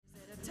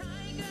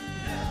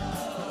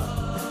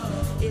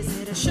Is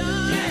it a shark?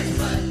 Yes,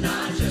 but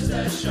not just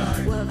a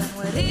shark. Well, then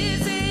what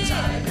is it?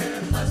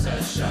 Tiger plus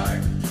a shark.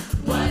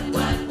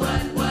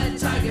 What,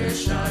 tiger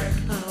shark?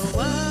 Oh,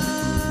 what?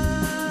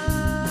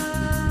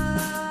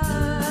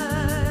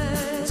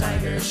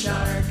 Tiger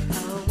shark.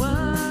 Oh,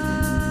 what?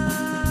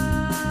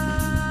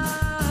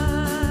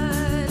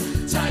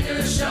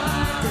 Tiger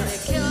shark. Did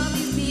it kill all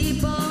these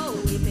people?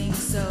 We think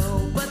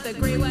so. But the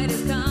great white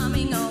is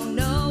coming. Oh,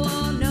 no,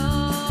 oh, no.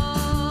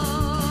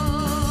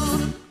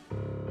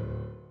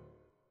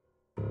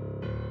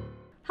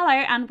 Hello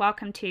and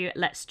welcome to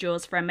Let's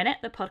Jaws for a Minute,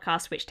 the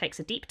podcast which takes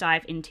a deep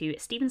dive into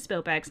Steven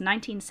Spielberg's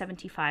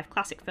 1975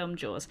 classic film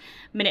Jaws,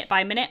 minute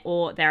by minute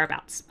or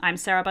thereabouts. I'm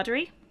Sarah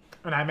Buddery.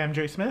 And I'm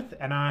MJ Smith,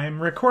 and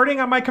I'm recording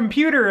on my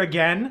computer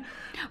again.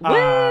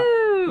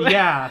 Woo!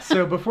 Yeah,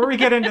 so before we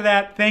get into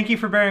that, thank you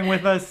for bearing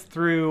with us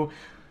through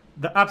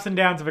the ups and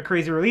downs of a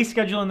crazy release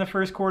schedule in the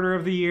first quarter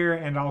of the year,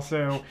 and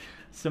also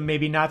some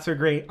maybe not so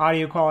great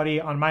audio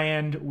quality on my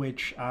end,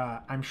 which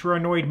I'm sure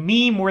annoyed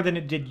me more than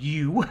it did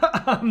you.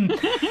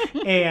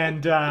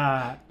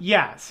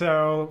 Yeah,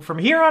 so from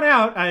here on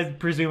out,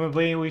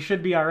 presumably we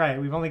should be all right.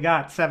 We've only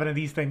got 7 of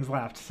these things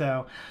left,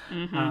 so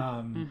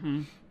wow,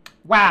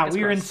 Fingers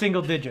we were in crossed.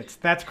 single digits.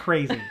 That's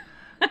crazy.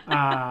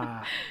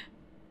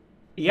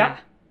 Yeah.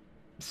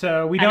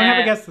 So we don't have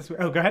a guest this week.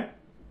 Oh, go ahead.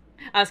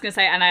 I was going to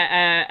say, and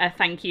a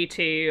thank you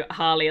to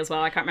Harley as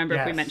well. I can't remember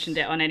if we Yes. mentioned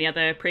it on any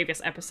other previous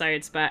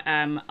episodes, but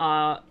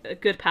our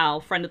good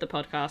pal, friend of the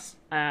podcast,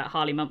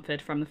 Harley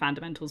Mumford from the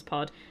Fundamentals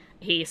pod,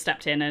 he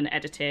stepped in and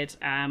edited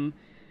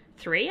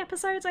 3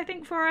 episodes, I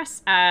think, for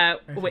us,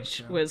 which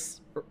so. was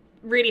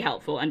really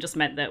helpful and just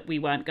meant that we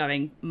weren't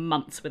going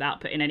months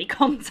without putting any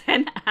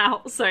content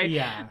out. So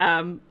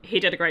Yeah. he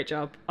did a great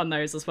job on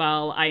those as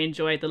well. I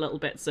enjoyed the little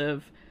bits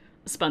of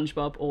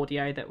SpongeBob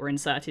audio that were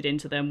inserted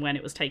into them when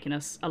it was taking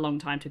us a long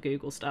time to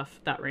Google stuff.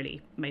 That really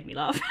made me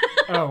laugh.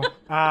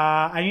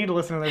 I need to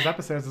listen to those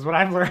episodes is what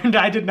I've learned.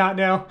 I did not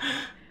know.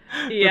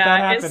 Yeah,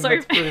 that it's happened. so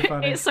That's pretty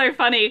funny. it's so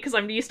funny because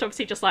I'm used to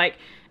obviously just like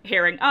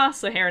hearing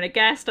us or hearing a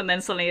guest, and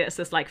then suddenly it's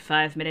this like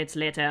 5 minutes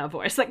later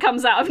voice that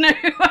comes out of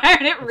nowhere,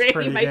 and it really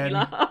pretty made me good.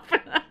 laugh.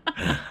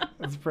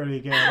 That's pretty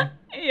good.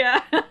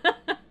 Yeah. Pretty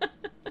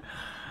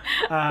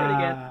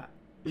good.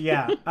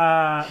 Yeah,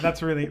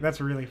 that's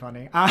really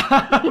funny.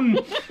 I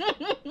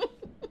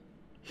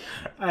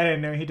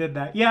didn't know he did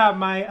that.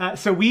 Yeah,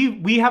 so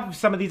we have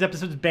some of these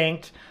episodes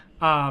banked.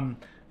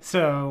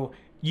 So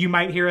you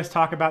might hear us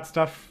talk about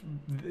stuff.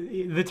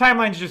 The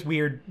timeline's just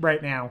weird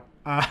right now.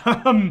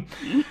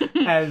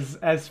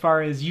 As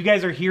far as you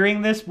guys are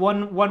hearing this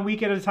one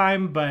week at a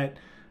time, but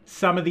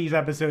some of these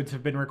episodes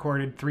have been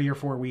recorded 3 or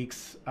 4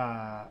 weeks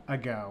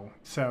ago.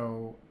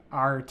 So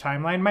our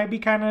timeline might be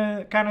kind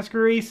of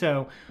screwy.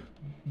 So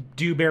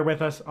do bear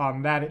with us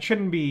on that. It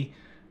shouldn't be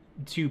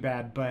too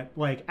bad, but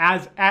like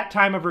as at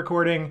time of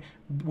recording,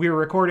 we're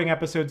recording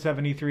episode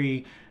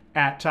 73.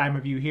 At time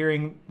of you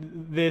hearing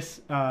this,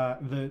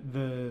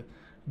 the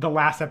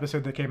last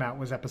episode that came out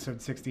was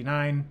episode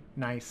 69.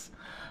 Nice.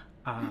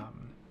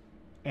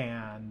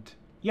 And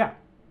yeah,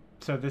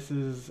 so this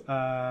is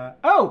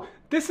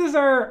this is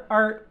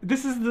our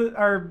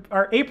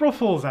April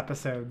Fool's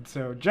episode.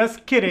 So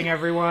just kidding,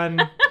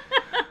 everyone.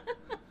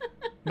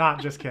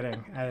 Not just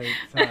kidding.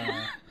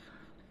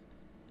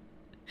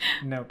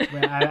 No,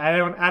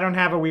 I don't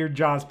have a weird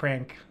Jaws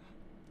prank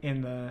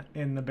in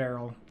the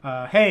barrel.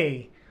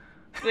 Hey.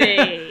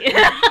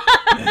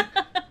 I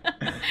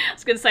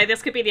was going to say,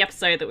 this could be the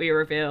episode that we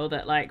reveal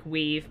that like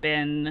we've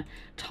been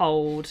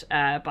told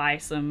by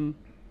some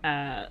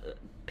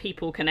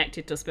people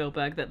connected to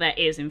Spielberg that there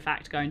is in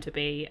fact going to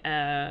be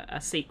a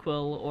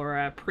sequel or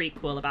a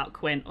prequel about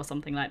Quint or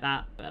something like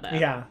that. But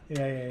Yeah.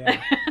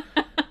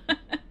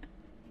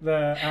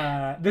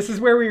 This is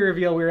where we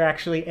reveal we're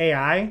actually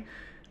AI.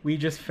 We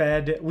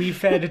fed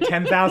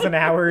 10,000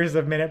 hours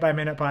of minute by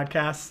minute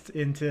podcasts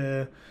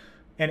into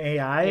an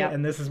AI, Yep.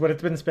 and this is what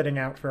it's been spitting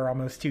out for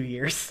almost 2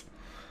 years.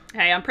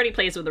 Hey, I'm pretty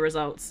pleased with the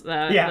results.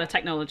 The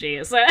technology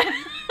is.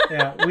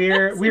 Yeah,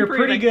 we're pretty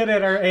improving. good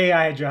at our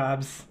AI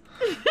jobs.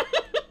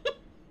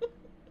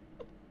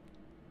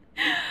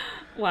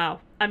 Wow.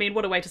 I mean,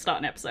 what a way to start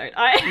an episode.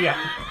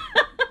 Yeah.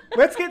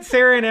 Let's get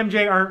Sarah and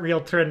MJ aren't real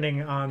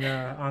trending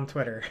on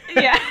Twitter.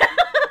 Yeah.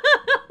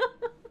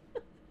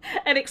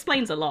 It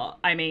explains a lot.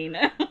 I mean.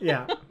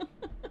 Yeah.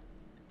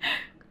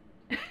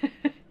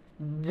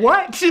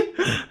 What?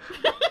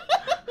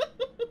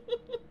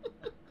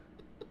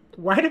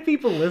 Why do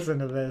people listen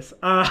to this?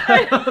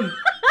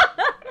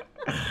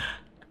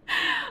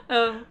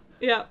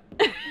 Yeah.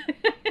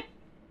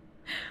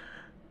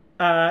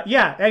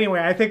 Yeah,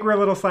 anyway, I think we're a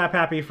little slap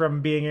happy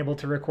from being able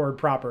to record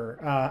proper.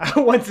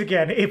 Once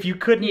again, if you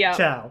couldn't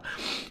tell.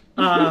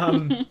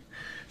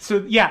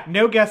 So, yeah,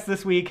 no guests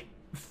this week.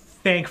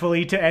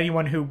 Thankfully, to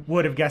anyone who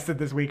would have guessed it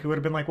this week, who would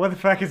have been like, what the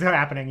fuck is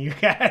happening, you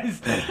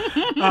guys?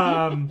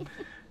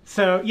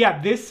 So, yeah,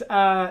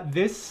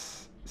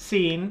 this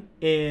scene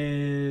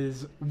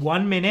is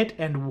 1 minute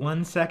and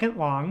 1 second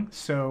long.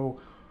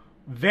 So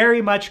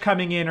very much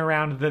coming in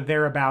around the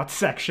thereabouts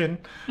section.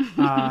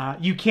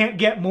 You can't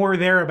get more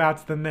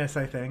thereabouts than this,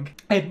 I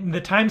think. And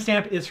the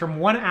timestamp is from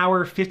 1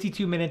 hour,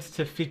 52 minutes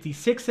to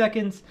 56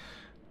 seconds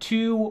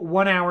to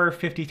 1 hour,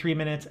 53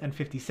 minutes and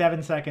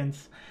 57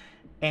 seconds.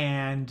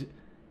 And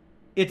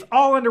it's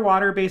all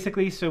underwater,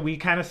 basically. So we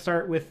kind of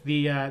start with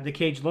the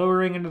cage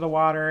lowering into the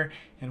water,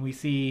 and we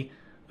see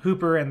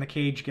Hooper and the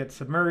cage get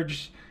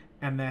submerged.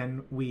 And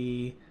then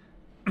we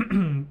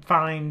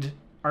find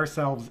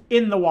ourselves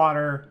in the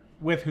water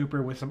with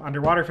Hooper with some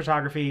underwater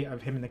photography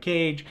of him in the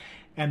cage,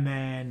 and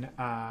then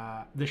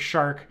the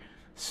shark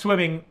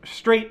swimming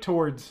straight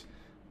towards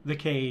the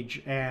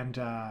cage and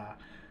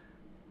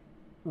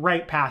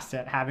right past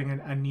it, having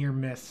a near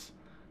miss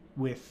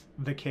with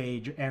the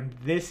cage. And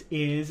this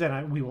is,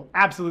 and we will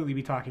absolutely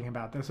be talking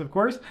about this, of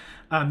course,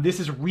 this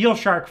is real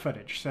shark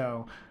footage.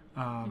 So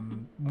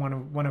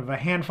one of a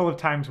handful of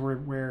times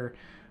where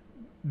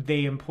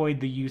they employed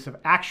the use of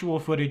actual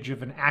footage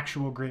of an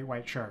actual great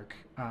white shark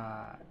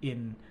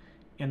in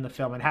the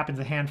film. It happens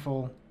a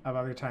handful of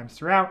other times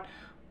throughout,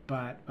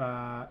 but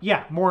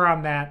yeah, more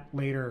on that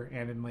later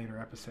and in later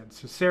episodes.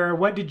 So Sarah,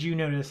 what did you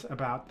notice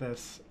about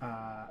this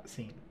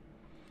scene?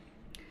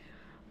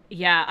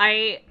 Yeah,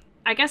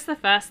 I guess the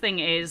first thing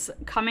is,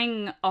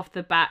 coming off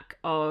the back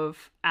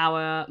of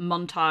our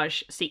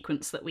montage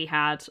sequence that we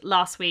had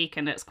last week,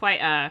 and it's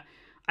quite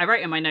I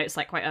wrote in my notes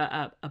like quite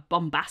a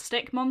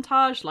bombastic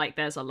montage. Like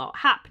there's a lot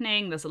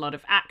happening, there's a lot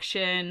of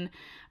action.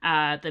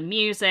 The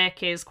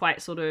music is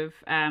quite sort of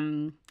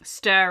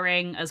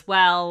stirring as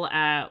well.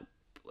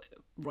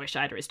 Roy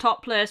Scheider is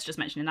topless, just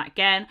mentioning that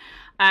again.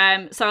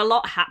 So a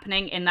lot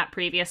happening in that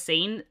previous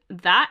scene.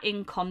 That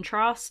in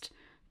contrast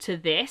to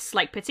this,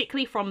 like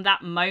particularly from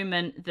that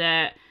moment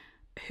that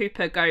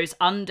Hooper goes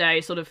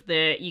under, sort of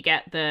you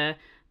get the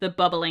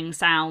bubbling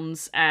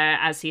sounds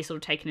as he's sort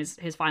of taking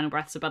his final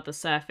breaths above the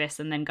surface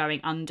and then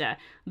going under.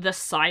 The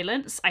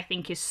silence, I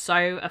think, is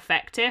so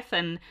effective.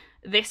 And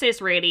this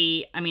is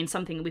really, I mean,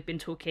 something we've been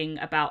talking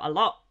about a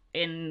lot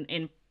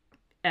in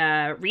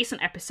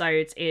recent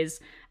episodes, is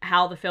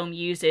how the film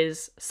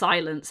uses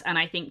silence. And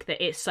I think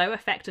that it's so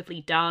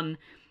effectively done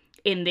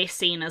in this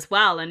scene as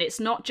well. And it's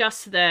not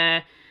just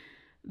the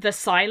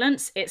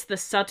silence, it's the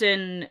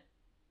sudden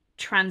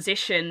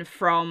transition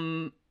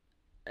from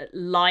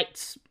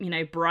light,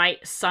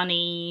 bright,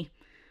 sunny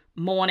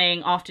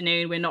morning,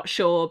 afternoon, we're not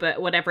sure,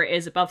 but whatever it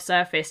is above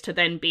surface, to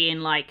then being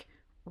like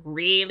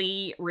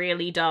really,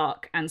 really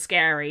dark and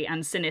scary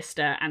and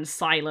sinister and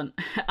silent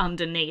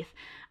underneath.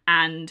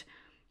 And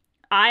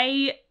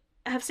I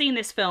have seen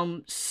this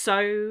film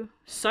so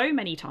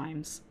many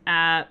times,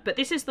 but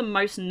this is the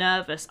most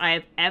nervous I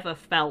have ever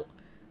felt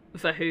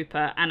for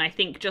Hooper. And I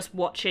think just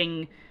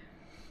watching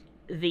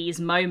these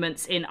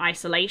moments in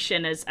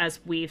isolation, as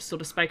we've sort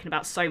of spoken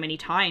about so many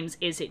times,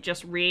 is it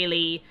just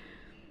really,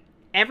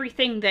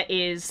 everything that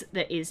is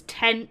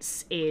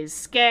tense, is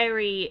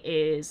scary,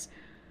 is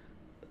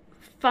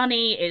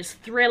funny, is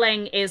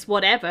thrilling, is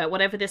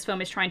whatever this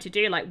film is trying to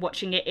do, like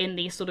watching it in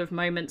these sort of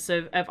moments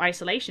of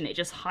isolation, it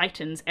just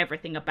heightens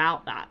everything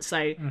about that.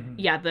 So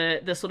yeah,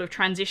 the sort of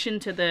transition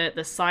to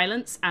the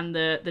silence and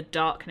the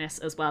darkness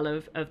as well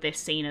of this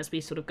scene as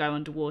we sort of go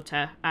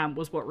underwater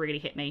was what really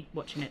hit me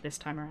watching it this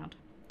time around.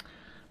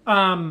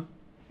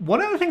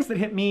 One of the things that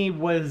hit me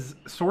was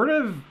sort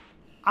of,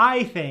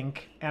 I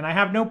think, and I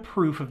have no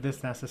proof of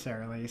this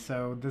necessarily,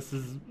 so this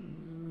is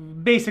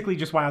basically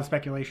just wild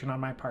speculation on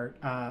my part,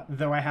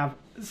 though I have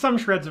some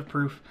shreds of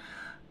proof,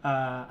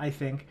 I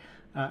think,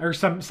 or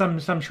some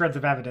shreds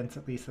of evidence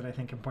at least that I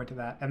think can point to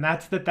that. And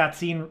that's that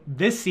scene,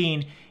 this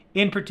scene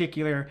in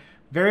particular,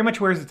 very much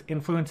wears its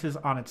influences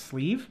on its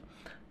sleeve,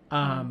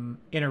 in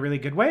a really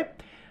good way.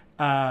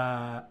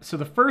 So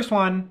the first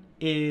one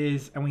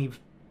is, and we've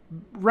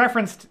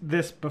referenced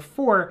this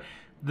before,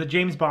 the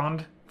James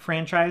Bond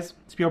franchise.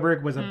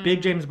 Spielberg was a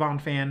big James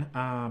Bond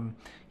fan.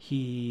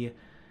 He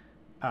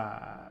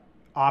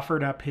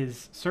offered up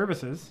his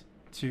services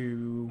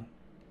to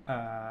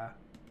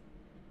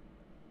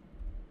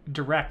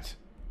direct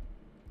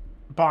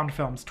Bond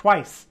films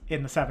twice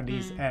in the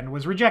 70s and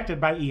was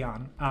rejected by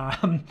Eon,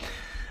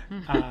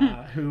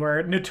 who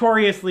are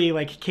notoriously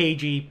like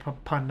cagey,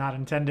 pun not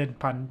intended,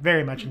 pun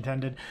very much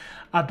intended,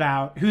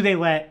 about who they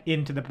let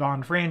into the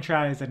Bond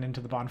franchise and into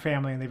the Bond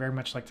family, and they very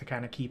much like to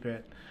kind of keep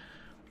it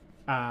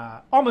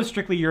almost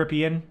strictly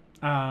European,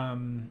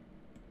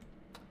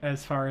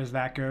 as far as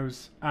that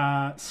goes.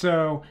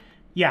 So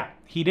yeah,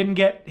 he didn't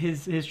get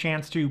his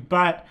chance to,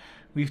 but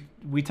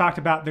we talked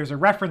about, there's a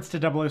reference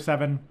to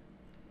 007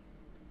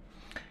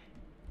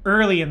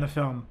 early in the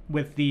film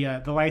with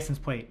the license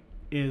plate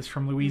is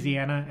from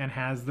Louisiana and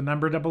has the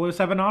number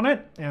 007 on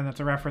it, and that's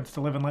a reference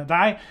to Live and Let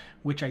Die,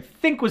 which I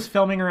think was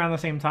filming around the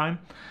same time.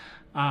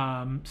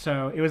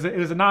 So it was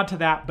a nod to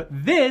that. But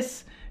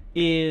this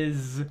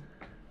is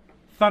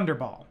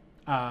Thunderball,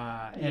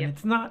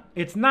 and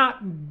it's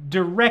not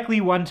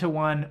directly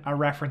one-to-one a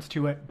reference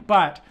to it,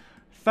 but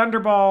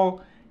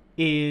Thunderball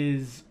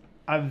is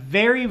a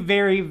very,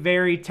 very,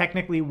 very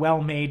technically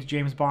well-made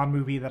James Bond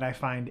movie that I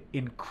find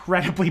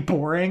incredibly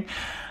boring,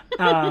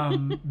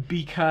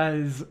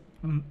 because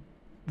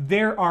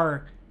there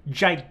are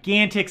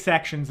gigantic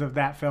sections of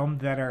that film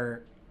that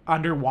are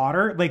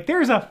underwater. Like,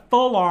 there's a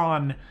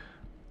full-on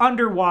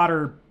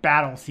underwater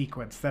battle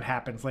sequence that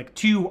happens, like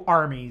 2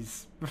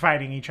 armies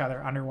fighting each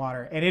other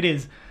underwater, and it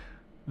is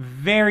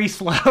very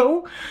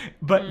slow,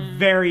 but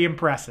very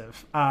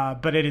impressive.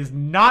 But it is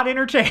not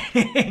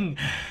entertaining.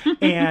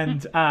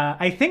 And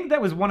I think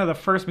that was one of the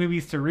first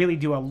movies to really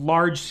do a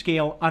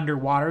large-scale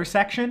underwater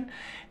section.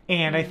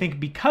 And I think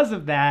because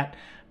of that,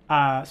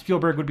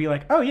 Spielberg would be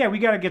like, oh yeah, we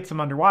got to get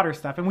some underwater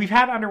stuff. And we've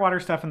had underwater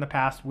stuff in the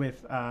past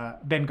with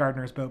Ben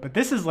Gardner's boat, but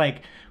this is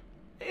like,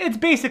 it's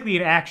basically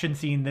an action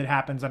scene that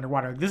happens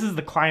underwater. This is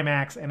the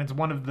climax, and it's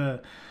one of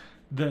the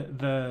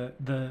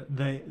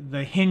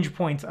hinge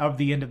points of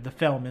the end of the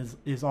film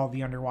is all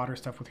the underwater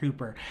stuff with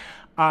Hooper.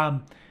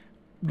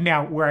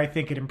 Now, where I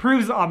think it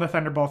improves on the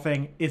Thunderball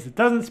thing is it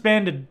doesn't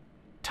spend a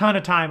ton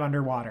of time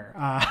underwater.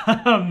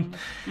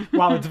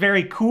 While it's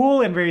very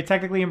cool and very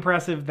technically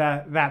impressive,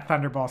 that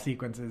Thunderball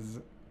sequence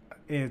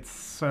it's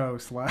so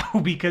slow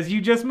because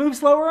you just move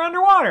slower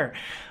underwater.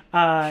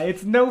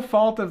 It's no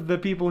fault of the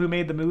people who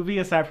made the movie,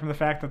 aside from the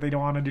fact that they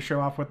wanted to show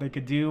off what they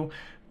could do,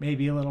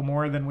 maybe a little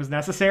more than was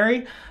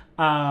necessary.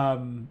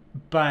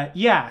 But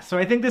yeah, so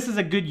I think this is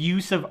a good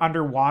use of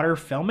underwater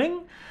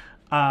filming.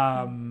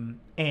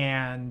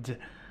 And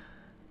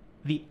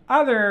the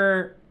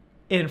other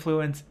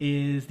influence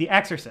is The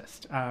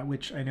Exorcist,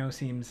 which I know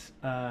seems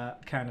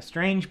kind of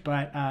strange,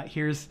 but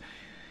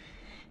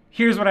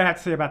here's what I have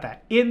to say about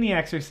that. In The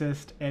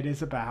Exorcist, it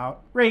is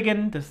about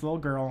Regan, this little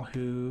girl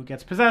who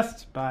gets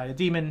possessed by a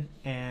demon,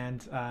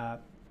 and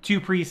 2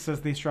 priests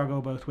as they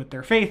struggle both with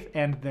their faith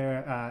and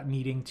their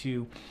needing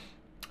to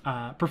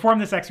perform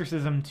this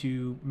exorcism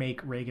to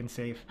make Regan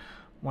safe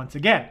once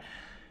again.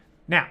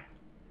 Now,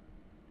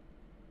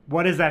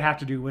 what does that have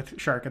to do with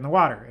Shark in the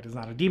Water? It is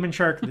not a demon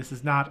shark. This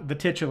is not the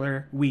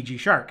titular Ouija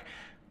shark.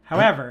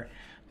 However,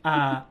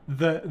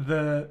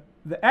 the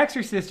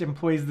Exorcist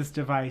employs this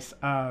device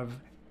of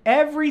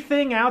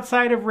everything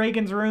outside of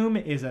Regan's room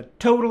is a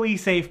totally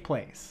safe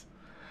place.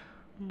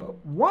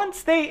 But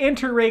once they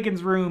enter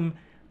Regan's room,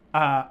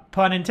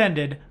 pun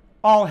intended,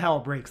 all hell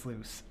breaks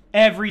loose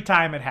every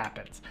time it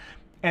happens.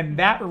 And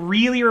that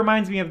really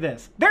reminds me of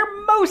this.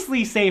 They're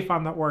mostly safe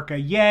on the Orca.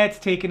 Yeah, it's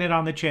taking it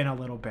on the chin a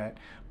little bit,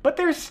 but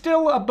they're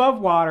still above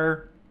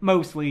water,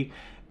 mostly,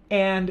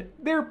 and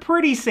they're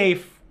pretty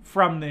safe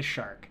from this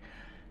shark.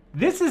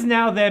 This is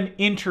now them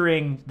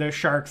entering the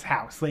shark's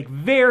house, like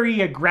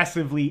very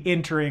aggressively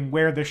entering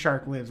where the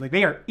shark lives. Like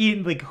they are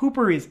in, like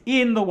Hooper is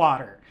in the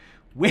water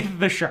with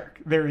the shark.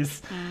 There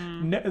is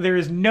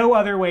no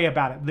other way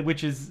about it,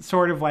 which is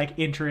sort of like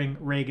entering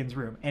Regan's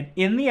room. And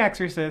in The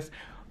Exorcist,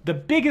 the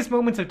biggest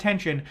moments of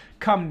tension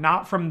come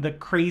not from the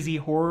crazy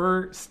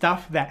horror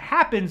stuff that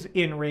happens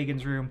in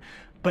Regan's room,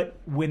 but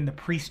when the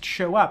priests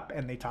show up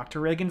and they talk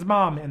to Regan's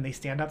mom and they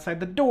stand outside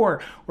the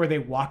door or they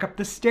walk up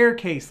the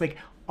staircase, like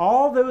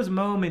all those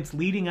moments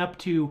leading up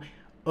to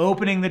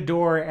opening the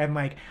door, and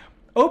like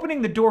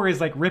opening the door is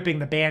like ripping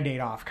the Band-Aid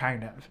off,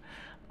 kind of.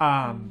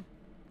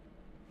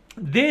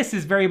 This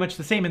is very much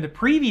the same. In the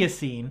previous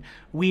scene,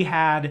 we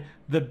had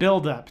the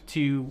build-up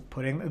to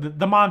putting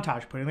the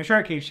montage, putting the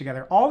shark cage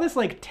together, all this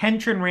like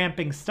tension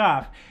ramping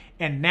stuff,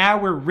 and now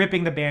we're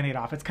ripping the Band-Aid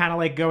off. It's kind of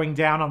like going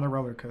down on the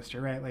roller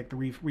coaster, right? Like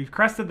we've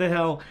crested the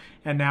hill,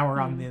 and now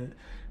we're on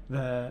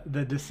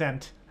the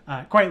descent,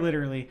 quite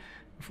literally,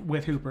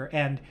 with Hooper,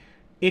 and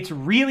it's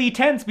really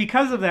tense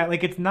because of that.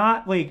 Like it's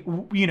not like,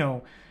 you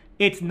know,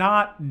 it's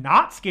not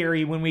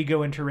scary when we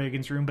go into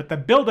Regan's room, but the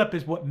buildup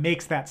is what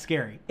makes that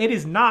scary. It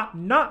is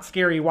not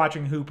scary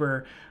watching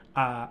Hooper,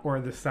 or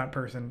the stunt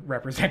person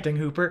representing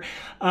Hooper,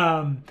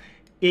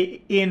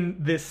 in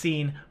this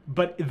scene,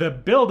 but the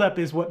buildup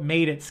is what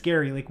made it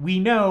scary. Like we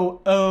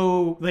know,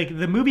 like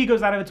the movie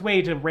goes out of its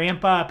way to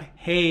ramp up,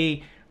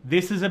 hey,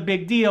 this is a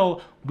big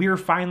deal. We're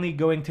finally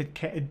going to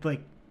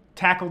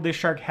tackle this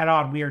shark head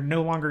on. We are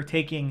no longer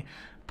taking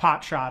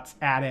pot shots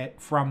at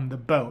it from the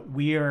boat.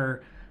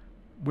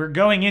 We're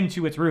going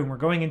into its room. We're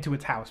going into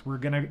its house. We're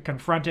going to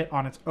confront it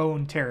on its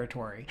own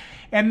territory.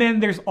 And then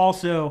there's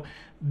also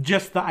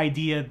just the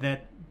idea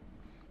that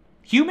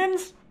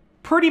humans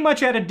pretty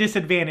much at a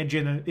disadvantage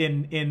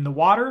in the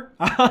water,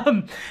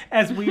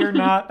 as we are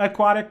not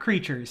aquatic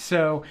creatures.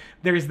 So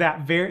there's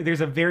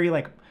a very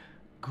like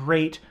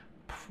great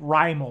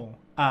primal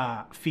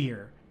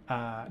fear,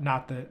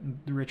 not the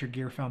Richard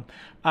Gere film,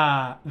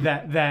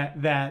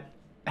 that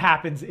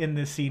happens in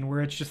this scene, where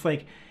it's just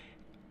like,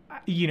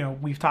 you know,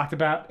 we've talked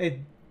about it,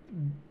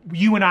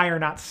 you and I are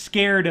not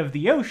scared of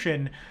the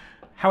ocean.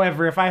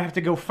 However, if I have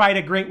to go fight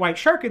a great white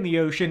shark in the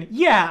ocean,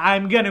 yeah,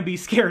 I'm going to be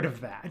scared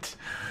of that.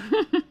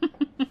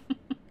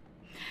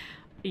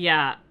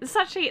 Yeah,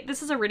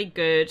 this is a really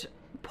good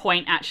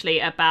point, actually,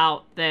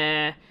 about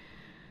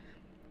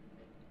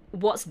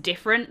what's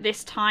different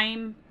this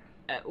time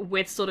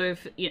with sort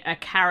of, you know, a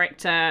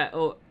character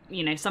or,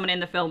 you know, someone in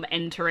the film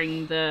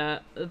entering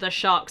the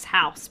shark's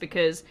house,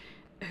 because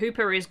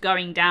Hooper is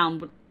going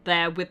down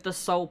there with the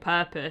sole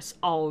purpose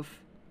of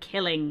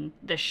killing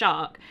the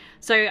shark.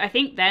 So I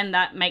think then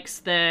that makes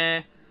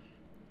the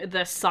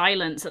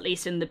silence, at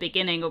least in the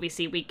beginning.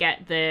 Obviously we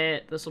get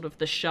the sort of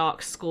the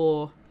shark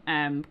score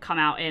come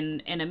out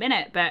in a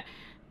minute, but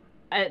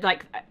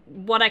like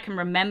what I can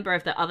remember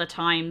of the other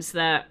times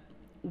that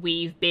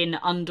we've been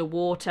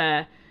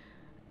underwater,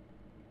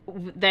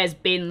 there's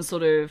been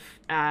sort of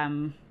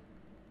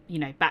you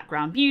know,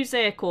 background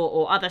music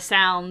or other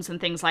sounds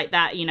and things like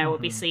that, you know.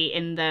 Obviously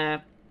in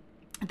the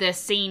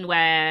scene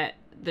where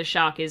the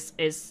shark is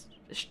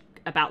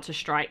about to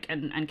strike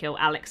and kill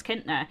Alex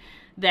Kintner,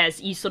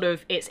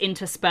 it's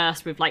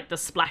interspersed with like the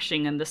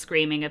splashing and the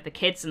screaming of the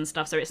kids and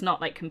stuff, so it's not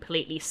like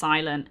completely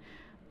silent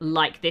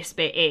like this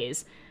bit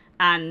is.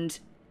 And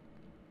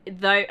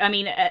though, I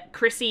mean,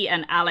 Chrissy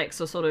and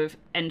Alex are sort of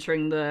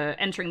entering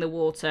the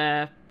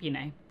water, you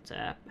know,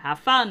 to have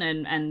fun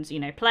and you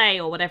know, play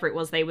or whatever it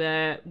was they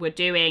were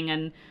doing,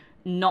 and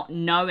not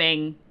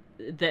knowing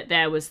that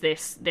there was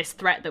this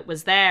threat that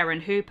was there.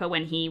 And Hooper,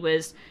 when he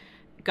was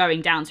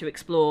going down to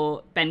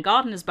explore Ben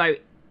Gardner's boat,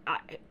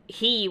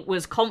 he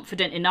was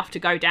confident enough to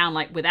go down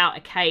like without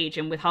a cage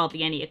and with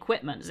hardly any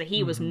equipment, so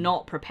he was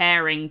not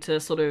preparing to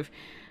sort of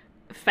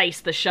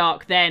face the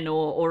shark then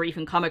or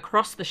even come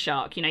across the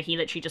shark. You know, he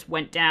literally just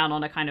went down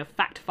on a kind of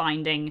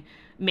fact-finding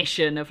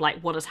mission of like,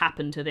 what has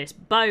happened to this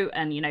boat,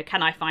 and you know,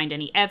 can I find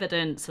any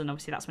evidence? And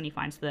obviously that's when he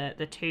finds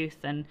the tooth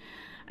and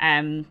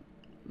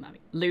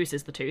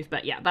loses the tooth,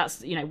 but yeah,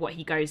 that's, you know, what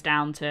he goes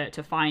down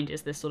to find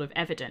is this sort of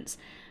evidence.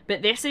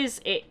 But this is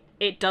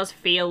it does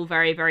feel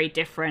very, very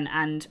different.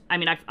 And I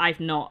mean, I've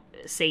not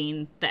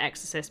seen The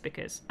Exorcist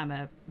because I'm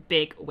a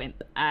big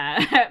wimp,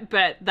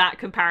 but that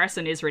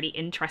comparison is really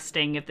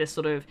interesting, of this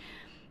sort of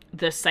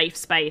the safe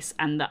space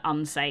and the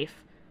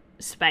unsafe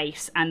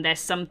space. And there's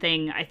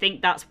something, I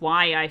think that's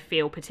why I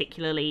feel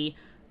particularly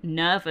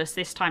nervous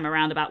this time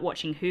around about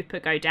watching Hooper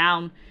go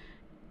down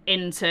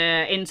into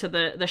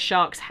the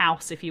shark's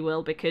house, if you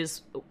will,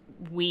 because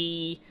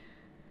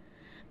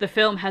the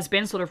film has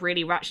been sort of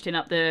really ratcheting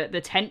up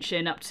the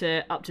tension up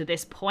to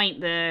this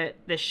point. The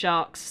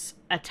shark's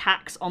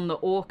attacks on the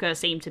orca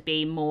seem to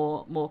be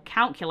more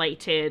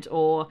calculated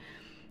or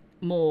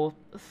more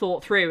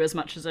thought through, as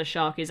much as a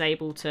shark is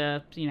able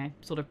to, you know,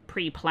 sort of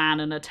pre-plan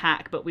an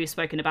attack. But we've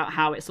spoken about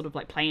how it's sort of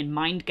like playing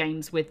mind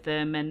games with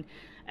them, and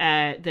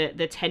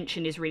the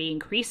tension is really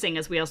increasing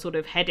as we are sort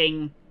of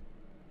heading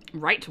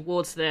right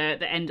towards the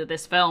end of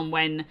this film,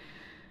 when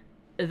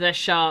the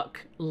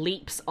shark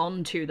leaps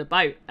onto the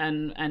boat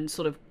and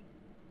sort of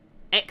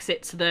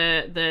exits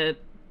the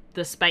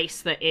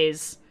space that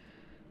is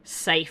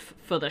safe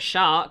for the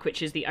shark,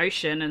 which is the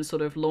ocean, and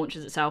sort of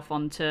launches itself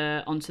onto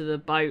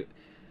the boat.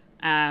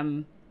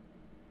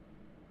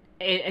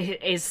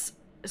 It is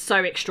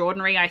so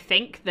extraordinary, I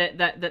think,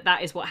 that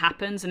is what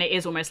happens. And it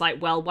is almost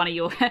like, well, one of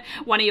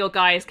your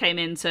guys came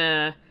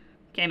into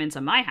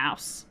my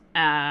house.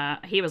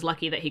 He was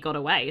lucky that he got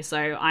away, so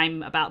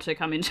I'm about to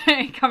come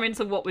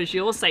into what was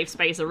your safe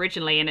space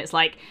originally. And it's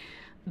like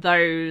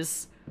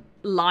those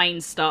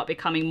lines start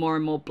becoming more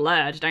and more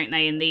blurred, don't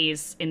they, in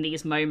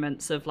these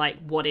moments of like,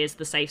 what is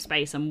the safe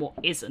space and what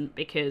isn't,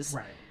 because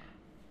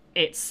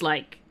it's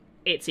like,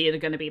 it's either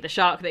going to be the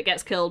shark that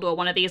gets killed or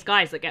one of these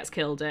guys that gets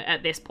killed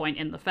at this point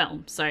in the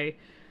film. So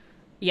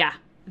yeah,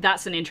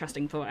 that's an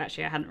interesting thought,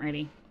 actually. I hadn't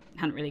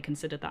really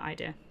considered that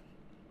idea.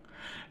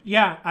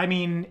 Yeah, I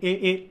mean,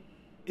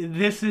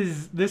 this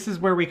is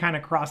where we kind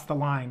of cross the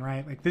line,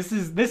 right? Like this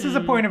is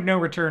a point of no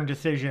return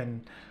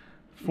decision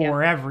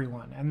for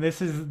everyone, and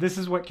this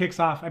is what kicks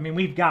off. I mean,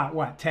 we've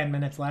got 10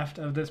 minutes left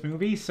of this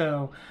movie,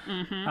 so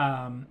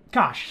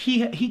gosh,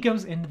 he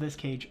goes into this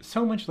cage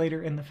so much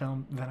later in the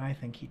film than I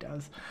think he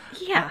does.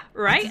 Yeah,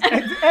 right.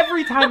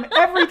 Every time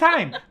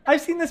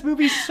I've seen this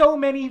movie so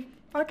many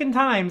fucking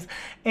times,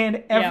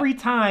 and every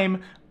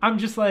time I'm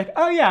just like,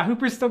 oh yeah,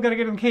 Hooper's still gotta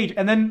get in the cage.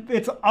 And then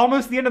it's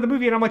almost the end of the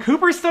movie and I'm like,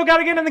 Hooper's still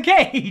gotta get in the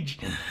cage.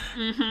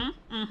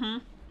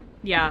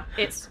 Yeah,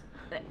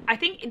 I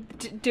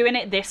think doing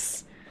it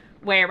this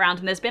way around,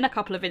 and there's been a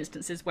couple of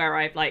instances where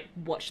I've like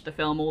watched the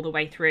film all the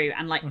way through,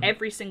 and like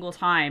every single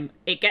time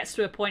it gets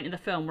to a point in the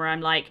film where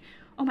I'm like,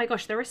 oh my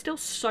gosh, there is still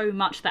so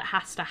much that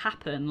has to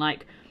happen.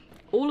 Like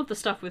all of the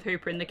stuff with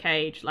Hooper in the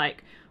cage,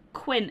 like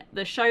Quint,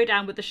 the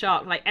showdown with the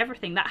shark, like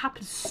everything that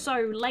happens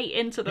so late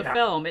into the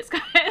film. It's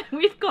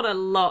we've got a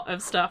lot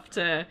of stuff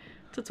to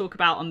talk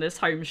about on this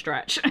home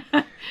stretch.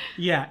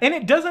 Yeah, and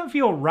it doesn't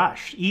feel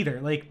rushed either.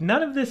 Like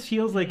none of this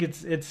feels like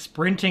it's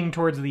sprinting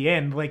towards the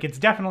end. Like it's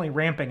definitely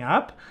ramping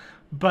up,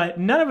 but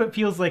none of it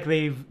feels like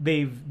they've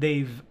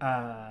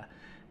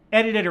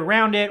edited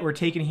around it or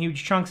taken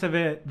huge chunks of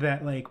it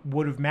that like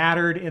would have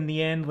mattered in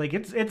the end. Like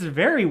it's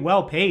very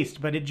well paced,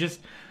 but it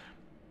just,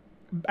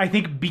 I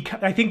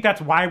think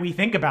that's why we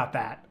think about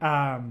that.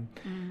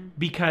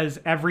 Because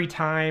every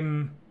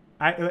time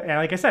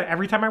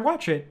every time I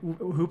watch it,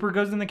 Hooper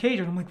goes in the cage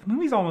and I'm like, the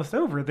movie's almost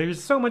over.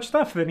 There's so much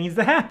stuff that needs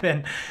to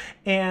happen.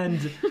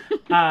 And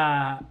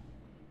I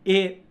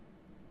think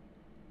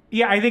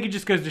it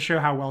just goes to show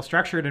how well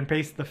structured and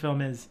paced the film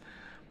is.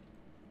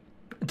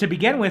 to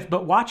begin with,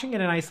 but watching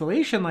it in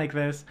isolation like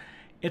this,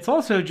 it's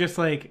also just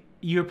like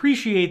you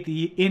appreciate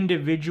the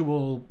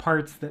individual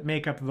parts that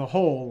make up the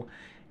whole.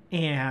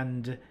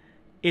 And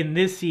in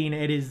this scene,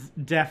 it is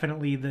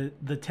definitely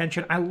the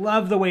tension. I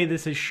love the way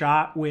this is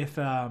shot with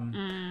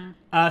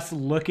us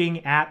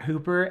looking at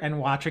Hooper and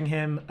watching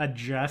him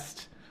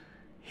adjust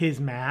his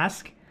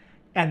mask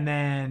and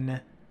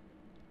then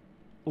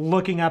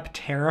looking up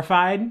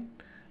terrified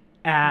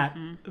at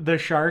the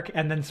shark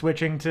and then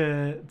switching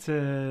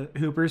to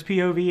Hooper's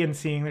POV and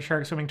seeing the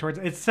shark swimming towards.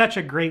 It's such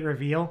a great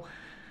reveal.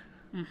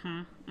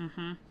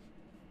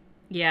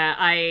 Yeah,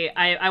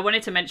 I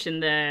wanted to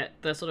mention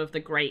the sort of the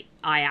great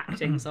eye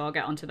acting, so I'll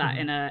get onto that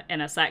in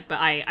a sec. But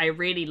I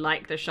really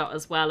like the shot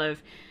as well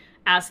of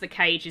as the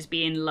cage is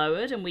being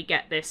lowered and we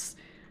get this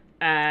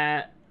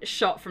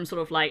shot from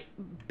sort of like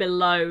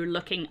below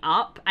looking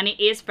up, and it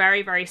is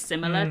very, very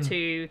similar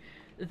to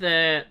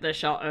the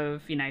shot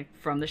of, you know,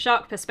 from the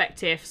shark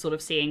perspective, sort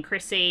of seeing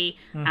Chrissy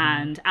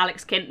and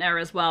Alex Kintner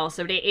as well.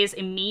 So it is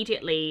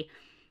immediately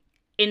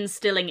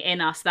instilling in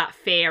us that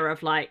fear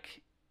of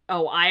like,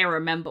 oh, I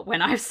remember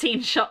when I've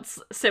seen shots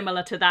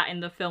similar to that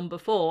in the film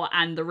before,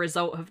 and the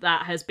result of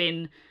that has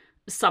been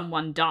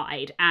someone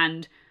died.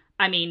 And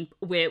I mean,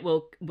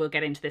 we'll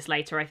get into this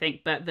later, I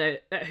think, but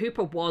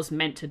Hooper was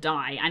meant to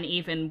die, and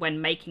even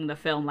when making the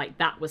film, like,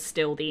 that was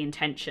still the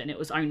intention. It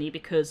was only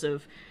because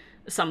of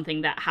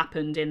something that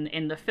happened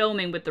in the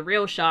filming with the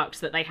real sharks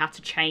that they had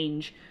to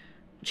change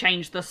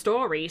the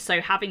story.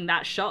 So having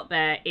that shot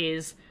there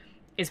is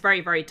very,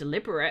 very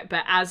deliberate.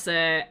 But as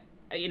a,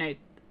 you know,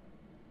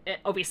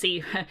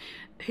 obviously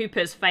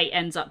Hooper's fate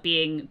ends up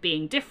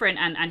being different,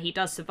 and he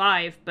does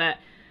survive, but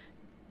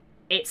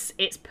it's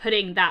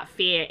putting that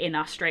fear in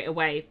us straight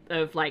away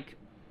of like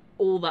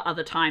all the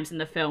other times in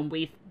the film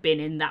we've been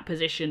in that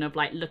position of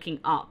like looking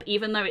up,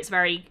 even though it's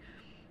very,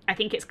 I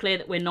think it's clear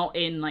that we're not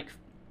in like,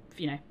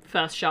 you know,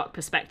 first shark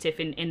perspective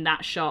in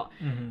that shot.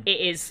 It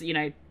is, you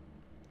know,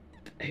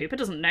 Hooper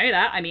doesn't know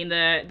that. I mean,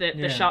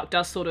 the shark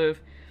does sort of,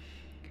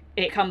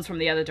 it comes from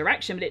the other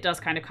direction, but it does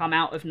kind of come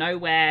out of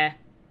nowhere.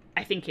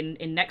 I think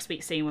in next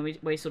week's scene when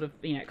we sort of,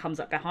 you know, it comes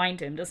up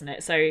behind him, doesn't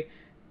it? So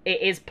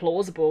it is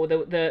plausible,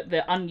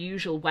 the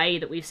unusual way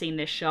that we've seen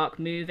this shark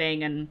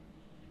moving and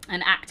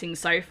acting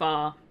so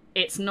far.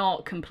 It's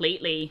not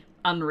completely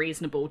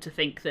unreasonable to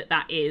think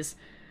that is,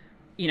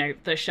 you know,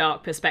 the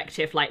shark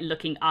perspective, like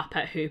looking up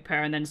at Hooper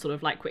and then sort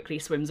of like quickly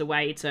swims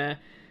away to,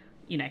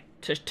 you know,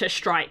 to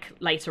strike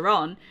later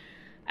on.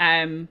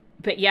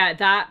 But yeah,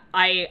 that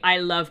I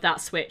love that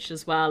switch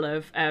as well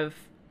of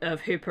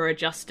Hooper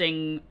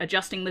adjusting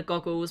the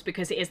goggles,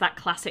 because it is that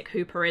classic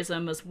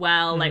Hooperism as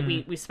well. Like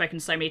we've spoken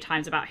so many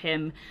times about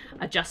him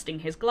adjusting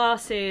his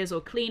glasses or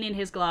cleaning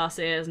his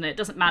glasses, and it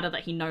doesn't matter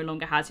that he no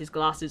longer has his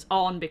glasses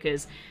on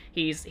because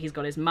he's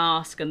got his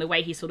mask, and the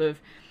way he sort of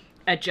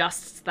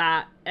adjusts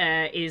that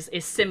is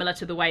similar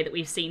to the way that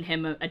we've seen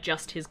him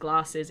adjust his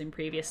glasses in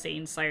previous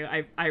scenes. So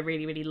I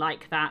really, really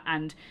like that.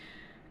 And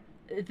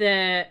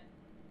the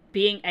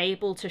being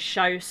able to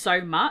show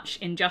so much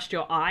in just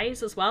your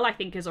eyes as well, I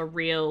think is a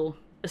real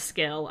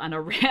skill and a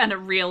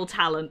real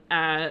talent.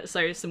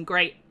 So some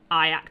great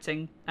eye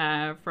acting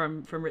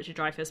from Richard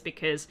Dreyfuss,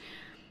 because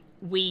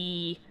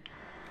we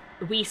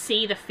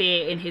see the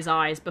fear in his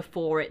eyes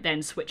before it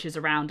then switches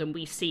around, and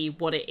we see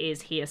what it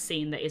is he has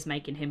seen that is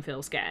making him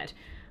feel scared.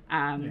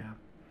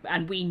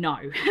 And we know,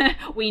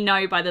 we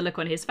know by the look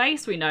on his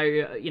face, we know,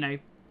 you know,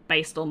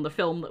 based on the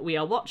film that we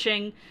are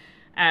watching,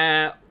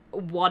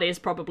 what is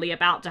probably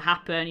about to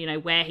happen, you know,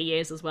 where he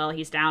is as well.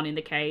 He's down in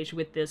the cage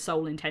with the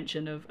sole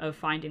intention of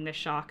finding this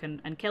shark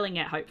and killing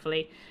it,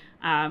 hopefully.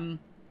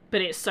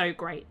 But it's so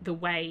great, the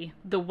way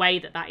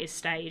that is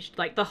staged.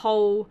 Like the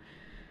whole,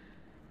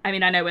 I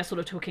mean, I know we're sort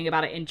of talking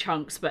about it in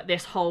chunks, but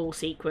this whole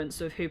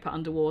sequence of Hooper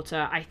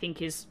underwater, I think,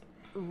 is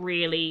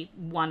really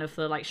one of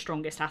the like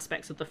strongest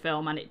aspects of the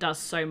film, and it does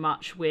so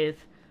much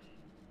with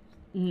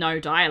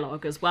no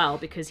dialogue as well,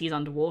 because he's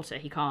underwater.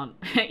 He can't,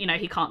 you know,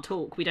 he can't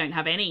talk. We don't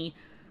have any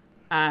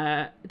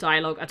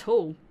dialogue at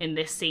all in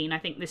this scene. I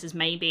think this is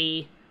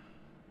maybe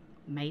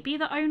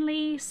the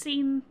only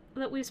scene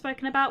that we've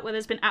spoken about where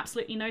there's been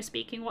absolutely no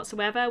speaking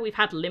whatsoever. We've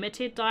had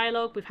limited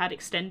dialogue, we've had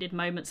extended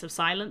moments of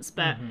silence,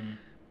 but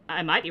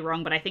I might be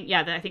wrong, but I think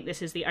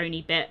this is the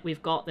only bit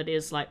we've got that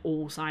is like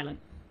all silent.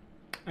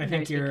 I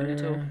think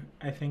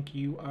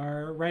you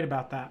are right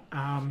about that.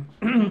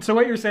 So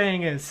what you're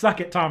saying is, suck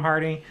it, Tom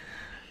Hardy.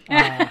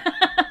 Yeah,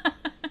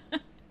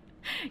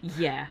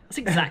 that's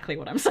exactly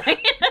what I'm saying.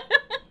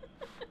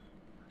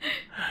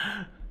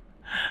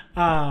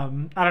 I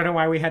don't know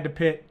why we had to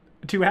pit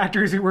two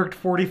actors who worked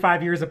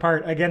 45 years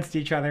apart against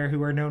each other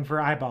who are known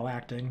for eyeball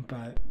acting,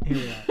 but here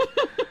we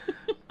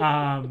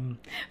are.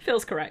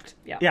 Feels correct.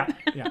 Yeah.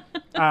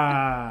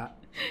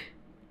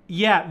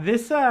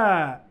 This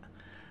I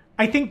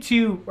think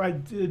too,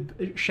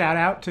 shout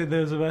out to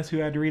those of us who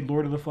had to read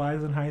Lord of the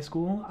Flies in high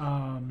school.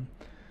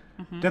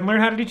 Didn't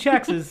learn how to do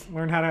checks,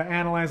 learned how to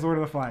analyze Lord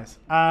of the Flies.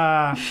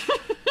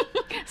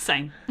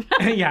 Same.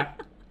 Yeah.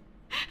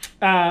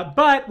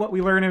 But what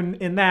we learn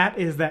in that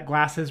is that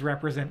glasses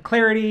represent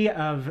clarity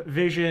of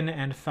vision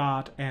and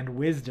thought and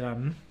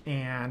wisdom.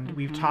 And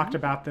we've talked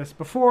about this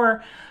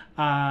before,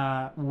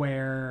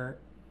 where,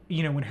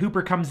 you know, when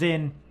Hooper comes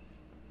in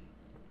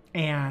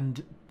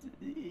and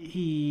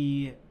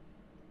he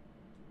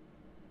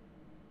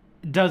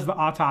does the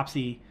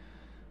autopsy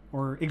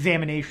or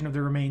examination of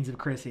the remains of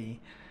Chrissy,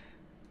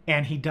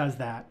 and he does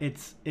that,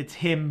 it's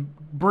him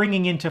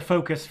bringing into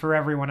focus for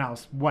everyone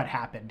else what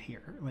happened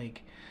here,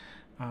 like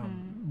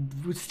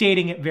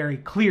stating it very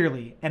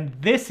clearly. And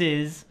this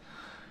is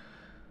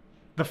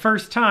the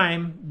first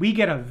time we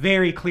get a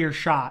very clear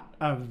shot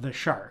of the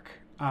shark.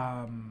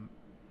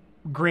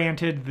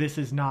 Granted, this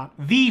is not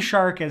the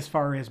shark as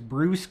far as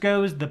Bruce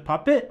goes, the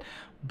puppet,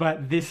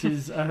 but this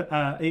is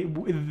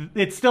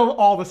it's still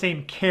all the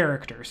same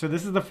character. So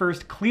this is the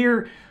first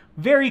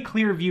very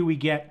clear view we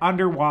get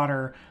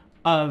underwater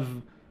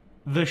of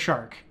the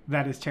shark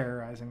that is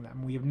terrorizing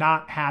them. We have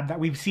not had that.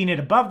 We've seen it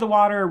above the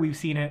water. We've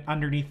seen it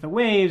underneath the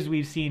waves.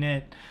 We've seen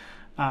it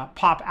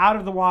pop out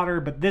of the water.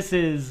 But this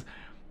is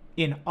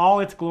in all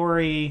its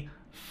glory,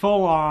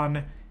 full on,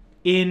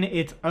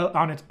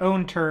 on its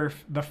own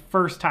turf. The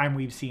first time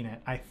we've seen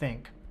it, I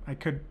think.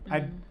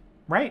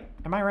 Right?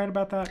 Am I right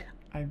about that?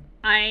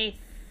 I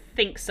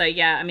think so.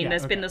 Yeah. I mean,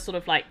 there's been the sort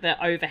of like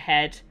the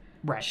overhead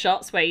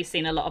shots where you've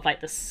seen a lot of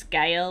like the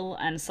scale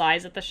and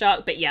size of the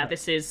shark. But yeah,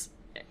 this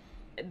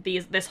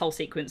whole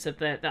sequence of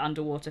the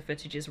underwater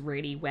footage is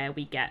really where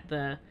we get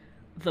the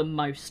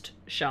most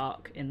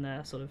shark in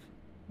the sort of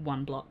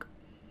one block.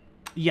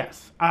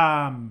 Yes.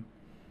 I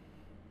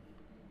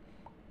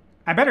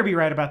better be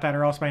right about that,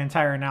 or else my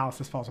entire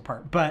analysis falls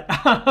apart. But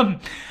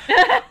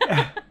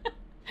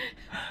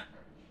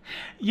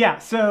yeah,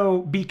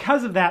 so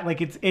because of that,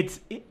 like it's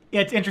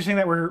interesting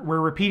that we're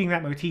repeating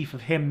that motif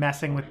of him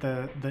messing with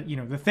the you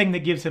know, the thing that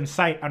gives him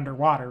sight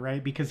underwater,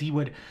 right? Because he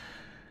would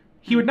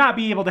not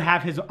be able to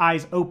have his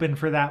eyes open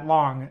for that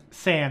long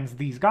sans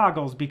these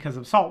goggles because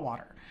of salt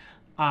water.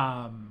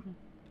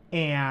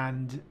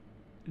 And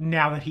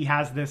now that he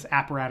has this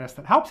apparatus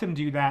that helps him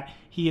do that,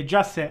 he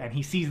adjusts it and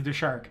he sees the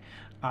shark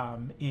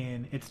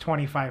in its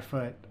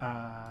 25-foot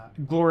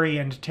glory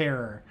and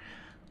terror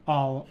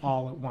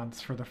all at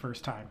once for the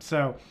first time.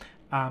 So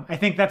I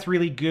think that's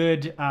really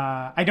good.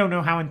 I don't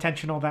know how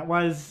intentional that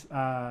was,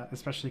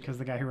 especially because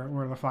the guy who wrote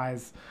Lord of the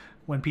Flies,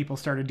 when people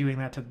started doing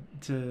that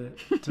to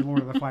Lord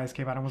of the Flies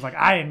came out and was like,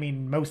 I didn't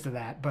mean most of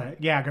that,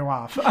 but yeah, go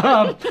off.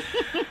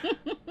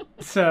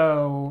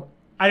 So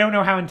I don't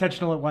know how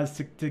intentional it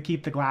was to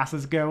keep the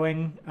glasses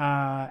going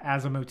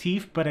as a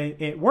motif, but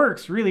it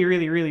works really,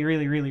 really, really,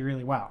 really, really,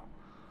 really well.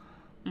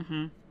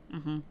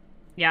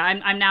 Yeah,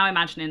 I'm now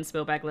imagining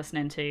Spielberg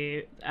listening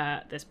to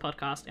this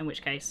podcast, in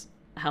which case,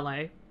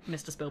 hello,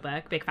 Mr.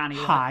 Spielberg, big fan of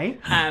you. Hi.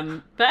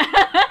 But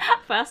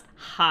first,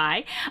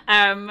 hi.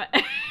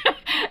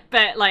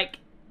 But like,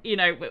 you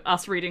know,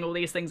 us reading all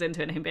these things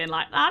into it and him being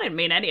like, I didn't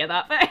mean any of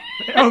that.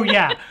 Oh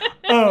yeah.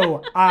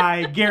 Oh,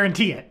 I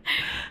guarantee it.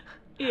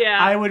 Yeah.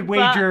 I would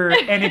wager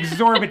an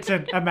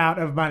exorbitant amount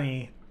of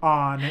money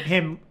on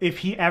him if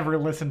he ever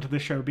listened to the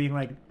show being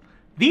like,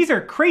 these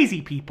are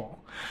crazy people.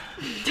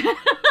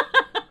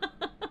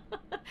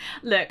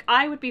 Look,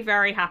 I would be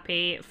very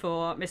happy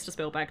for Mr.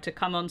 Spielberg to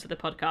come onto the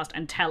podcast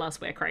and tell us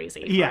we're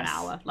crazy for an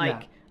hour.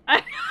 Like,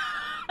 yeah.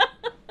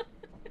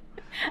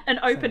 An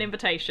open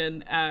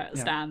invitation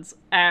stands.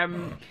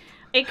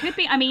 It could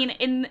be, I mean,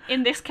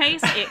 in this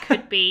case, it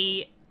could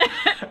be...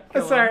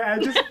 Sorry,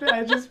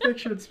 I just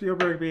pictured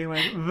Spielberg being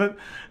like,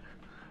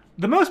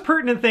 the most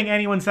pertinent thing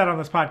anyone said on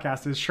this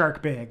podcast is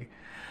shark big.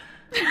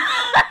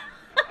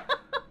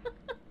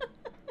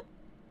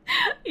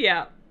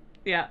 Yeah.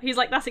 He's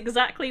like, that's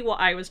exactly what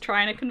I was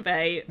trying to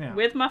convey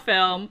with my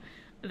film.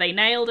 They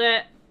nailed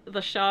it.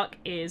 The shark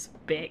is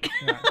big.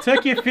 It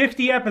took you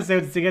 50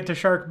 episodes to get to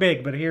shark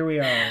big, but here we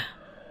are.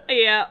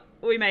 Yeah,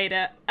 we made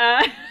it.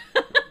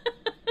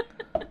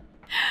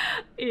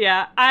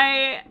 Yeah,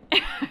 I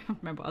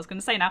remember what I was going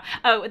to say now.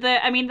 Oh,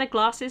 the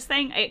glasses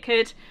thing, it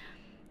could...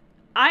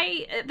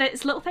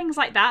 there's little things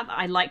like that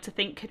I like to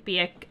think could be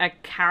a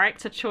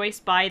character choice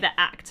by the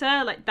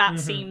actor. Like, that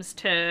seems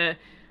to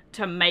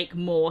make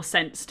more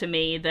sense to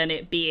me than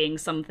it being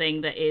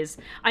something that is...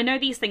 I know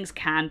these things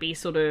can be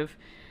sort of,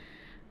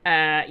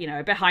 you know,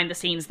 a behind the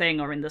scenes thing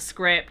or in the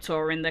script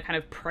or in the kind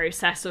of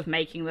process of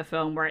making the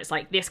film where it's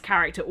like, this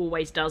character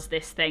always does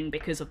this thing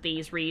because of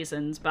these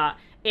reasons, but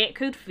it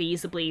could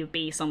feasibly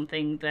be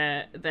something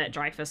that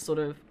Dreyfuss sort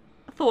of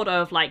thought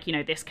of, like, you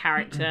know, this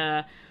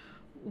character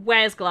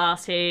wears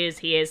glasses,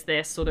 he is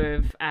this sort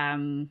of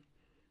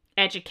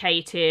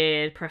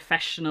educated,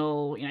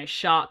 professional, you know,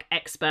 shark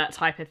expert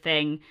type of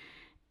thing.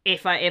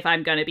 If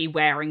I'm going to be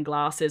wearing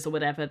glasses or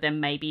whatever, then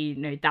maybe, you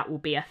know, that will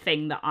be a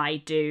thing that I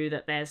do,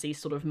 that there's these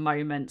sort of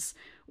moments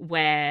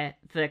where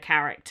the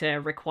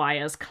character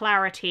requires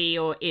clarity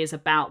or is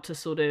about to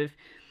sort of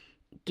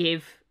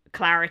give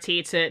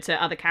clarity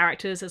to other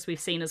characters, as we've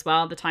seen as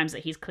well. The times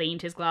that he's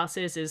cleaned his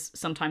glasses is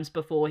sometimes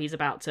before he's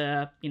about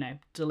to, you know,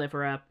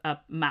 deliver a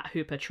Matt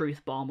Hooper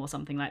truth bomb or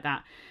something like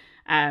that.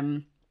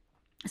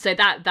 So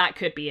that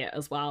could be it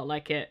as well.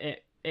 Like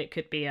it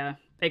could be a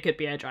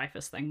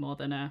Dreyfuss thing more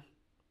than a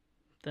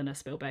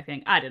Spielberg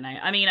thing. I don't know.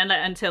 I mean,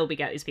 until we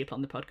get these people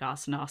on the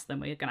podcast and ask them,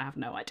 we're gonna have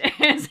no idea.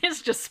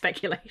 It's just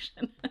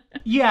speculation.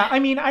 Yeah, I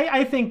mean,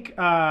 I think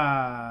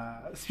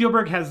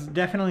Spielberg has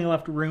definitely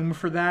left room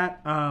for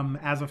that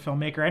as a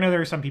filmmaker. I know there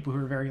are some people who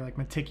are very like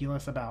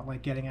meticulous about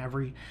like getting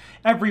every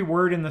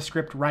word in the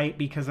script right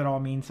because it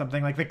all means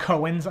something. Like the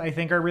Coens, I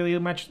think, are really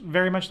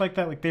very much like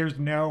that. Like there's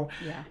no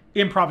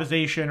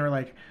improvisation or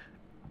like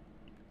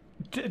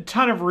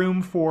ton of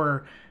room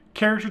for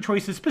character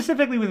choices,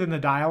 specifically within the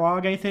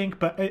dialogue, I think.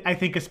 But I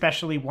think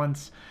especially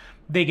once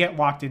they get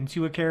locked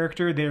into a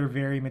character, they're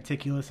very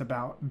meticulous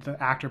about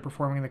the actor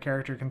performing the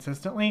character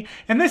consistently.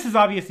 And this is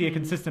obviously a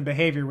consistent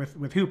behavior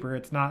with Hooper.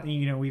 It's not,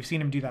 we've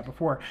seen him do that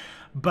before.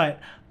 But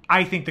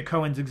I think the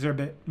Coens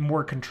exhibit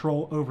more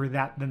control over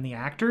that than the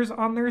actors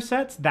on their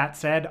sets. That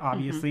said,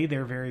 obviously,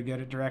 they're very good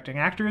at directing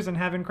actors and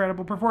have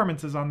incredible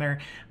performances on there.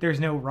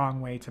 There's no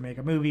wrong way to make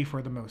a movie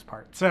for the most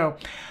part. So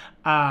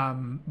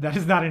that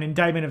is not an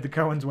indictment of the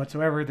Coens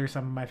whatsoever. They're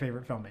some of my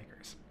favorite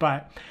filmmakers.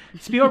 But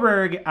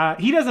Spielberg,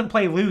 he doesn't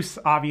play loose,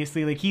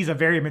 obviously. Like, he's a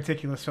very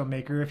meticulous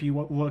filmmaker. If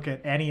you look at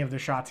any of the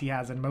shots he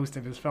has in most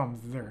of his films,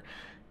 they're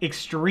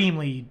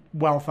extremely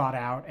well thought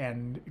out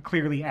and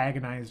clearly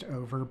agonized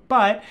over.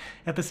 But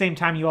at the same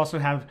time, you also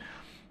have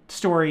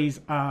stories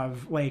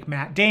of like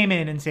Matt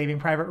Damon in Saving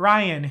Private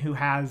Ryan, who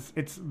has,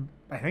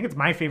 I think it's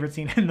my favorite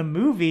scene in the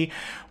movie,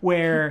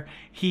 where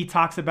he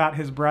talks about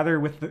his brother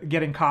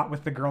getting caught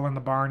with the girl in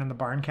the barn and the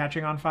barn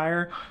catching on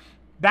fire.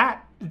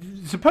 That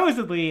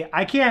supposedly,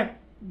 I can't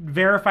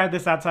verify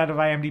this outside of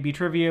IMDb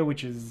trivia,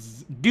 which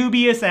is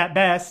dubious at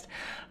best,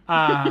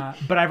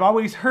 but I've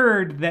always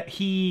heard that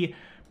he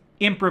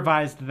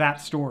improvised that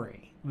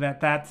story.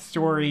 That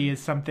story is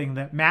something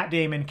that Matt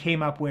Damon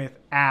came up with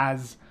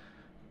as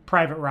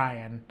Private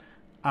Ryan,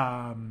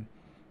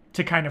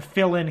 to kind of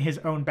fill in his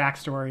own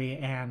backstory,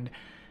 and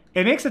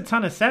it makes a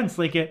ton of sense.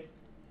 Like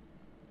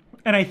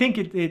and I think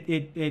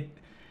it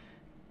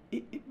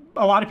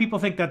a lot of people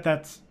think that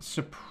that's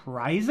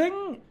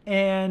surprising,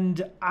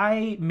 and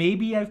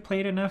I've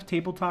played enough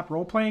tabletop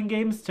role-playing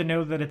games to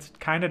know that it's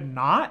kind of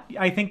not.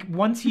 I think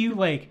once you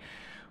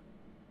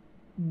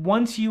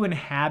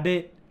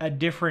inhabit a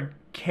different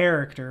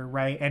character,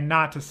 right? And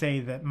not to say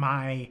that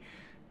my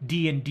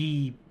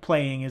D&D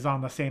playing is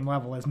on the same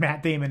level as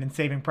Matt Damon in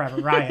Saving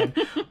Private Ryan,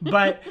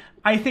 but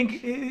I think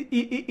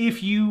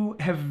if you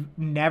have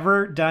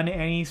never done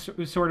any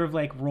sort of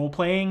like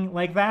role-playing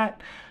like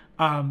that,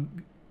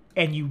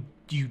 and you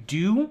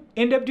do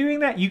end up doing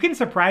that, you can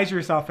surprise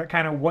yourself at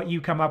kind of what you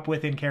come up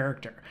with in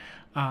character.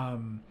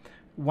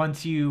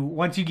 Once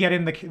you get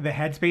in the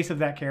headspace of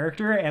that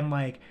character, and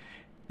like,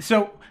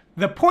 so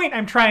the point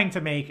I'm trying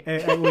to make,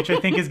 which I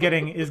think is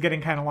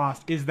getting kind of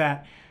lost, is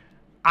that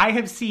I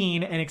have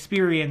seen and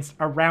experienced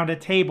around a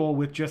table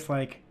with just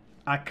like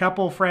a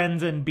couple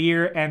friends and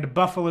beer and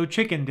buffalo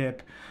chicken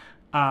dip,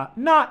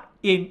 not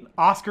in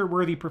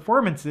Oscar-worthy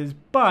performances,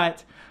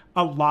 but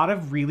a lot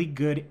of really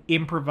good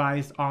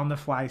improvised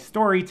on-the-fly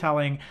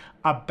storytelling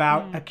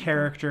about a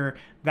character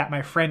that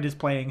my friend is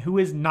playing who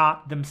is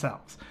not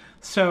themselves.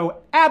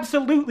 So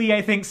absolutely,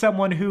 I think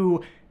someone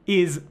who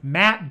is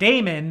Matt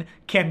Damon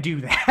can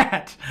do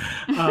that.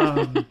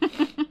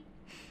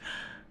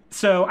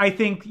 So I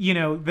think,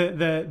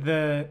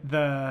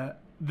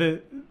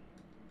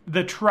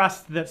 the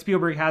trust that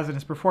Spielberg has in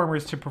his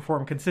performers to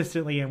perform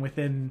consistently and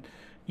within,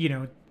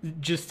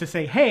 just to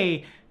say,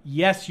 hey,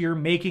 yes, you're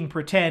making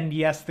pretend.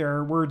 Yes, there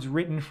are words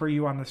written for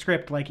you on the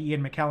script, like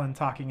Ian McKellen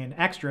talking in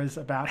Extras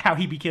about how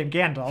he became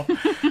Gandalf.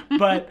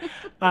 But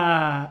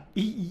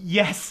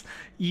yes,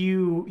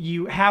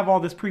 you have all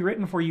this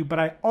pre-written for you, but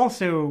I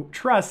also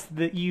trust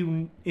that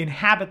you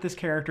inhabit this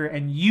character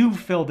and you've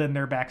filled in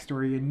their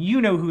backstory and you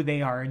know who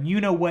they are and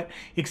you know what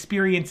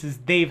experiences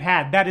they've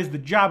had. That is the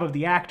job of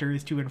the actor,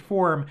 is to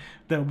inform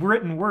the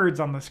written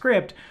words on the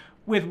script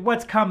with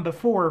what's come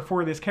before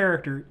for this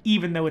character,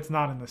 even though it's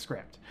not in the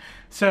script.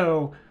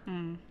 So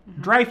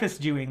Dreyfuss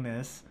doing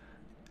this,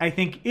 I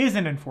think, is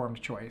an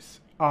informed choice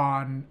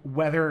on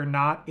whether or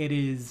not it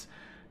is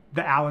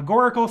the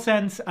allegorical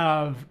sense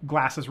of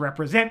glasses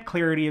represent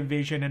clarity of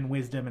vision and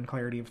wisdom and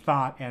clarity of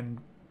thought and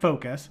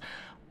focus,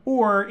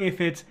 or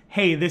if it's,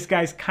 hey, this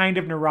guy's kind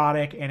of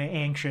neurotic and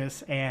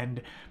anxious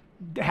and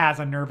has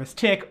a nervous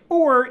tick,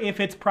 or if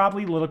it's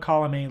probably little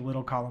column A,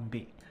 little column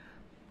B.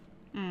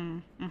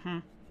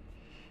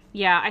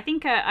 Yeah, I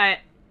think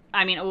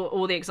I mean,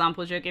 all the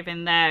examples you're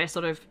giving there,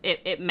 sort of,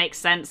 it makes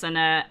sense, and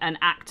an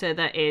actor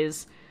that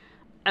is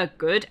a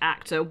good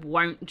actor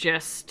won't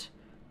just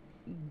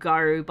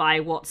go by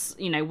what's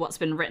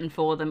been written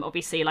for them.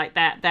 Obviously, like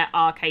there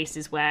are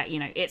cases where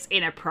it's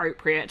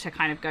inappropriate to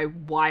kind of go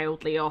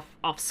wildly off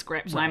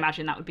script, right. And I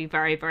imagine that would be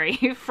very,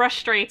 very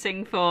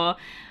frustrating for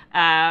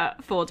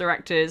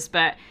directors.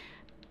 But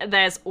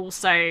there's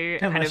also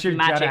Unless kind of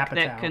magic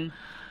that can,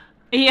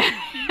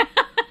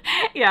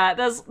 yeah,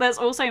 there's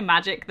also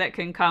magic that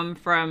can come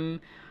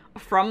from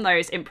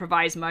those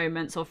improvised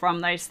moments, or from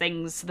those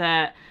things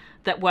that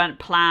that weren't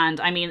planned.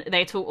 I mean,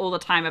 they talk all the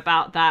time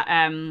about that.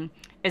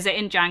 Is it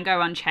in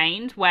Django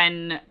Unchained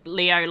when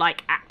Leo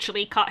like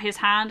actually cut his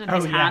hand and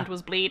his hand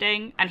was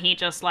bleeding and he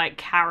just like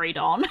carried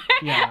on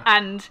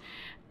and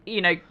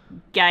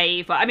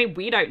gave. I mean,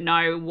 we don't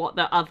know what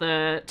the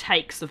other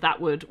takes of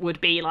that would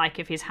be like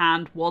if his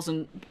hand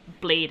wasn't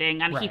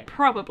bleeding, and he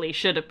probably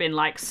should have been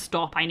like,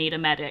 stop, I need a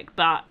medic,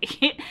 but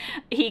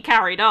he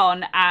carried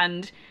on,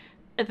 and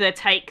the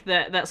take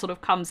that sort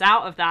of comes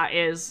out of that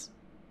is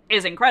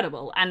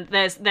incredible. And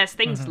there's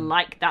things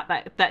like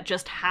that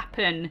just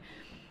happen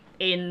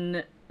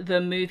in the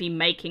movie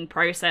making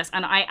process,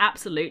 and I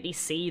absolutely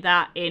see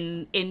that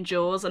in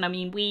Jaws. And I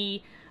mean,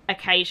 we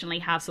occasionally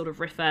have sort of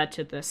referred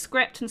to the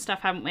script and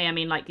stuff, haven't we? I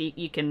mean, like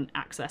you can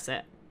access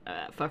it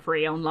for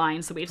free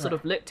online, so we've sort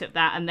of looked at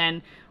that, and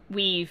then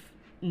we've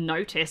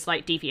noticed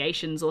like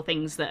deviations or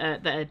things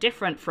that are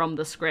different from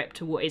the script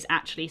to what is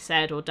actually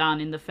said or done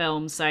in the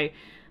film. So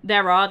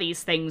there are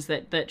these things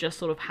that just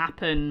sort of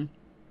happen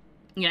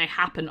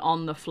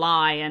on the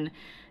fly, and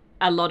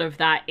a lot of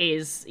that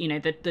is,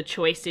 the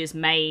choices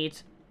made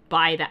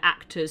by the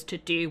actors to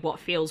do what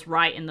feels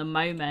right in the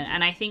moment.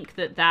 And I think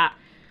that,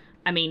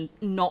 I mean,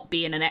 not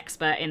being an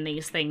expert in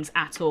these things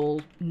at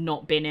all,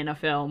 not been in a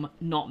film,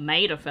 not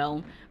made a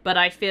film, but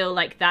I feel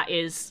like that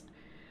is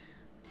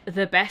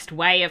the best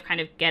way of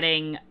kind of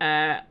getting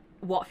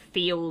what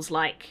feels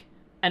like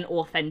an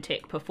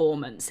authentic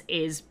performance,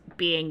 is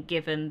being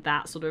given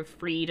that sort of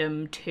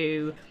freedom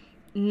to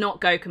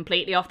not go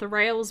completely off the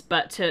rails,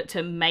 but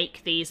to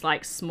make these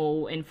like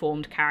small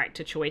informed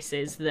character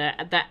choices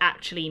that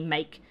actually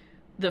make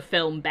the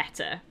film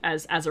better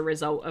as a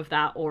result of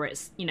that, or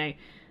it's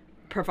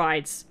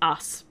provides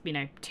us,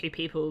 two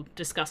people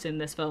discussing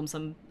this film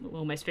some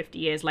almost 50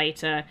 years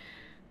later,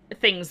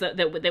 things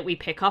that we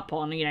pick up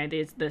on.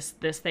 There's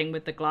this thing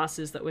with the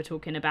glasses that we're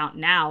talking about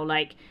now,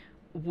 like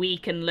we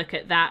can look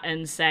at that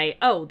and say,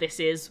 oh, this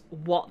is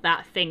what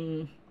that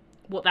thing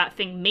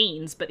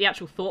means, but the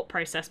actual thought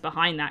process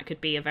behind that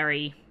could be a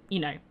very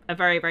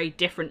very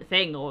different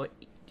thing, or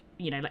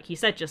like you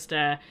said, just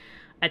a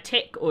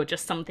tick, or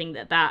just something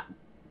that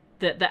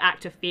the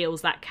actor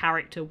feels that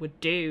character would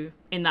do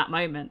in that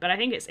moment. But I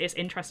think it's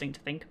interesting to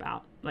think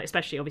about, like,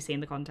 especially obviously in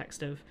the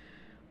context of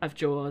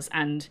Jaws.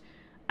 And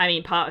I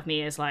mean, part of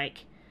me is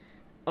like,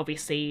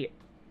 obviously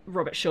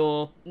Robert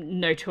Shaw,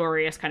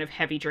 notorious kind of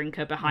heavy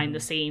drinker behind the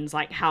scenes,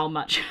 like how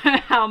much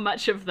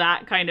of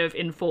that kind of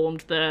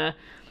informed the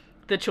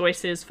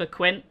choices for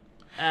Quint,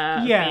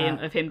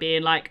 of him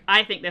being like,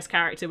 I think this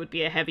character would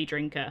be a heavy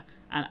drinker,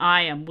 and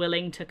I am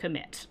willing to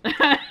commit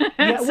that.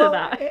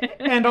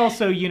 And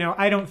also,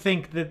 I don't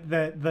think that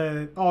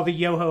the all the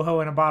yo ho ho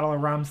and a bottle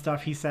of rum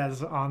stuff he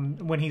says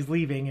when he's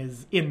leaving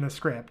is in the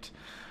script.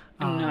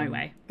 No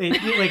way.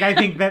 I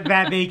think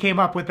that they came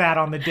up with that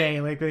on the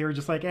day. Like, they were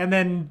just like, and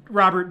then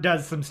Robert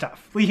does some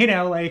stuff.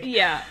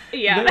 Yeah.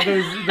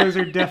 Those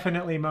are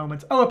definitely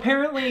moments. Oh,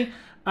 apparently,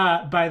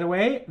 by the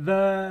way,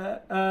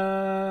 the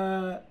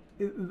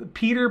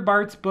Peter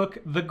Bart's book,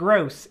 The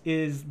Gross,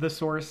 is the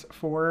source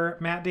for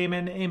Matt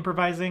Damon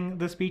improvising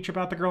the speech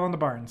about the girl in the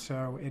barn.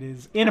 So it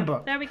is in a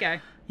book. There we go.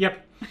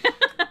 Yep.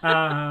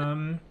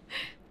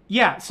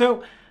 Yeah,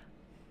 so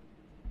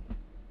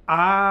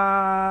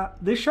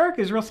this shark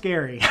is real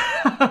scary.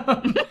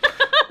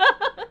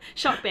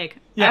 Shark big.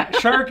 Yeah,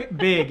 shark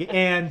big.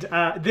 And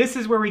this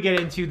is where we get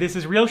into, this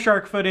is real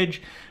shark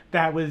footage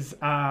that was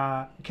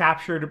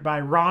captured by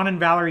Ron and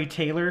Valerie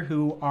Taylor,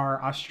 who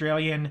are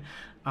Australian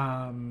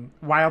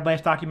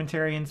wildlife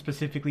documentarians,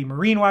 specifically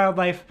marine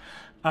wildlife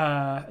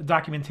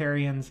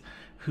documentarians,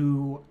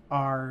 who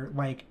are,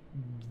 like,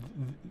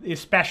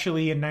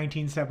 especially in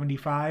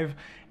 1975,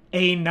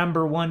 a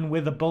number one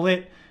with a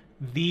bullet,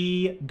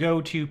 the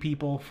go-to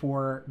people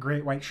for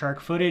great white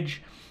shark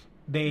footage.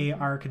 They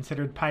are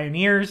considered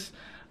pioneers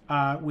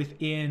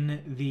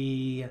within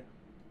the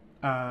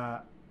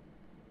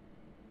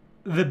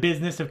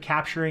business of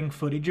capturing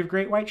footage of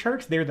great white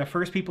sharks. They're the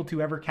first people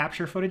to ever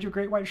capture footage of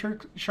great white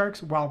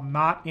sharks while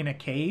not in a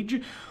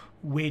cage,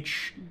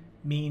 which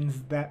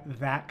means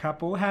that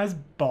couple has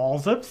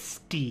balls of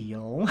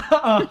steel.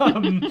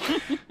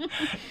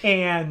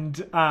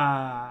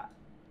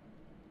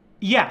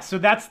 Yeah, so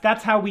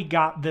that's how we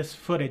got this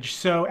footage.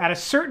 So at a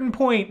certain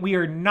point, we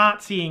are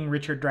not seeing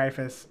Richard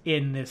Dreyfuss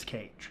in this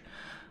cage.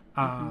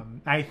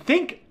 I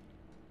think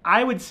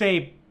I would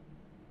say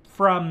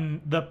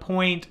from the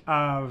point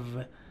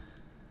of,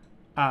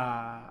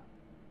 at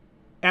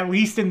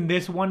least in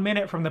this 1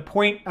 minute, from the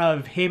point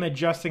of him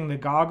adjusting the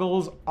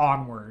goggles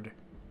onward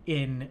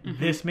in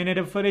this minute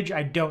of footage,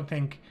 I don't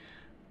think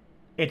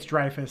it's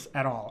Dreyfuss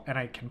at all, and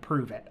I can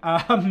prove it.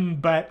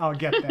 But I'll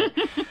get there.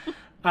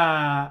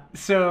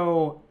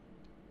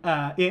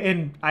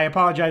 And I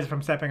apologize if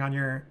I'm stepping on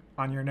your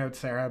notes,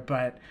 Sarah,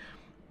 but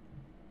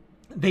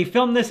they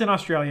filmed this in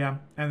Australia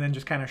and then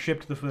just kind of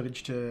shipped the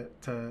footage to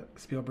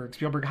Spielberg.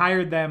 Spielberg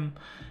hired them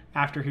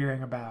after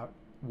hearing about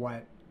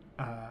what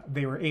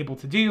they were able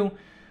to do.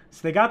 So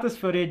they got this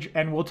footage,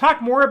 and we'll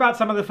talk more about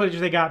some of the footage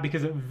they got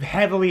because it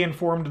heavily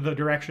informed the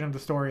direction of the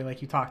story,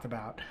 like you talked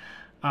about.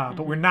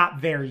 But we're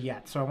not there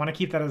yet. So I want to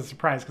keep that as a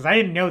surprise because I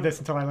didn't know this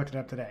until I looked it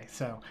up today.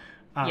 So,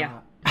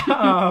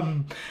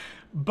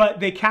 but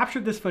they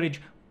captured this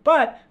footage.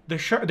 But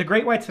the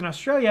great whites in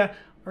Australia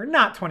are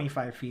not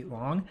 25 feet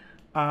long,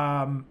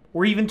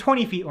 or even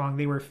 20 feet long.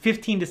 They were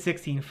 15 to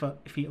 16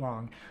 feet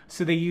long.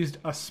 So they used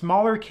a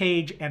smaller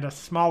cage and a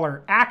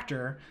smaller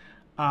actor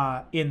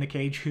in the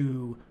cage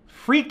who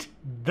freaked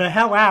the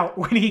hell out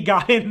when he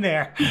got in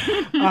there.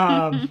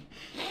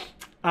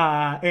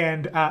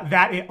 And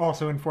that it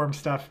also informed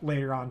stuff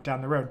later on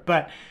down the road.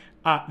 But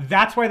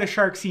that's why the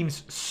shark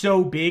seems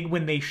so big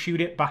when they shoot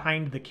it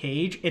behind the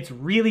cage. It's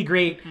really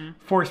great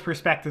forced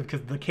perspective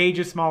because the cage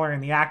is smaller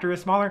and the actor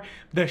is smaller.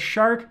 The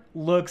shark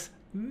looks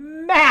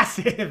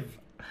massive.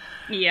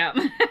 Yeah.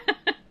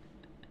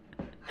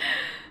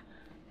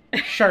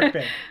 Shark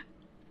big.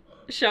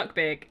 Shark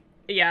big.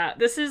 Yeah,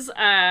 this is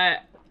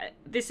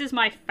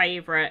my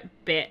favorite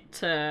bit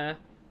to...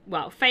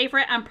 Well,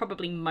 favorite and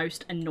probably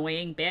most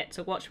annoying bit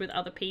to watch with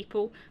other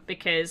people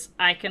because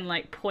I can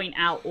like point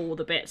out all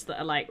the bits that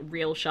are like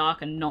real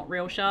shark and not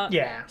real shark.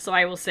 Yeah. So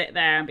I will sit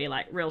there and be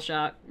like, real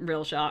shark,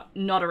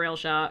 not a real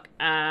shark.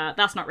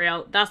 That's not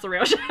real. That's the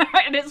real shark.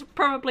 And it's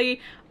probably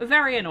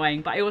very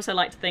annoying, but I also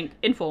like to think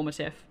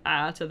informative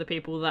to the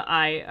people that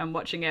I am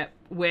watching it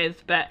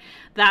with. But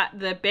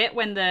the bit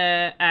when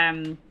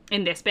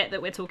in this bit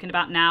that we're talking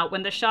about now,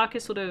 when the shark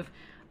is sort of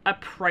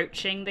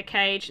approaching the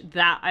cage,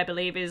 that I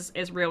believe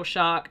is real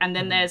shark. And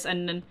then there's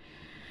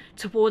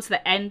towards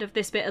the end of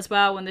this bit as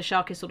well, when the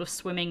shark is sort of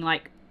swimming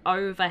like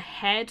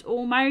overhead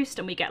almost,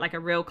 and we get like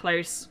a real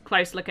close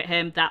look at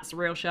him, that's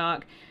real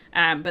shark.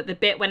 But the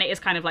bit when it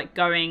is kind of like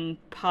going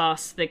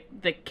past the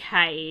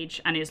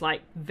cage and is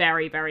like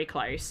very, very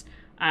close,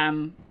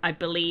 I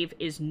believe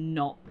is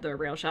not the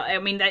real shark. I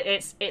mean,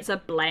 it's a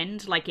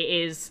blend. Like it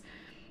is,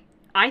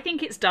 I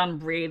think it's done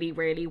really,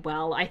 really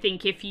well. I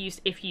think if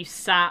you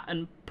sat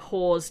and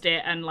paused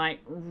it and like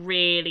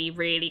really,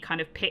 really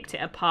kind of picked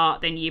it apart,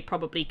 then you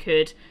probably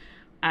could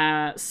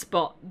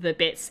spot the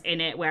bits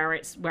in it where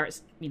it's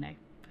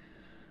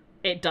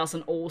it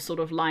doesn't all sort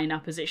of line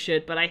up as it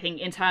should. But I think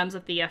in terms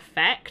of the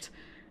effect,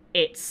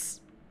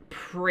 it's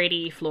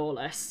pretty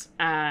flawless.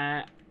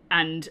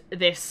 And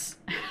this,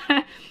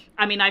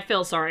 I mean, I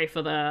feel sorry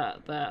for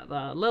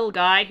the little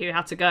guy who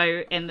had to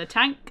go in the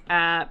tank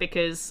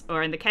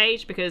or in the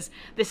cage, because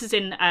this is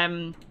in,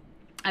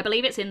 I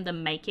believe it's in The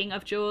Making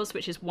of Jaws,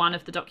 which is one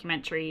of the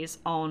documentaries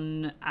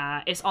on,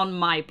 it's on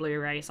my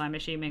Blu-ray, so I'm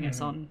assuming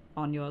it's on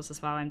yours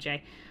as well,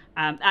 MJ.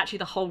 Actually,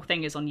 the whole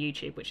thing is on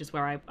YouTube, which is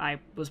where I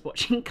was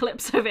watching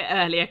clips of it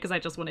earlier, because I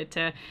just wanted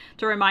to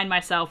remind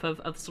myself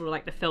of sort of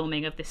like the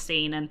filming of this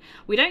scene. And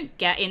we don't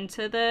get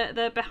into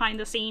the behind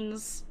the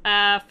scenes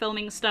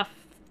filming stuff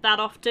that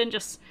often.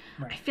 Just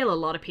right. I feel a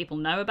lot of people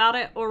know about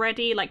it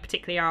already, like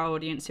particularly our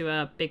audience who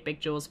are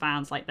big Jaws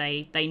fans, like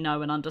they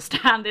know and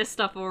understand this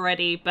stuff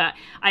already. But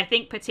I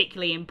think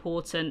particularly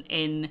important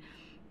in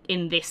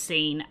this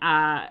scene,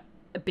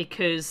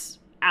 because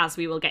as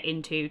we will get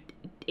into,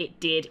 it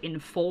did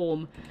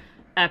inform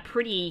a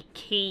pretty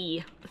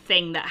key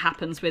thing that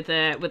happens with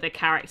a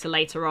character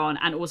later on,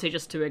 and also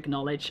just to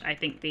acknowledge, I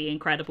think, the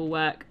incredible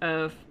work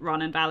of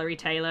Ron and Valerie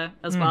Taylor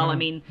as well. I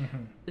mean,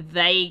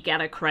 they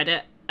get a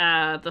credit.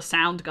 The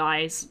sound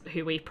guys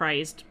who we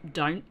praised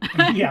don't,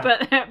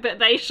 but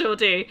they sure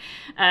do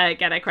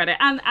get a credit,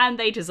 and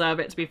they deserve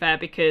it, to be fair,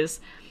 because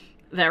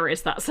there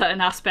is that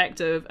certain aspect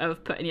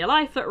of putting your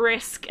life at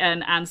risk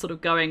and sort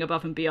of going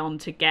above and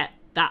beyond to get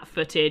that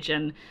footage.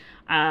 And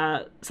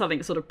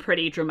something sort of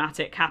pretty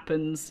dramatic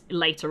happens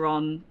later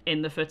on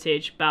in the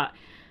footage, but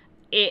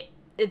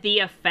the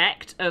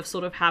effect of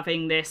sort of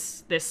having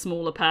this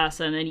smaller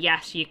person, and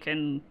yes, you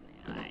can,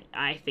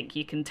 I think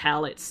you can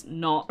tell it's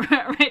not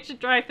Richard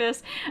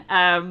Dreyfuss,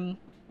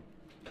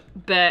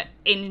 but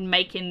in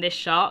making this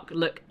shark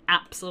look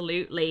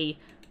absolutely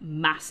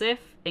massive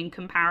in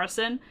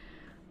comparison,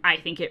 I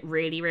think it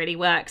really, really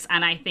works.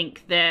 And I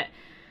think that,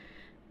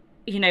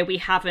 you know, we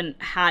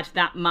haven't had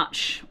that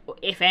much,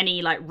 if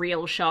any, like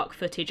real shark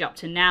footage up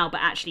to now,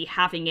 but actually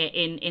having it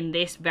in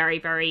this very,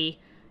 very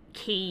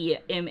key,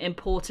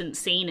 important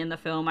scene in the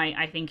film,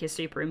 I think is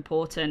super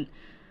important.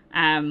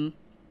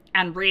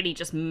 And really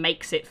just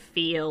makes it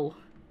feel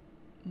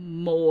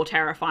more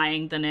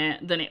terrifying than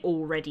it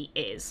already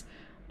is.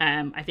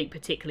 I think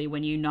particularly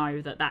when you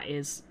know that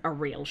is a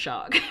real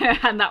shark,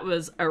 and that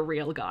was a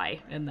real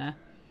guy in there.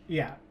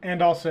 Yeah,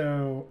 and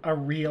also a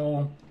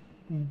real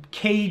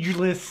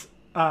cageless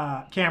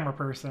camera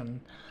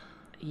person.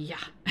 Yeah.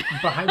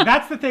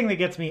 That's the thing that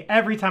gets me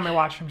every time I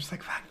watch. I'm just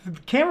like, fuck, the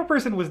camera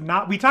person was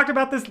not. We talked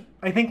about this,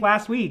 I think,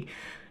 last week.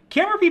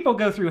 Camera people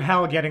go through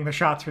hell getting the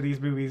shots for these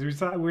movies.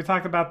 We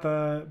talked about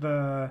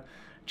the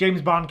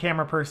James Bond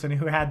camera person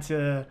who had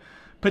to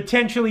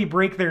potentially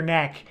break their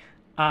neck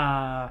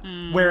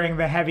wearing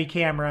the heavy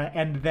camera,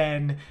 and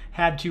then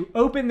had to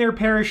open their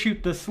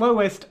parachute the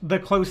slowest, the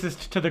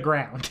closest to the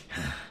ground.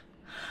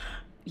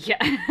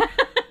 Yeah.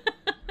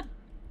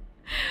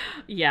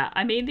 Yeah,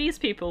 I mean, these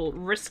people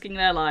risking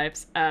their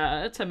lives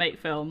to make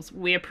films,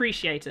 we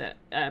appreciate it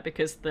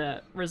because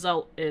the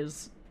result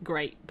is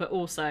great, but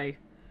also,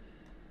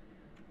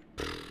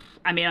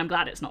 I mean, I'm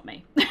glad it's not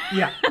me.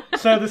 Yeah.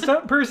 So the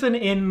stunt person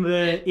in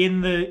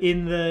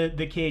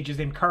the cage is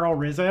named Carl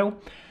Rizzo,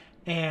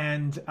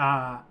 and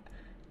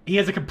he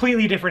has a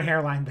completely different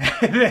hairline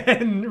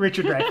than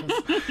Richard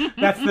Dreyfuss.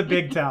 That's the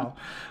big tell.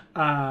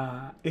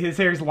 His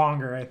hair's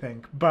longer, I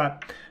think,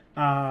 but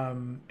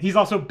he's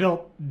also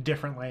built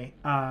differently.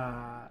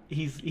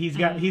 He's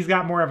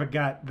got more of a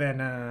gut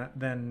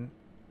than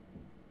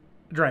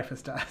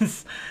Dreyfuss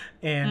does,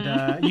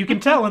 and you can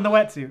tell in the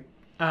wetsuit.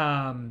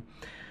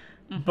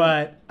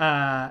 But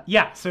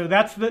yeah, so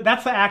that's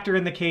the actor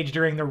in the cage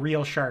during the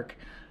real shark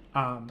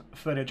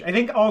footage. I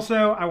think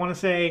also I want to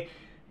say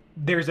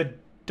there's a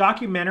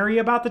documentary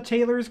about the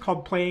Taylors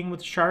called Playing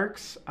with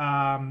Sharks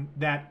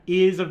that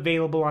is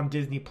available on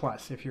Disney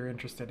Plus if you're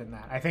interested in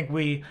that. I think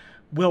we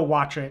will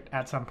watch it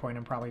at some point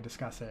and probably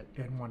discuss it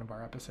in one of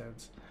our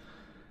episodes.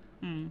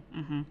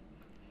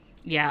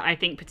 Yeah, I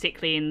think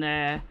particularly in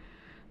the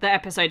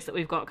episodes that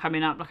we've got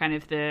coming up, kind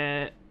of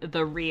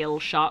the real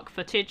shark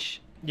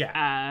footage.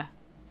 Yeah.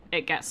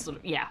 It gets sort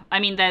of, yeah.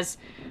 I mean,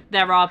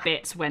 there are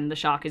bits when the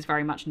shark is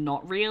very much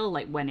not real,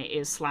 like when it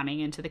is slamming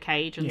into the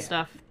cage and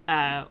stuff,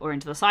 or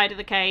into the side of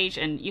the cage,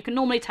 and you can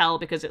normally tell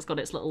because it's got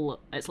its little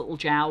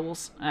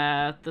jowls,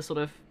 the sort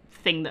of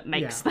thing that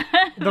makes the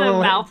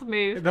little mouth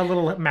move, the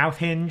little mouth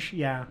hinge.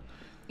 Yeah.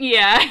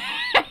 Yeah.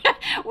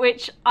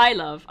 Which I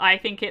love. I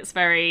think it's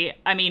very,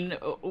 I mean,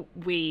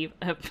 we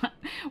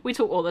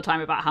talk all the time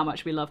about how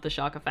much we love the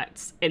shark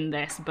effects in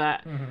this,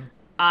 but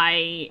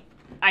I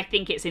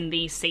think it's in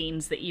these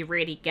scenes that you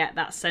really get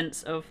that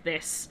sense of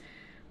this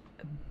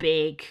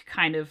big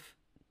kind of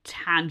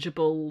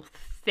tangible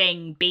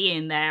thing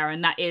being there,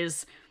 and that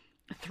is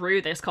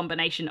through this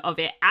combination of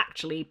it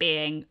actually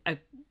being a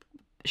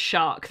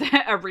shark,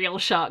 a real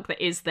shark that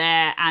is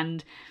there,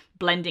 and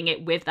blending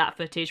it with that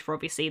footage for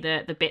obviously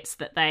the bits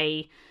that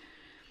they,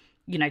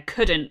 you know,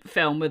 couldn't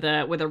film with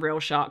a real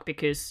shark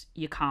because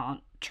you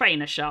can't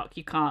train a shark,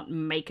 you can't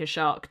make a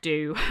shark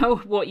do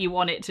what you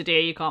want it to do,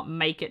 you can't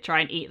make it try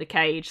and eat the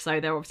cage, so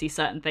there are obviously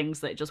certain things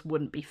that just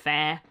wouldn't be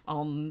fair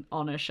on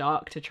a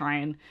shark to try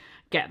and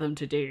get them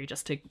to do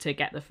just to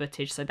get the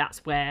footage. So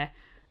that's where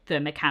the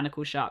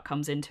mechanical shark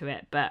comes into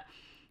it. But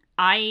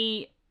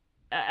I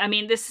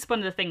mean, this is one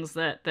of the things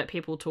that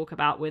people talk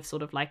about with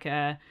sort of like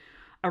a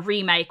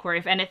remake, or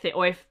if anything,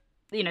 or if,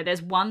 you know,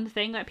 there's one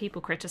thing that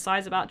people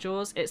criticize about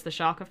Jaws, it's the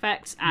shark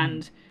effects,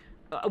 and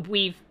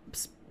we've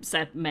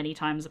said many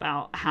times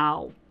about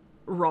how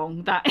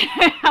wrong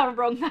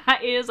that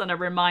is, and a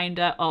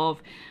reminder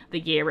of the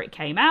year it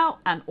came out,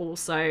 and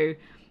also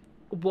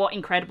what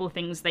incredible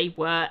things they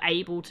were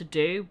able to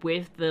do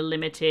with the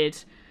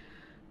limited,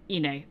 you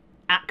know,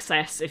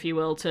 access, if you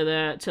will, to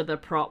the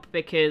prop,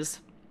 because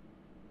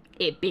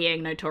it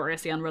being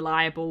notoriously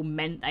unreliable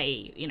meant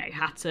they, you know,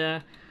 had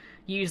to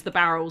use the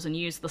barrels and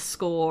use the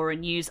score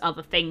and use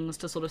other things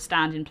to sort of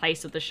stand in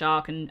place of the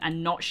shark and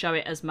not show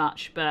it as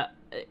much. But,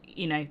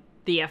 you know,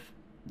 the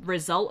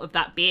result of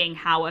that being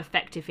how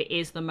effective it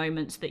is the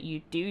moments that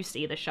you do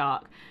see the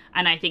shark.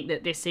 And I think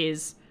that this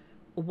is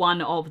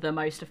one of the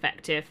most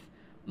effective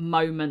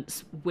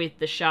moments with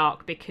the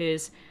shark,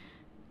 because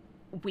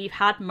we've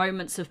had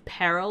moments of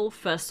peril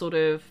for sort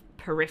of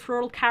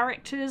peripheral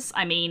characters.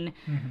 I mean,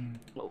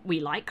 we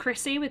like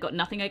Chrissy, we've got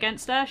nothing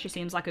against her, she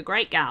seems like a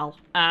great gal.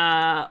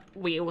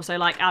 We also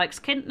like Alex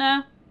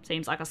Kintner,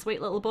 seems like a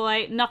sweet little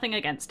boy, nothing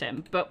against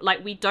him, but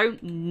like we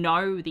don't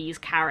know these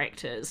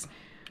characters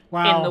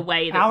in the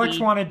way that Alex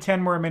wanted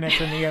 10 more minutes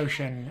in the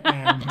ocean,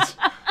 and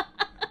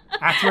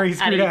that's where he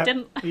screwed up.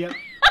 Yep.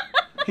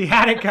 He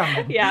had it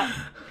coming. Yeah.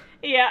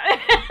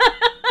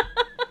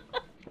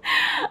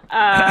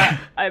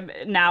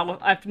 I've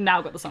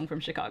now got the song from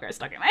Chicago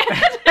stuck in my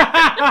head.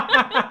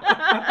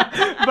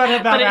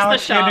 but about it's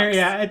Alex the sharks. Kintner,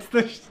 yeah, it's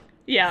the.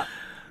 Yeah.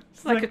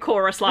 It's like a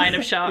chorus line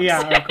of sharks.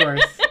 Yeah, of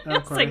course.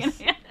 Singing.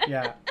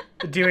 Yeah,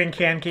 doing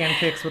can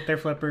kicks with their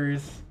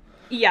flippers.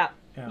 Yeah,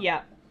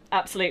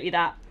 absolutely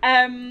that.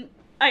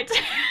 I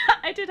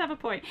did have a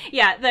point.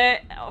 Yeah,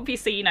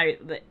 obviously, you know,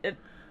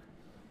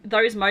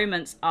 those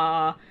moments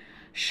are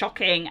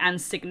shocking and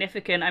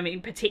significant. I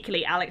mean,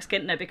 particularly Alex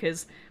Kintner,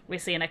 because we're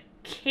seeing a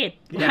kid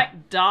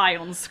like die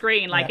on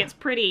screen. Like it's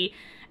pretty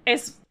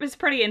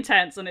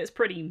intense, and it's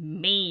pretty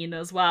mean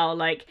as well.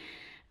 Like,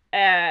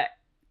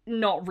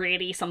 not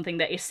really something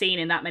that is seen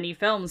in that many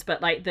films,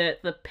 but like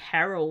the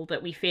peril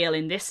that we feel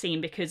in this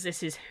scene, because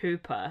this is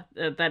Hooper,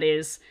 that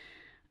is,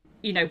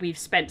 you know, we've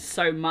spent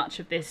so much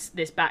of this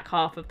back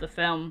half of the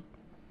film,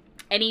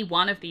 any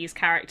one of these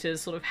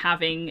characters sort of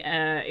having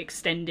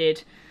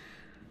extended,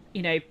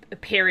 you know, a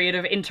period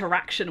of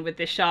interaction with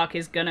this shark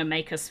is gonna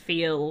make us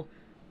feel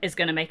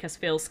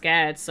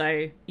scared.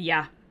 So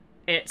yeah,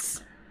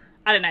 it's,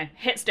 I don't know,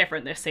 hits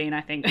different, this scene,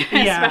 I think.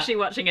 Especially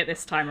watching it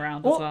this time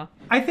around as well.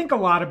 I think a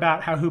lot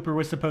about how Hooper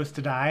was supposed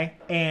to die,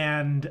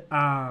 and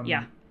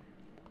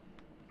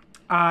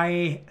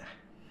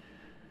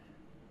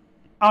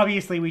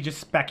obviously we just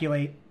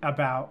speculate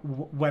about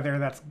whether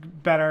that's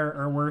better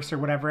or worse or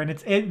whatever, and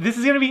this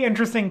is going to be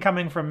interesting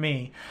coming from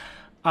me.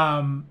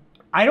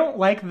 I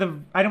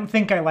don't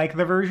think I like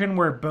the version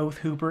where both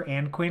Hooper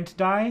and Quint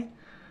die.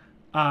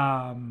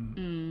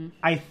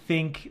 I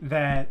think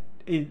that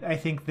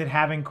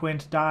having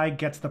Quint die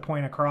gets the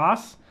point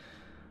across.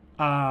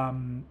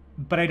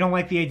 But I don't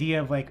like the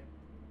idea of like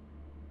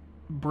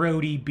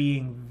Brody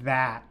being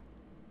that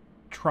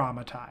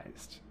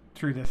traumatized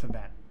through this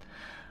event.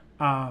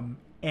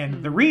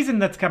 And the reason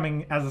that's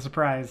coming as a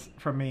surprise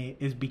from me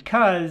is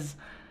because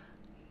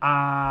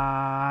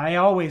I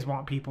always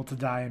want people to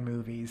die in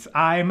movies.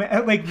 I'm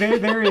like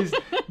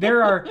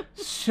there are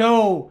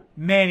so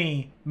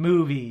many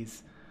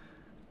movies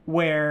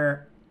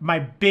where my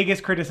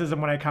biggest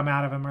criticism when I come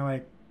out of them are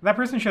like, that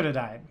person should have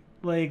died.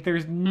 Like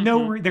there's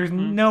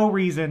no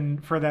reason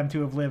for them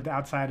to have lived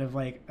outside of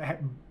like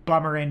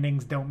bummer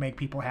endings don't make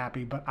people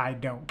happy, but I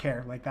don't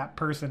care. Like that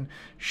person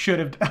should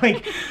have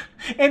like,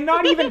 and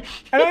not even,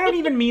 and I don't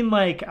even mean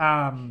like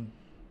a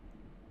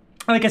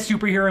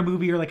superhero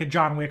movie or like a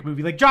John Wick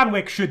movie. Like John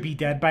Wick should be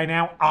dead by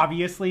now,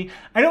 obviously.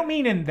 I don't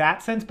mean in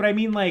that sense, but I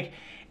mean like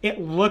it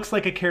looks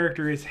like a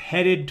character is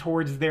headed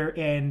towards their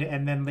end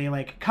and then they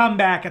like come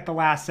back at the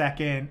last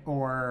second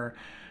or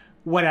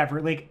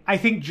whatever. Like I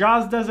think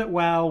Jaws does it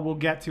well. We'll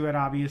get to it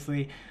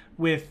obviously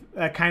with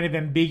a kind of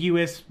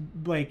ambiguous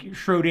like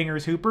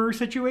Schrodinger's Hooper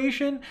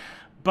situation.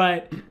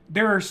 But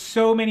there are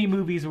so many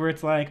movies where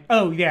it's like,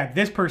 oh yeah,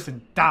 this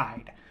person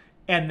died.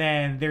 And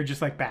then they're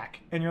just like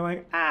back, and you're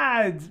like,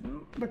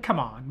 come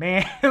on,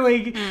 man.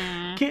 Like,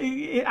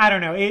 I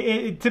don't know.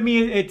 To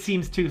me, it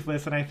seems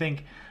toothless, and I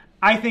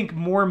think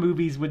more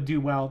movies would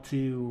do well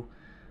to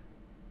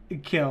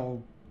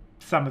kill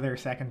some of their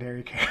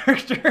secondary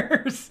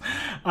characters,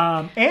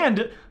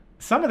 and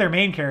some of their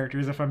main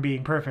characters, if I'm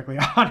being perfectly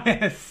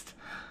honest.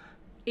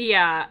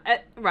 Yeah,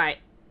 right.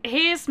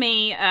 Here's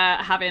me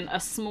having a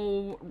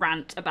small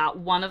rant about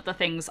one of the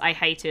things I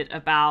hated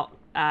about.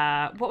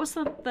 What was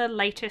the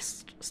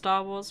latest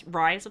Star Wars?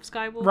 Rise of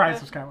Skywalker?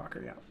 Rise of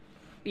Skywalker, yeah.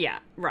 Yeah,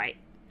 right.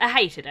 I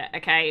hated it,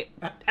 okay?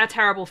 A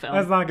terrible film.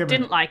 That's not a good movie.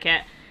 Didn't like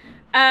it.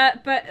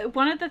 But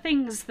one of the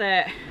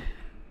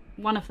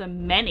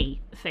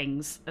many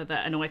things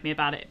that annoyed me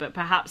about it, but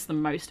perhaps the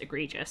most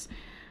egregious,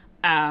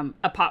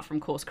 apart from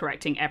course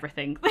correcting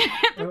everything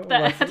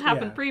that had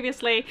happened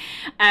previously,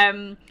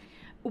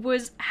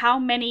 was how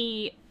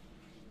many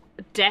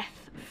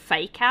death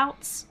fake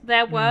outs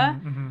there were.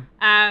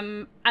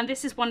 And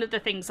this is one of the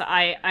things that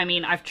I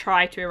mean I've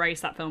tried to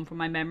erase that film from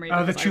my memory.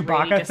 Oh, the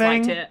Chewbacca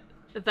thing?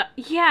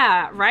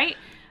 Yeah, right.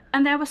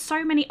 And there were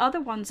so many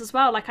other ones as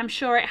well. Like I'm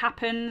sure it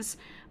happens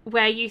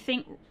where you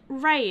think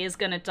Rey is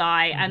gonna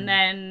die and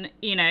then,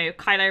 you know,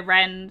 Kylo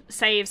Ren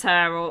saves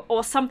her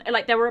or something.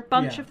 Like there were a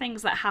bunch of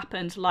things that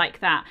happened like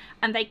that,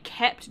 and they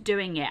kept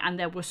doing it, and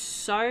there were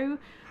so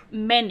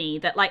many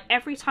that like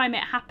every time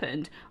it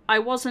happened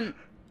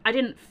I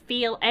didn't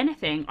feel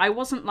anything. I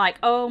wasn't like,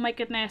 oh my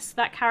goodness,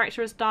 that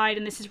character has died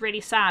and this is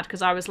really sad,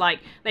 because I was like,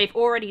 they've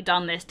already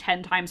done this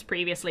 10 times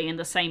previously in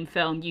the same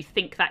film. You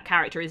think that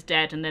character is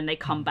dead and then they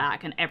come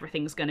back and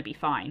everything's going to be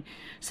fine.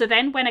 So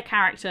then when a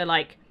character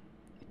like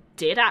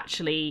did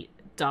actually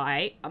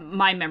die,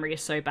 my memory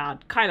is so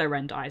bad. Kylo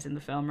Ren dies in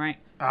the film, right?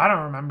 I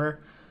don't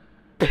remember.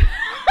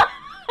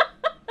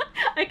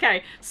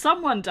 Okay,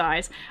 someone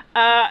dies.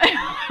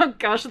 Oh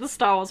gosh, the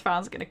Star Wars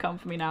fans are going to come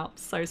for me now.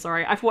 So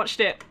sorry. I've watched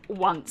it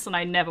once and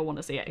I never want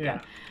to see it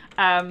again.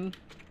 Yeah.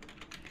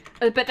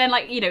 But then,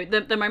 like, you know,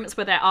 the moments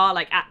where there are,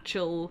 like,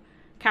 actual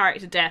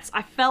character deaths,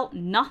 I felt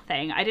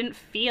nothing. I didn't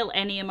feel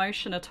any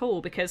emotion at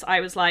all, because I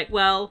was like,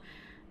 well,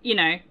 you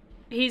know,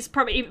 he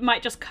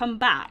might just come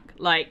back.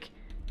 Like,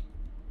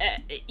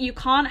 you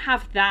can't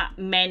have that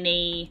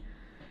many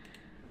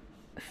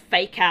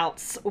fake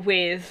outs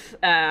with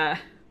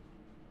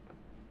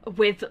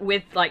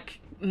like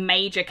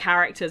major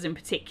characters in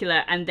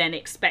particular, and then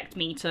expect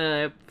me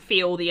to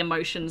feel the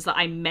emotions that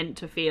I'm meant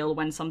to feel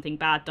when something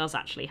bad does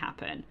actually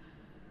happen.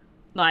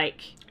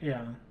 Like,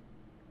 yeah,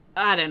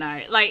 I don't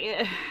know.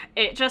 Like,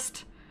 it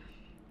just,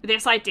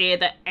 this idea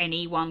that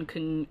anyone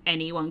can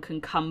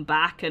come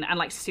back, and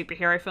like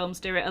superhero films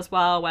do it as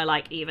well, where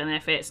like even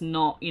if it's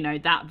not, you know,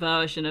 that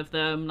version of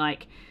them,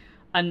 like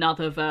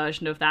another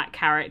version of that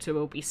character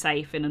will be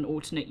safe in an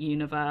alternate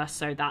universe,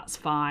 so that's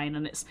fine.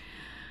 And it's,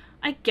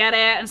 I get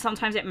it, and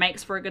sometimes it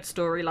makes for a good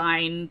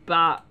storyline,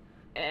 but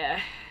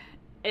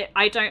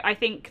I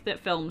think that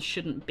films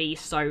shouldn't be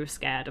so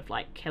scared of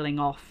like killing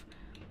off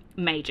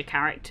major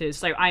characters.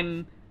 So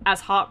I'm,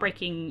 as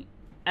heartbreaking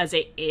as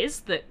it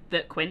is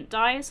that Quint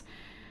dies,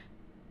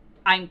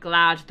 I'm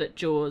glad that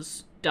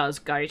Jaws does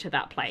go to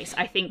that place.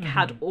 I think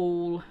had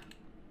all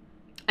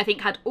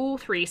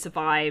three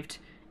survived,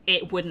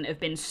 it wouldn't have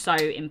been so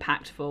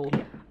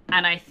impactful.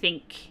 And I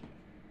think,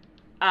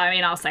 I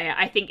mean, I'll say it,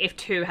 I think if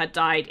 2 had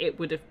died, it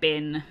would have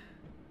been,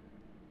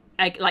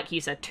 like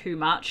you said, too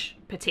much,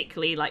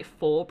 particularly like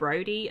for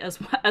Brody as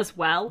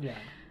well,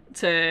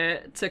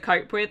 to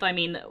cope with. I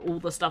mean, all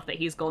the stuff that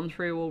he's gone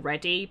through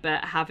already,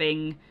 but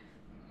having,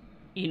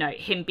 you know,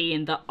 him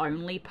being the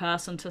only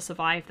person to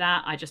survive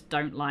that, I just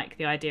don't like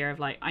the idea of,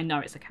 like, I know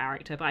it's a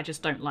character, but I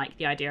just don't like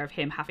the idea of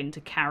him having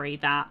to carry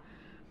that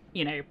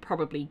you know,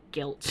 probably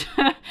guilt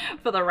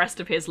for the rest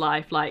of his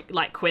life,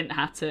 like Quint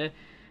had to,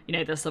 you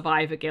know, the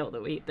survivor guilt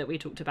that we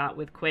talked about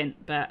with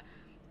Quint. But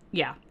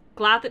yeah,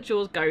 glad that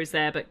Jaws goes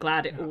there, but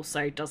glad it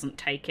also doesn't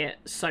take it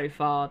so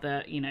far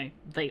that, you know,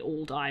 they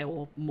all die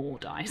or more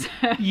dies.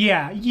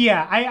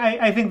 Yeah.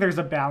 I think there's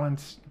a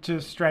balance to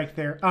strike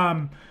there.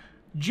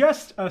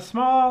 Just a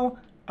small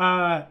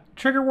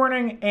trigger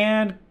warning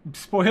and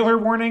spoiler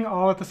warning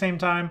all at the same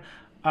time.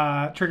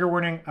 Trigger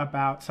warning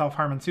about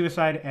self-harm and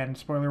suicide, and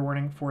spoiler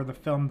warning for the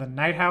film The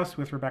Night House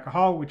with Rebecca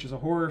Hall, which is a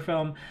horror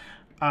film.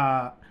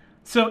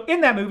 So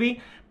in that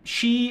movie,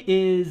 she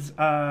is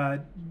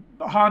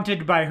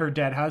haunted by her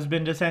dead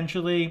husband,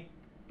 essentially.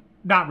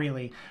 Not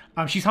really.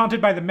 She's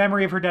haunted by the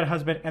memory of her dead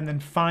husband, and then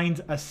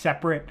finds a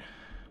separate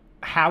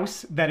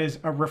house that is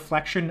a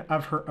reflection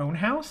of her own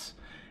house.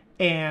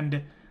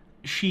 And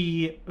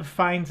she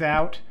finds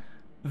out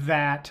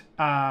that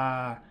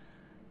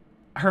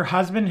her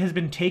husband has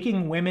been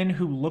taking women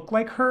who look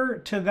like her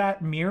to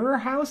that mirror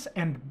house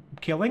and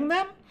killing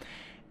them.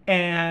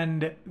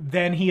 And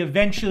then he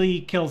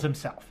eventually kills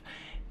himself.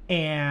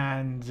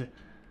 And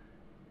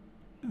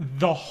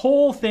the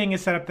whole thing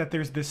is set up that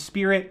there's this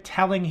spirit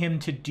telling him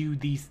to do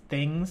these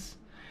things.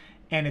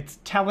 And it's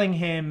telling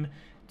him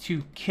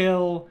to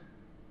kill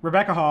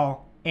Rebecca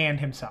Hall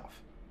and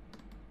himself.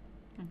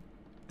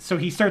 So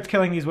he starts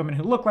killing these women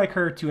who look like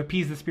her to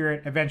appease the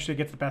spirit, eventually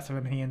gets the best of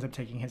him, and he ends up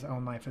taking his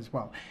own life as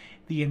well.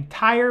 The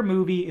entire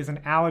movie is an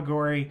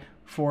allegory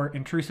for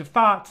intrusive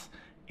thoughts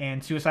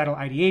and suicidal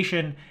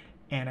ideation,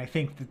 and I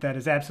think that that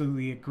is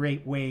absolutely a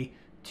great way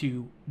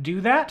to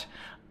do that.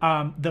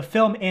 The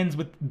film ends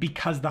with,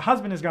 because the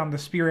husband is gone, the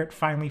spirit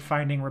finally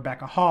finding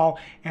Rebecca Hall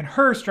and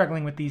her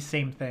struggling with these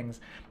same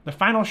things. The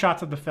final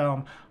shots of the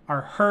film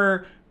are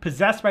her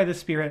possessed by the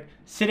spirit,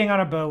 sitting on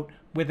a boat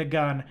with a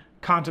gun,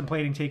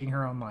 contemplating taking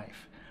her own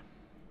life.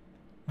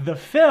 The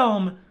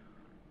film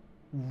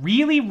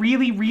really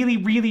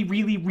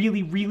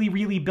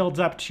builds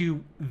up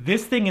to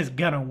this thing is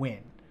gonna win.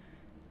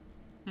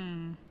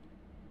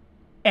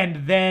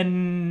 And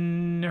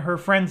then her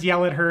friends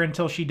yell at her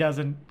until she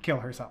doesn't kill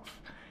herself.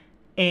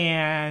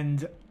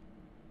 And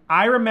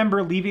I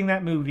remember leaving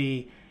that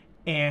movie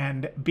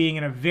and being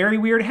in a very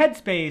weird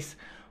headspace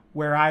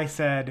where I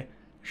said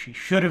she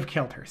should have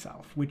killed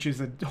herself, which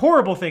is a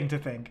horrible thing to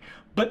think.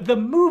 But the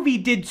movie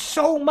did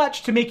so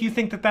much to make you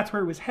think that that's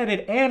where it was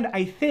headed. And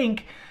I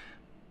think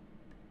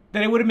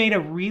that it would have made a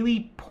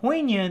really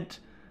poignant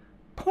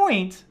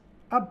point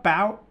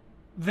about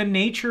the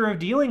nature of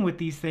dealing with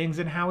these things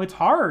and how it's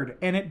hard.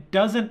 And it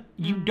doesn't,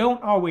 you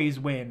don't always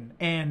win.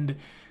 And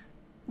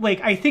like,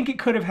 I think it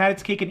could have had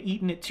its cake and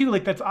eaten it too.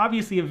 Like, that's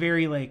obviously a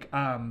very like,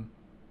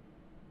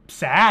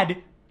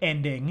 sad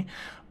ending,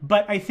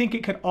 but I think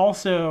it could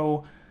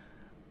also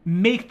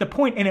make the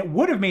point, and it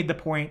would have made the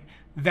point,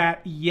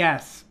 that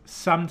yes,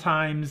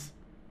 sometimes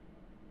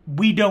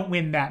we don't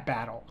win that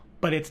battle,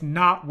 but it's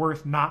not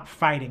worth not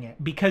fighting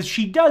it, because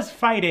she does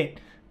fight it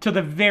to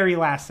the very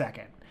last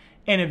second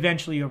and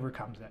eventually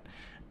overcomes it.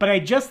 But I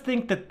just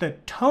think that the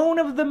tone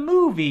of the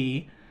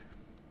movie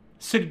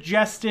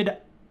suggested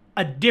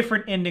a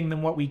different ending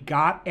than what we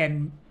got,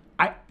 and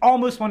I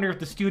almost wonder if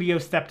the studio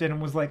stepped in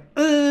and was like,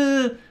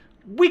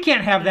 we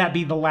can't have that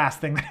be the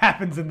last thing that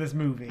happens in this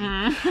movie.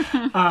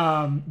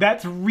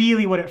 That's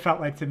really what it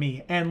felt like to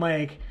me. And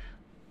like,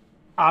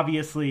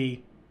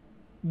 obviously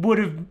would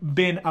have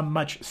been a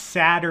much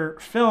sadder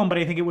film, but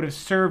I think it would have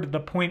served the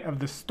point of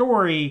the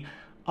story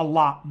a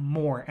lot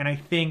more. And I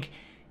think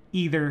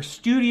either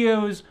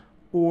studios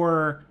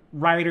or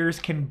writers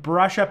can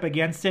brush up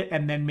against it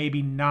and then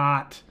maybe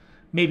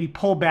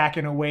pull back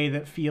in a way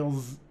that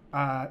feels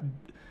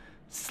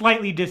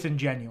slightly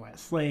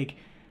disingenuous. Like,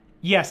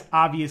 yes,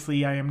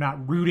 obviously I am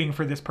not rooting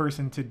for this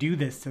person to do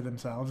this to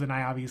themselves, and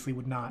I obviously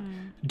would not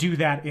do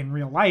that in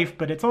real life,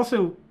 but it's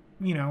also,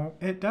 you know,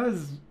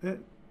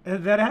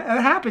 that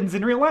happens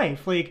in real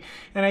life. Like,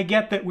 and I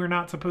get that we're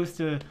not supposed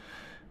to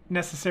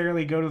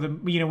necessarily go to the,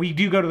 you know, we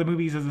do go to the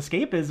movies as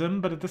escapism,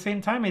 but at the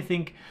same time, I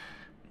think,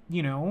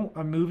 you know,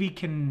 a movie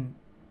can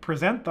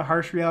present the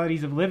harsh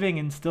realities of living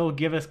and still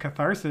give us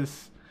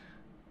catharsis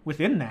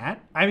within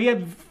that. I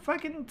mean,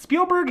 fucking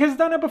Spielberg has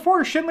done it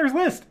before. Schindler's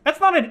List. That's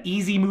not an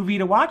easy movie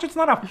to watch. It's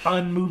not a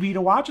fun movie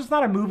to watch. It's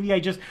not a movie I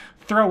just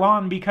throw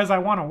on because I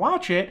want to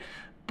watch it,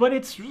 but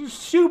it's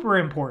super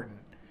important.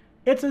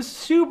 It's a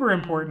super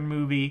important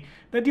movie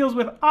that deals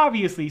with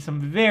obviously some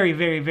very,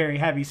 very, very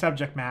heavy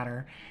subject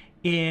matter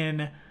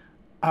in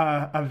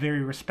a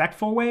very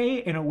respectful way,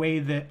 in a way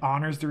that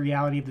honors the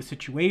reality of the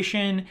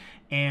situation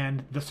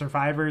and the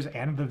survivors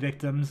and the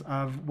victims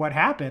of what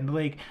happened.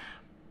 Like,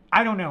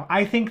 I don't know.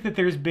 I think that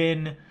there's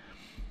been,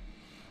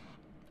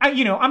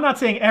 I'm not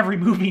saying every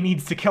movie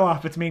needs to kill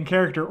off its main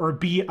character or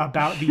be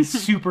about these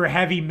super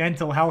heavy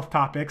mental health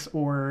topics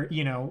or,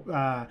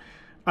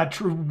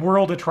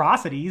 world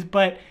atrocities,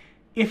 but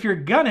if you're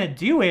gonna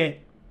do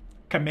it,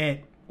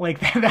 commit. Like,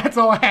 that's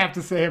all I have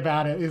to say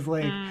about it, is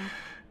like,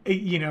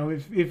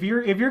 if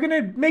you're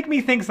gonna make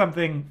me think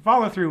something,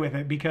 follow through with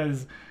it,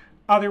 because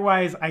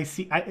otherwise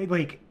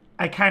I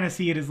I kind of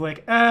see it as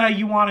like,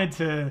 you wanted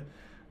to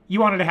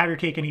have your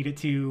cake and eat it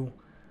too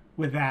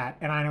with that,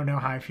 and I don't know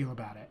how I feel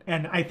about it.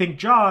 And I think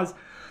Jaws,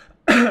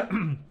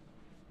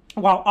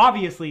 while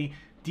obviously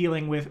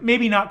dealing with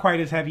maybe not quite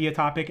as heavy a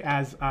topic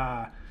as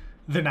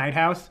The Night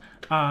House,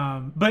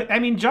 but I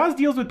mean, Jaws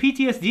deals with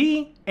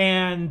PTSD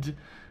and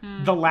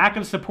the lack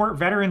of support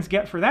veterans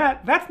get for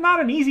that. That's not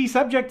an easy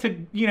subject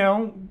to,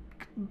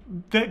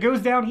 that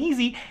goes down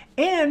easy,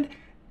 and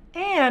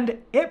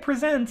it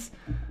presents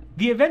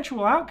the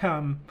eventual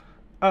outcome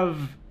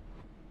of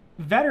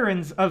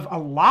a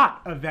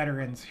lot of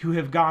veterans who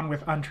have gone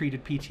with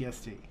untreated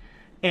PTSD.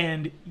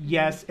 And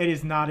yes, it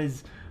is not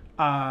as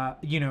I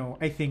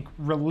think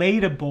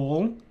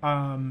relatable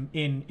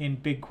in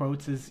big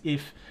quotes as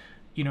if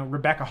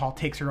Rebecca Hall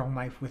takes her own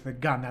life with a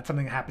gun. That's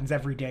something that happens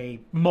every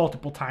day,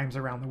 multiple times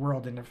around the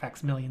world, and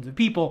affects millions of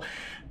people.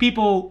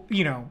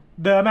 The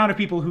amount of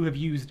people who have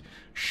used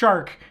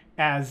shark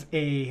as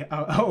a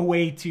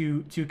way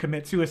to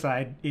commit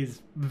suicide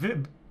is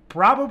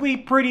probably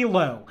pretty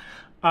low,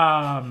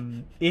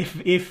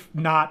 if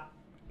not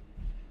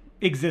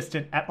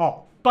existent at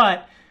all.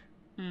 But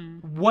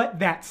what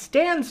that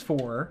stands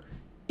for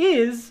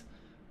is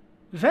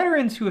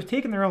veterans who have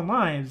taken their own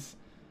lives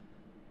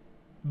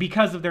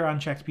because of their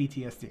unchecked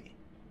PTSD.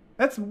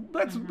 That's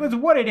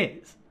what it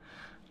is.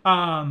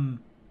 And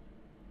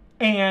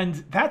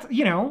that's,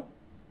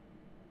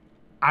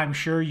 I'm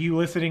sure you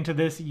listening to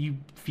this, you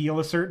feel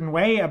a certain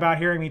way about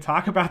hearing me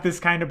talk about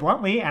this kind of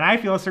bluntly, and I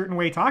feel a certain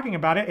way talking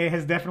about it. It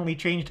has definitely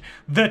changed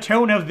the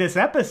tone of this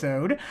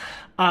episode.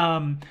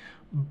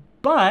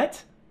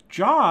 But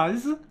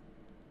Jaws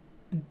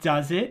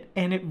does it,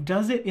 and it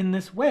does it in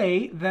this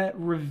way that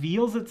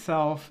reveals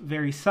itself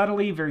very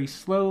subtly, very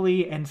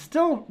slowly, and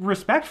still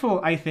respectful,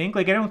 I think.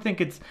 Like, I don't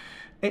think it's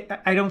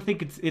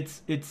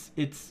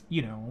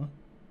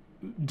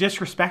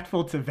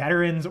disrespectful to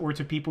veterans or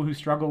to people who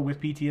struggle with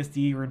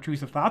PTSD or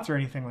intrusive thoughts or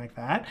anything like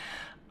that.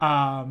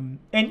 And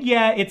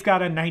yeah, it's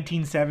got a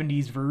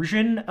 1970s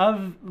version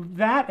of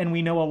that, and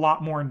we know a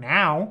lot more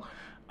now.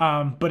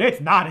 But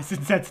it's not as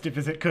insensitive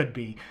as it could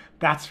be.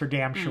 That's for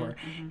damn sure.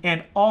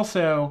 And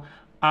also,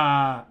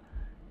 not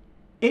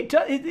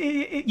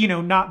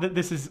that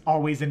this is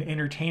always an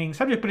entertaining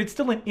subject, but it's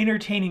still an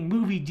entertaining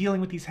movie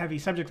dealing with these heavy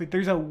subjects. Like,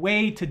 there's a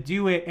way to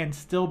do it and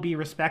still be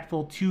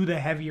respectful to the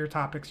heavier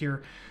topics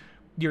you're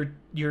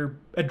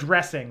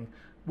addressing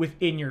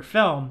within your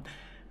film.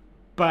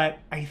 But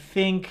I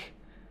think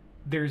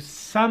there's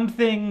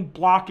something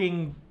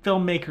blocking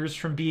filmmakers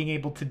from being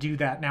able to do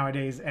that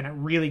nowadays, and it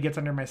really gets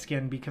under my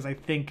skin, because I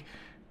think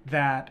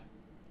that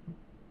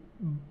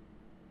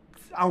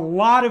a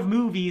lot of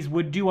movies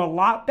would do a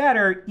lot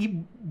better,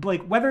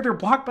 like whether they're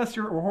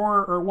blockbuster or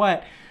horror or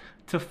what,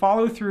 to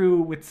follow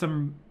through with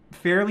some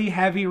fairly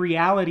heavy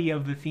reality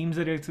of the themes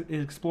that it's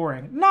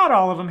exploring. Not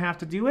all of them have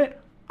to do it.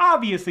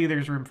 Obviously,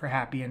 there's room for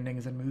happy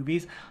endings in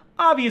movies.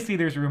 Obviously,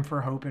 there's room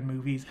for hope in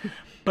movies.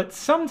 But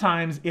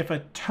sometimes if a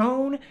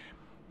tone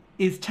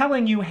is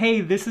telling you,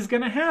 hey, this is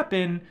going to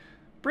happen,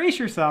 brace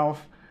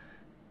yourself,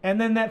 and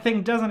then that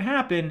thing doesn't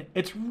happen,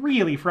 it's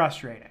really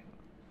frustrating.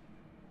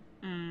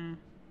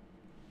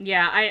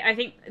 Yeah, I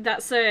think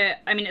it's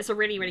a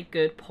really, really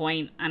good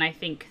point, and I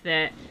think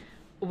that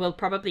we'll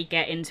probably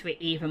get into it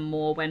even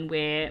more when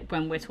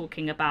we're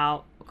talking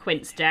about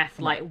Quint's death,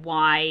 like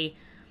why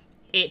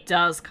it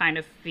does kind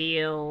of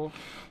feel...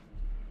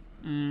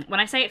 when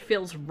I say it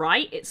feels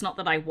right, it's not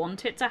that I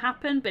want it to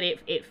happen, but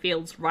it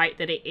feels right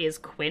that it is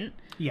Quint.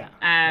 Yeah.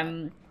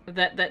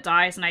 That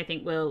dies, and I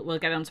think we'll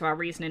get onto our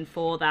reasoning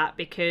for that,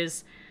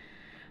 because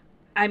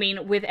I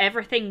mean, with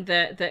everything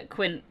that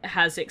Quint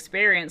has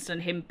experienced, and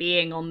him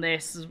being on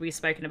this, as we've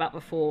spoken about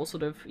before,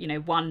 sort of,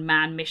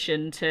 one-man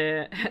mission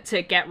to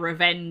get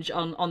revenge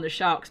on the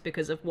sharks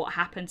because of what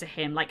happened to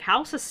him, like,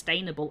 how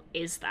sustainable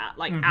is that,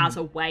 like, as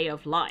a way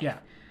of life? Yeah.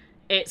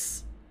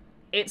 It's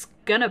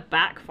gonna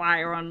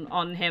backfire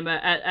on him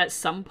at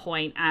some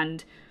point,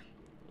 and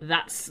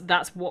that's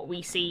what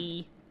we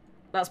see.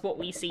 That's what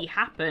we see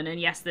happen. And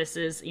yes, this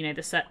is,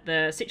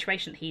 the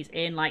situation that he's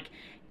in, like,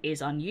 is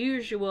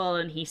unusual,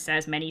 and he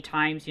says many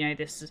times,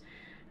 this is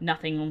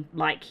nothing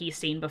like he's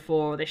seen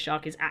before. This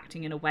shark is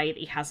acting in a way that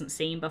he hasn't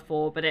seen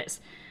before. But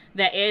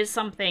there is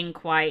something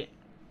quite,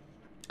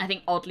 I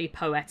think, oddly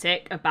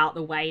poetic about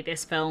the way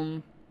this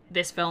film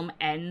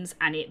ends,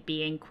 and it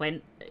being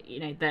Quint,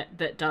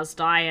 that does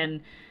die.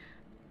 And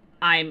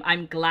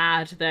I'm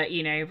glad that,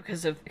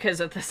 because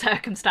of the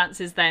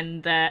circumstances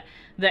then that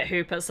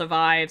Hooper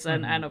survives,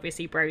 and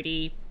obviously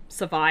Brody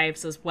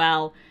survives as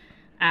well.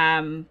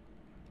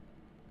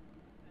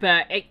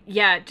 But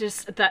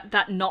just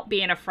that not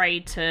being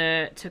afraid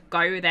to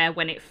go there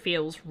when it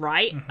feels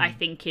right, I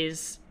think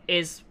is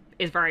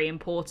very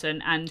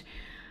important. And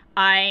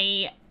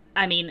I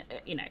mean,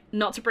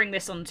 not to bring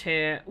this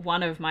onto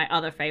one of my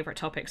other favorite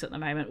topics at the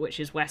moment,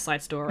 which is West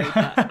Side Story,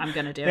 but I'm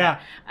going to do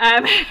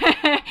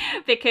it.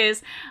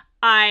 Because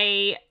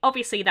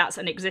obviously that's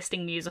an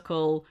existing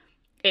musical.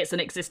 it's an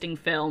existing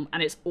film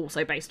and it's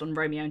also based on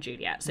Romeo and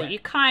Juliet. So you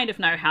kind of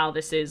know how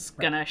this is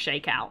gonna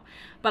shake out.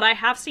 But I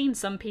have seen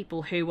some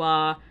people who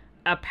are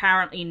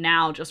apparently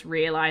now just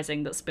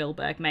realizing that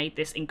Spielberg made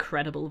this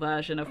incredible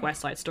version of West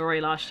Side Story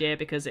last year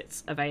because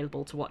it's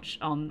available to watch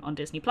on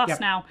Disney Plus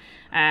now,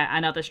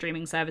 and other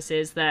streaming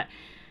services, that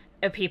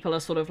people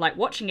are sort of like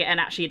watching it and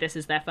actually this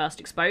is their first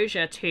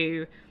exposure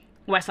to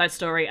West Side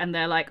Story, and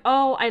they're like,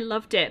 oh, I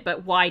loved it,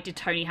 but why did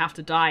Tony have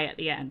to die at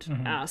the end?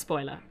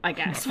 Spoiler, I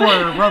guess. For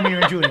Romeo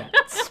and Juliet.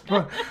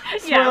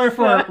 Spoiler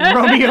for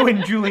Romeo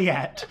and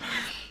Juliet.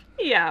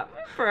 Yeah,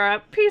 for a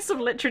piece of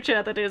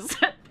literature that is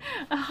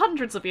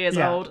hundreds of years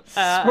old.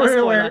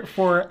 Spoiler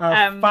for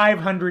a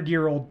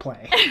 500-year-old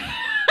play.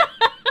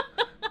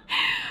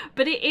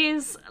 But it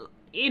is,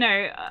 you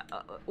know,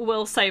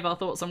 we'll save our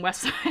thoughts on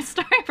West Side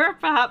Story for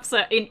perhaps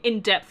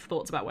in-depth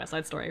thoughts about West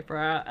Side Story for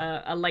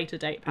a later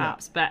date,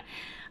 perhaps. But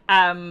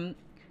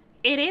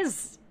it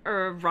is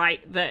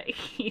right that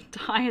he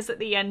dies at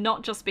the end,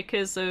 not just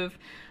because of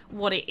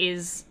what it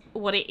is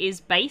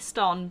based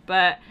on,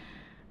 but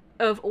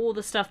of all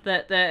the stuff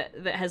that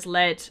has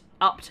led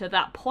up to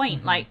that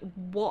point. Like,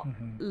 what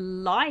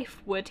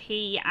life would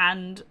he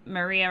and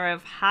Maria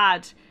have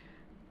had,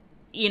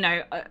 you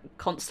know,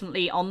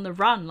 constantly on the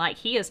run? Like,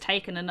 he has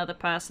taken another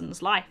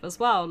person's life as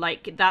well.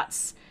 Like,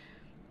 that's,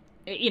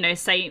 you know,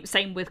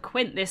 same with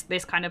Quint.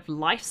 This kind of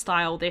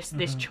lifestyle,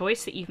 this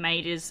choice that you've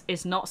made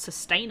is not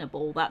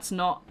sustainable. That's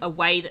not a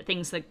way that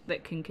things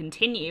that can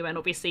continue. And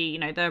obviously, you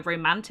know, the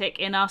romantic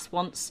in us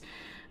wants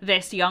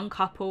this young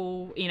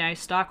couple, you know,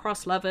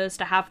 star-crossed lovers,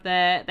 to have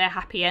their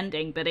happy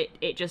ending, but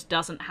it just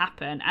doesn't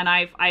happen. And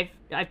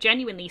I've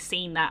genuinely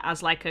seen that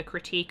as like a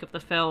critique of the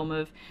film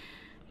of,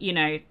 you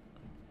know,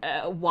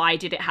 why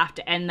did it have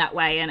to end that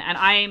way? And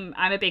I'm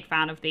a big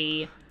fan of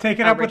the Take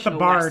it up with the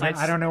Bard.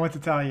 I don't know what to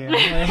tell you.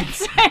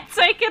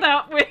 Take it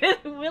up with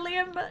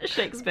William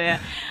Shakespeare.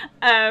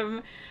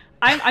 I'm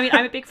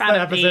a big fan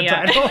of the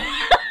title.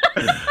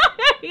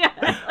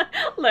 Yeah.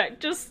 Look,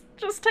 just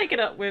take it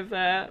up with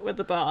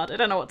the Bard. I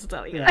don't know what to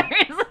tell you.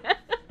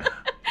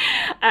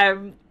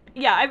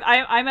 Yeah.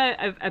 I'm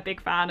a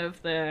big fan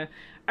of the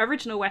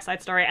original West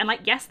Side Story, and like,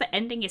 yes, the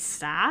ending is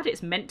sad.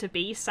 It's meant to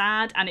be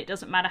sad, and it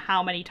doesn't matter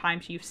how many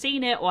times you've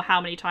seen it or how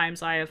many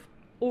times I have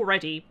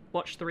already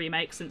watched the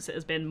remake since it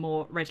has been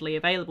more readily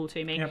available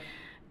to me. Yep.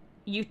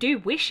 You do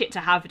wish it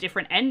to have a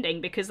different ending,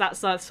 because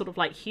that's a sort of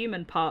like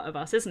human part of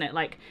us, isn't it?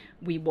 Like,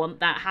 we want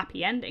that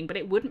happy ending, but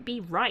it wouldn't be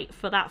right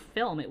for that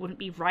film. It wouldn't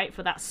be right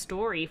for that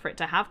story for it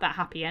to have that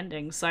happy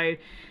ending. So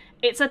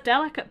it's a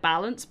delicate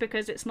balance,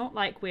 because it's not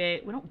like we're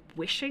not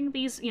wishing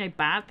these, you know,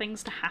 bad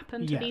things to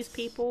happen to these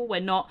people. We're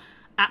not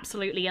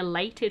absolutely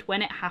elated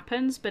when it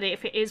happens, but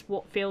if it is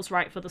what feels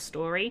right for the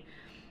story,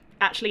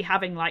 actually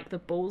having like the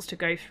balls to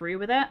go through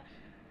with it,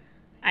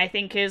 I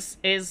think is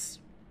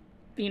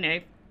you know,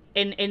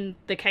 in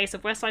the case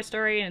of West Side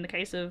Story and in the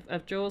case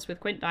of Jaws with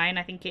Quint dying,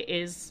 I think it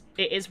is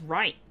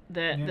right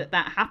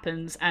that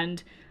happens.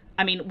 And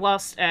I mean,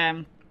 whilst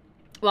you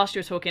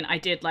were talking, I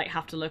did like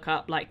have to look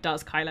up, like,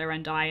 does Kylo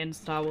Ren die in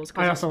Star Wars?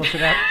 I also looked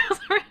it up.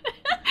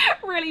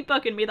 Really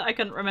bugging me that I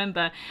couldn't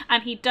remember,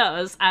 and he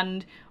does.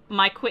 And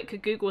my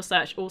quick Google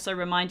search also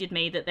reminded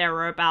me that there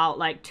are about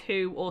like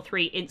 2 or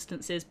 3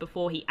 instances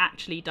before he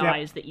actually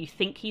dies that you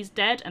think he's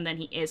dead and then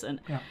he isn't.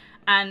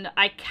 And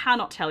I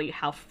cannot tell you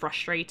how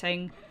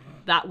frustrating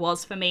that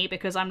was for me,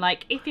 because I'm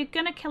like, if you're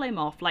gonna kill him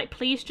off, like,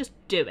 please just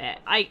do it.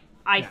 I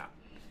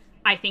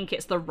think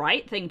it's the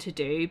right thing to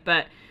do,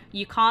 but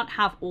you can't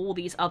have all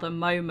these other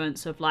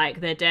moments of like,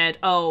 they're dead,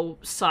 oh,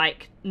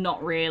 psych,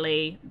 not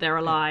really, they're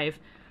alive.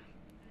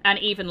 And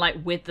even like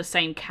with the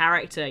same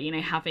character, you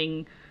know,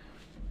 having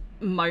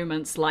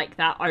moments like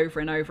that over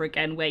and over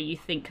again where you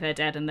think they're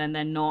dead and then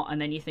they're not, and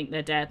then you think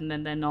they're dead and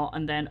then they're not,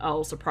 and then,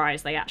 oh,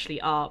 surprise, they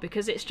actually are.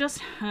 Because it's just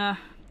I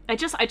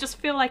just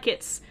feel like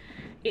it's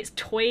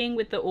toying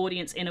with the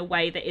audience in a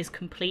way that is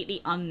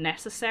completely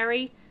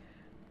unnecessary.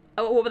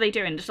 Oh, what were they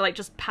doing?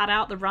 Just pad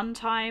out the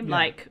runtime,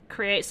 like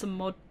create some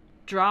more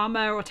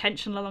drama or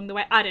tension along the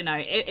way? I don't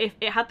know. It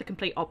had the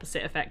complete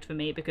opposite effect for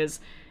me, because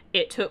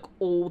it took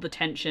all the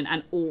tension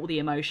and all the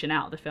emotion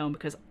out of the film,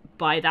 because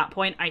by that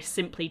point I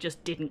simply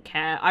just didn't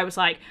care. I was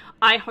like,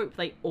 I hope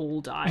they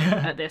all die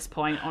at this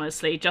point,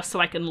 honestly, just so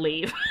I can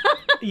leave.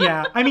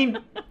 Yeah, I mean,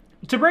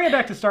 to bring it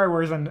back to Star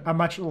Wars and a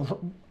much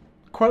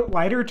quote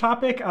lighter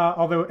topic,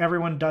 although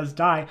everyone does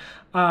die,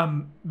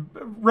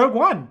 Rogue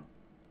One,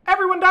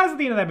 everyone dies at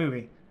the end of that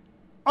movie.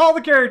 All the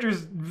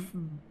characters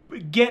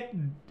get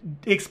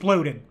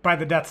exploded by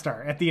the Death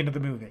Star at the end of the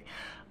movie.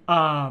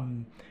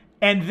 And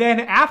then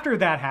after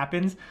that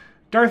happens,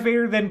 Darth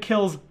Vader then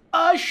kills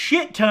a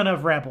shit ton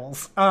of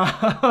rebels.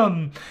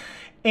 And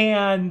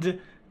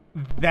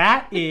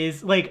that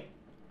is, like,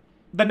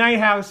 The Night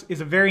House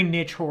is a very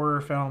niche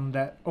horror film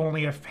that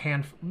only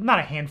not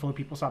a handful of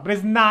people saw, but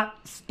it's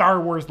not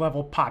Star Wars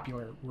level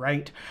popular,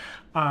 right?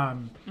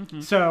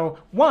 So,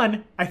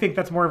 one, I think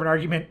that's more of an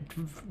argument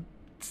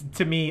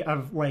to me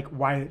of like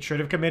why it should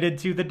have committed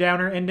to the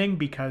downer ending,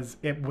 because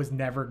it was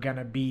never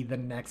gonna be the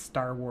next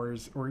Star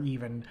Wars or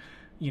even,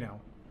 you know,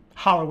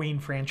 Halloween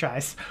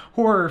franchise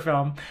horror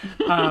film.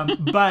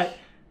 But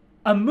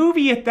a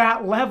movie at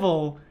that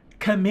level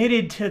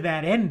committed to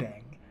that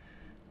ending,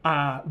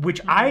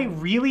 which I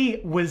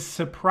really was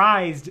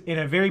surprised in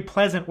a very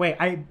pleasant way.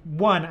 I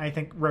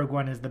think Rogue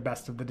One is the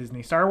best of the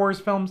Disney Star Wars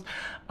films,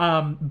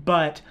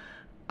 but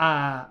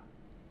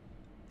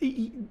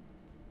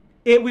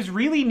it was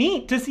really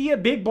neat to see a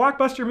big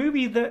blockbuster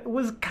movie that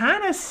was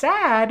kind of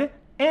sad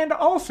and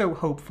also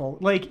hopeful.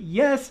 Like,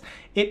 yes,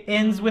 it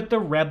ends with the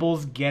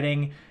rebels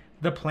getting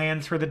the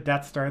plans for the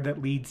Death Star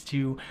that leads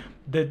to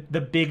the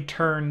big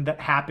turn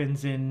that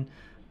happens in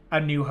A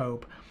New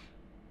Hope.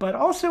 But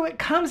also it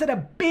comes at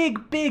a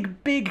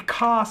big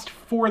cost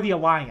for the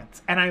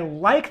Alliance. And I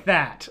like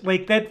that.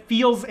 Like,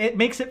 it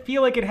makes it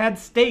feel like it had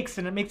stakes,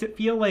 and it makes it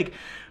feel like,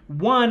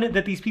 one,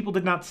 that these people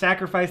did not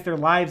sacrifice their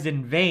lives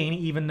in vain,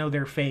 even though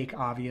they're fake,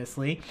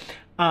 obviously.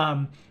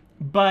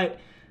 But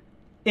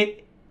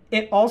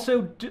it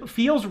also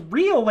feels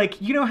real. Like,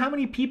 you know how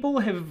many people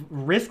have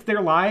risked their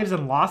lives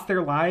and lost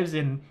their lives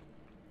in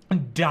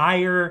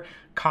dire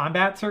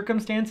combat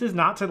circumstances?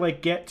 Not to,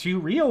 like, get too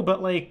real,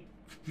 but, like,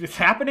 it's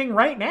happening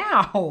right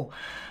now.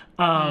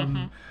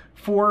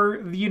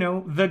 For, you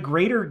know, the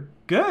greater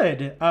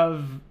good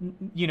of,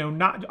 you know,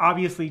 not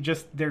obviously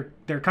just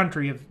their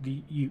country of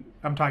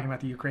I'm talking about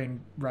the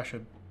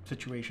Ukraine-Russia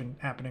situation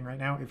happening right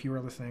now. If you were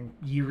listening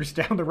years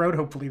down the road,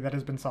 hopefully that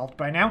has been solved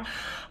by now.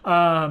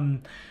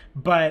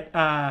 But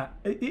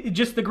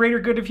just the greater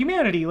good of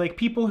humanity, like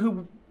people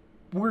who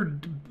were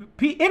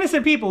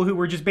innocent people who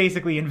were just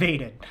basically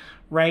invaded,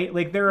 right?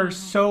 Like there are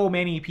so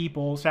many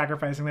people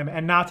sacrificing them,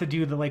 and not to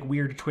do the like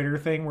weird Twitter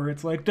thing where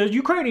it's like the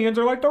Ukrainians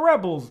are like the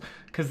rebels,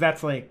 because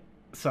that's like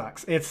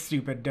sucks. It's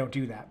stupid. Don't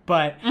do that.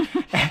 But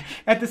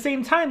at the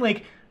same time,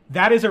 like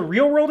that is a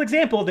real world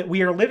example that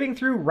we are living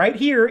through right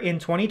here in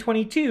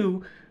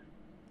 2022.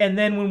 And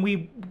then when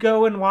we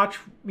go and watch,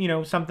 you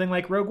know, something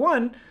like Rogue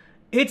One,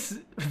 it's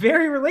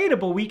very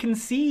relatable. We can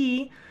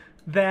see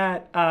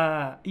that,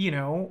 you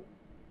know,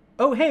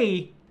 oh,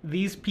 hey,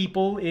 these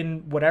people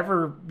in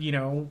whatever, you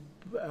know,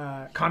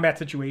 combat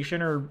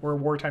situation or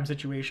wartime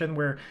situation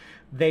where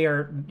they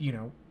are, you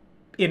know,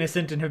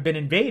 innocent and have been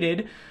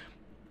invaded,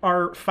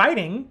 are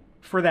fighting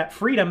for that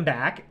freedom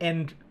back,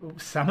 and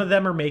some of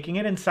them are making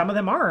it and some of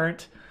them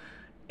aren't.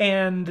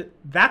 And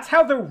that's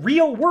how the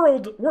real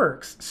world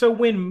works. So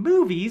when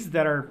movies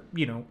that are,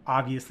 you know,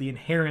 obviously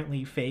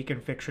inherently fake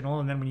and fictional,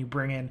 and then when you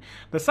bring in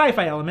the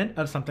sci-fi element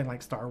of something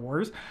like Star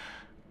Wars,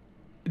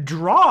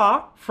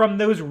 draw from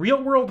those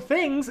real world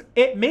things,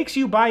 it makes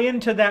you buy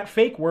into that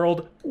fake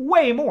world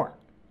way more.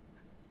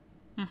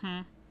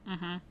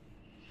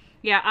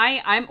 Yeah,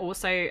 I'm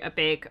also a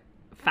big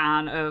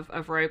fan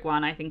of Rogue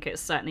One. I think it's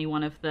certainly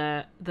one of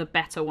the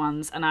better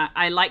ones, and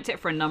I liked it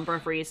for a number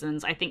of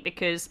reasons. I think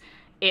because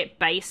it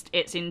based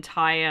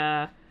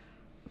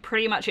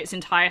pretty much its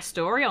entire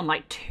story on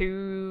like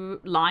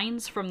 2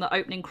 lines from the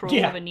opening crawl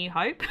of A New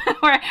Hope,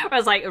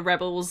 whereas like the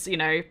rebels, you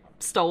know,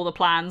 stole the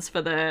plans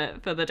for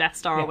the Death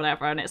Star or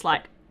whatever, and it's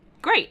like,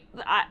 great,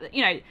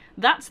 you know,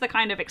 that's the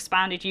kind of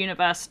expanded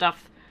universe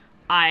stuff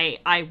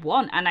I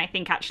want, and I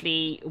think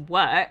actually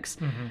works.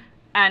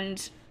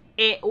 And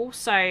it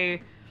also,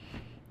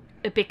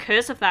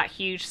 because of that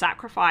huge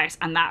sacrifice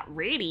and that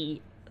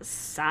really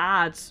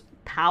sad,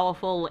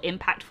 powerful,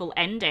 impactful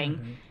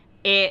ending,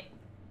 it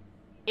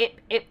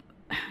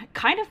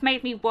kind of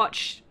made me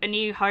watch A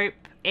New Hope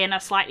in a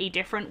slightly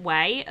different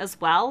way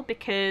as well,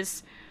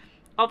 because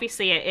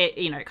obviously it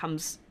you know, it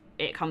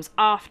comes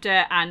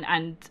after,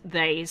 and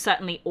they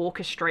certainly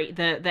orchestrate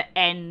the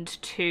end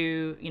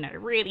to, you know,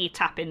 really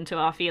tap into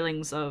our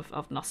feelings of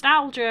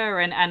nostalgia,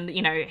 and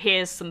you know,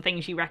 here's some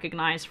things you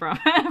recognize from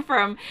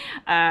from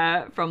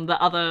the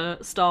other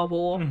Star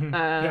Wars,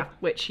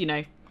 which, you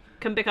know,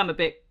 can become a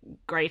bit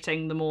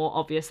grating the more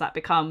obvious that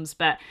becomes,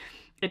 but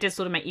it did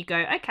sort of make you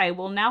go, okay,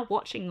 well, now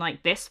watching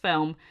like this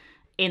film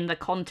in the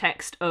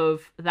context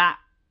of that,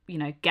 you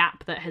know,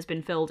 gap that has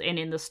been filled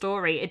in the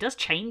story, it does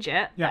change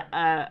it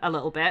a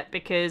little bit,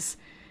 because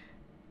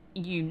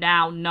you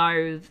now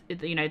know,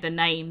 you know, the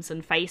names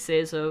and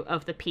faces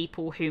of the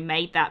people who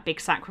made that big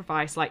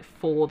sacrifice, like,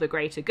 for the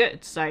greater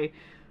good. So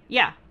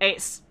yeah,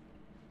 it'll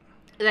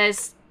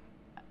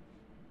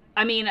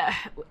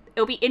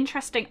be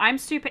interesting. I'm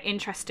super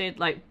interested,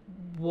 like,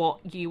 what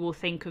you will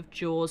think of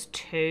Jaws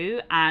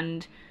 2,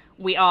 and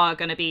we are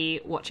going to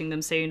be watching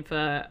them soon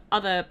for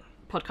other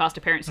podcast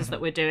appearances that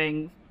we're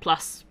doing,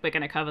 plus we're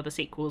going to cover the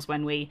sequels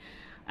when we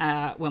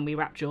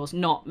wrap Jaws,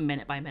 not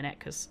minute by minute,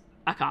 because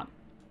I can't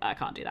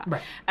do that,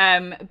 right.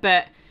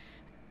 But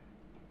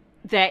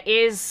there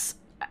is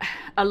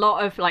a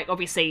lot of, like,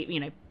 obviously,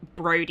 you know,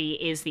 Brody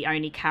is the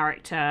only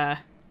character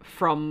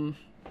from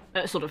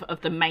sort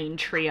of the main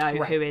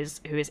trio who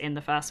is in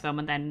the first film,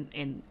 and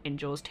then in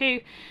Jaws 2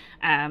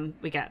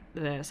 we get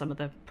some of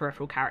the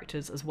peripheral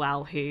characters as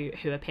well who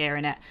appear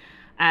in it,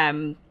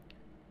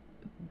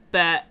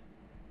 but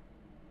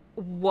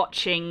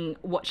watching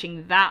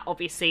that,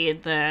 obviously,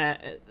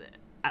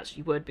 as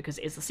you would, because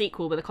it is the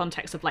sequel, with the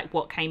context of like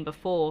what came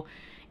before,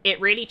 it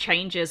really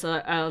changes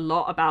a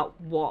lot about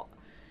what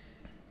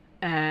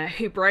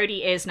who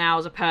Brody is now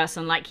as a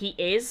person. Like, he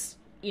is,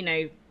 you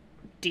know,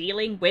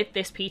 dealing with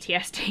this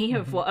PTSD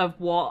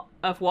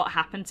of what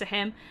happened to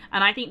him,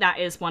 and I think that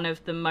is one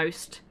of the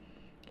most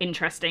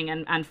interesting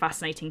and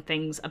fascinating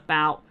things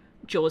about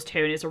Jaws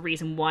 2, and is a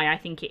reason why I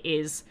think it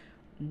is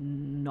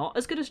not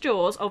as good as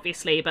Jaws,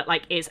 obviously, but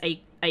like is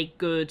a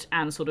good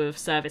and sort of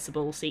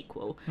serviceable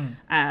sequel,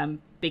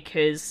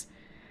 because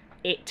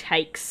it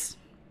takes,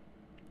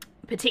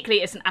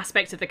 particularly, it's an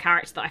aspect of the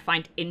character that I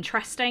find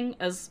interesting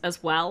as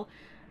well,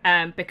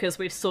 because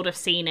we've sort of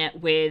seen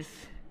it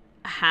with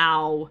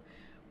how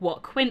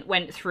what Quint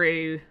went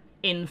through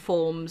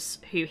informs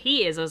who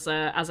he is as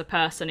a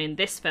person in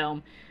this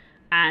film,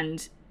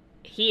 and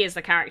he is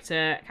the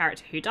character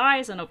who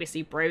dies, and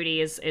obviously Brody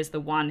is the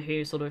one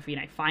who sort of, you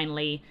know,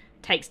 finally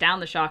takes down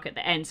the shark at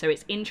the end. So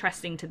it's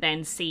interesting to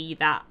then see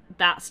that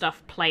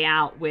stuff play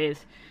out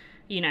with,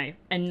 you know,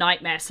 a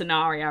nightmare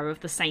scenario of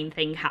the same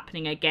thing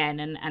happening again,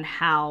 and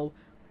how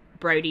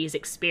Brody's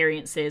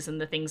experiences and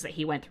the things that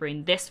he went through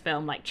in this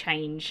film like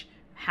change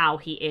how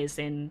he is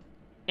in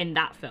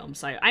that film.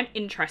 So I'm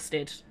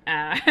interested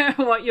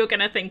what you're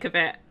gonna think of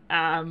it.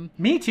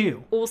 Me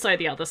too. Also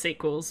the other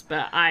sequels,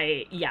 but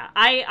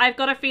I've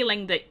got a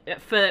feeling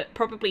that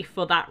probably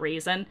for that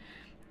reason,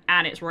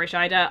 and it's Roy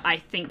Scheider, I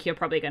think you're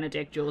probably going to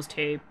dig Jaws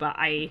 2, but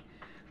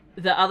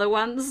the other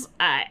ones,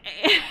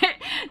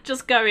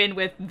 just go in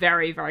with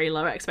very, very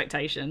low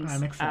expectations.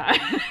 I'm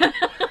excited.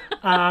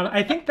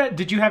 I think that,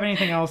 did you have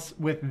anything else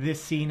with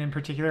this scene in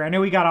particular? I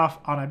know we got off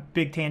on a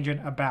big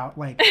tangent about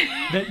like,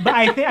 but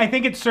I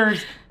think it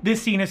serves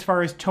this scene as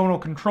far as tonal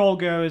control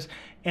goes,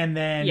 and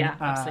then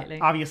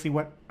obviously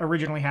what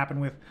originally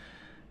happened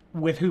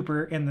with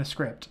Hooper in the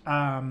script.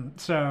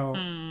 Did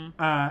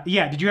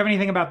you have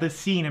anything about this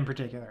scene in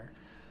particular?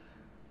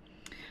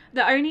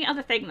 The only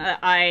other thing that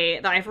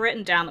I've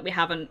written down that we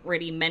haven't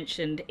really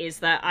mentioned is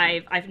that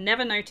I've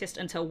never noticed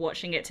until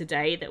watching it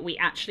today that we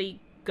actually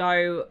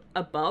go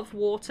above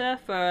water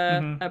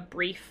for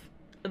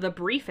the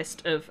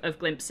briefest of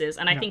glimpses,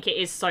 and I think it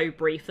is so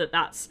brief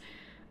that's,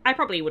 I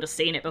probably would have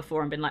seen it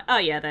before and been like, oh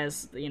yeah,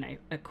 there's, you know,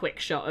 a quick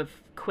shot of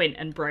Quint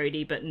and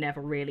Brody, but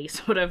never really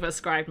sort of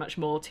ascribed much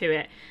more to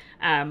it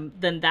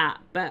than that.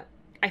 But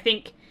I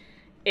think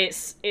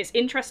it's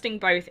interesting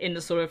both in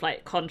the sort of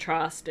like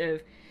contrast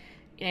of,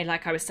 you know,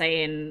 like I was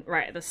saying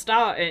right at the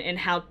start, in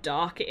how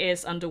dark it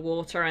is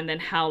underwater, and then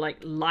how like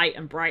light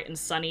and bright and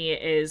sunny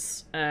it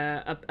is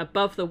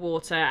above the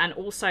water. And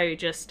also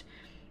just,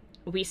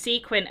 we see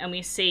Quint and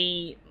we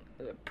see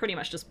pretty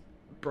much just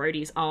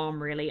Brody's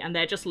arm really, and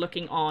they're just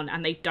looking on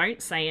and they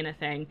don't say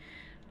anything,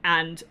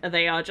 and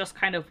they are just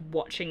kind of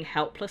watching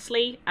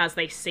helplessly as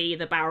they see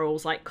the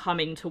barrels like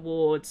coming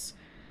towards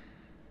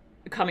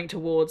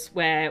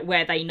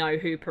where they know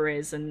Hooper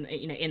is, and,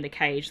 you know, in the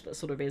cage that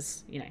sort of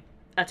is, you know,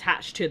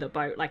 attached to the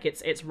boat, like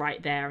it's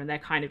right there, and they're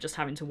kind of just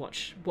having to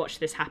watch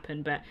this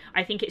happen. But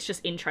I think it's just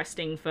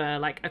interesting for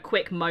like a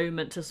quick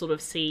moment to sort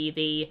of see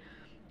the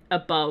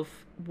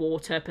above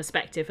water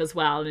perspective as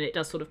well, and it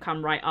does sort of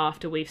come right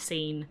after we've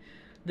seen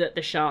that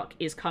the shark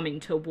is coming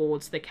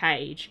towards the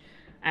cage,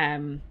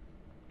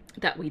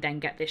 that we then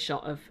get this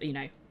shot of, you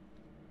know,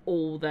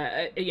 all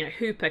the you know,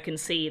 Hooper can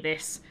see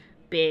this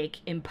big,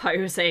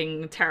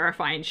 imposing,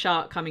 terrifying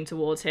shark coming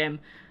towards him,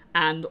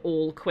 and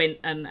all Quint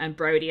and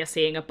Brody are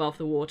seeing above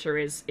the water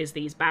is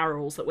these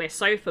barrels that we're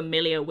so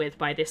familiar with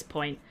by this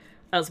point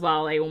as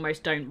well. They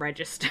almost don't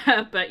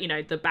register, but, you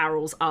know, the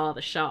barrels are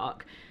the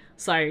shark.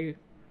 So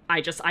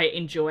I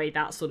enjoy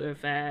that sort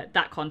of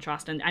that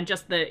contrast, and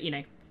just the, you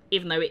know,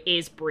 even though it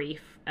is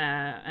brief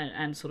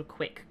and sort of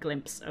quick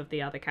glimpse of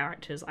the other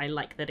characters, I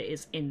like that it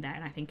is in there,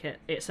 and I think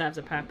it serves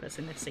a purpose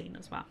in this scene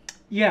as well.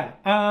 Yeah.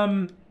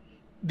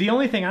 The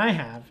only thing I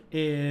have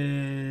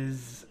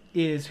is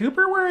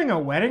Hooper wearing a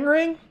wedding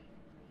ring?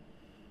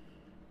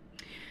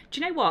 Do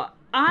you know what?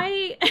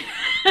 I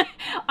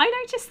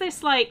noticed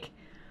this like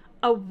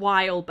a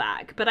while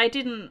back, but I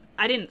didn't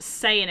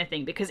say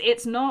anything because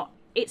it's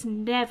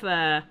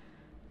never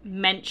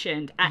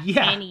mentioned at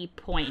any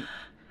point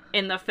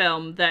in the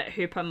film that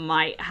Hooper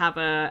might have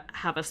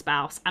a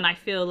spouse, and I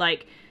feel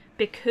like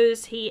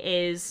because he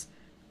is,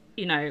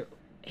 you know,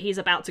 he's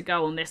about to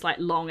go on this like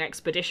long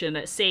expedition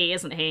at sea,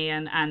 isn't he?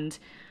 And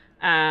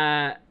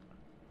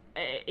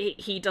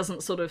he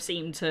doesn't sort of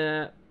seem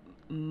to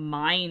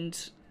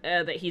mind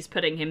that he's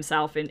putting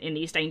himself in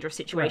these dangerous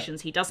situations.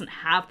 Right. He doesn't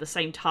have the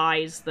same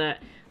ties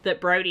that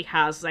Brody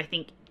has. I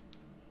think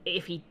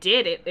if he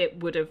did, it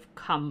would have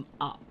come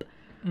up.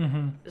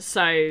 Mm-hmm.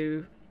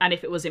 So, and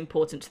if it was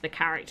important to the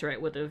character,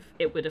 it would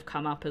have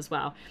come up as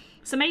well.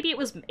 So maybe it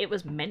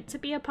was meant to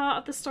be a part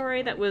of the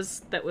story that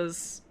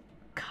was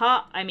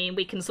cut. I mean,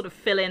 we can sort of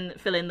fill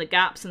in the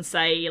gaps and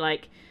say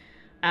like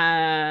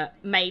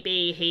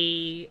maybe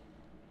he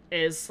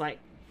is like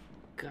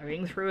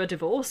going through a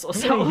divorce or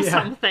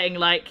something.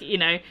 Like, you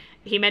know,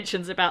 he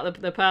mentions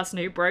about the person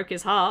who broke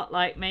his heart.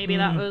 Like maybe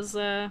that was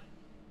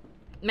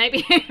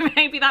maybe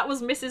that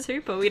was Mrs.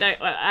 Hooper.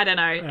 I don't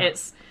know. Yeah.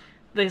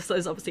 this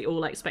is obviously all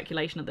like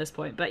speculation at this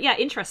point, but yeah,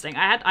 interesting.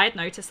 I had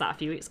noticed that a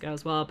few weeks ago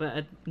as well, but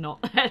had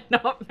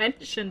not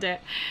mentioned it.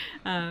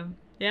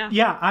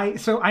 Yeah,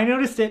 I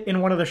noticed it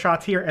in one of the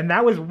shots here, and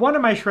that was one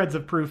of my shreds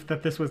of proof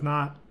that this was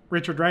not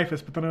Richard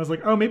Dreyfuss. But then I was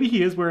like, oh, maybe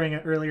he is wearing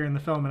it earlier in the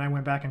film, and I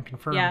went back and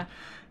confirmed. Yeah.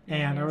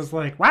 And I was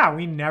like, wow,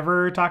 we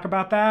never talk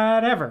about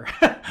that ever.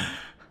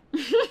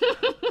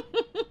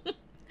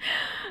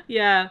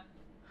 Yeah.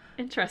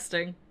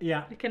 Interesting.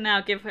 Yeah. We can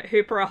now give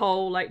Hooper a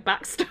whole like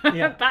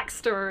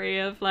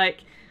backstory of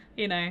like,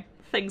 you know,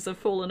 things have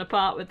fallen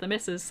apart with the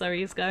missus, so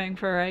he's going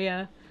for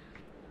a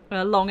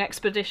long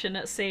expedition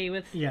at sea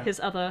with his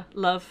other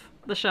love,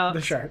 the sharks.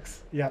 The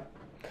sharks. Yep.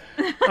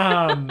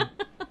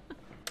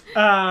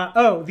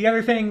 The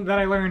other thing that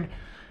I learned,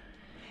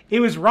 it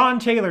was Ron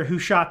Taylor who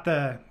shot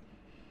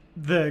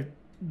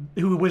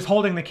who was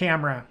holding the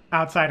camera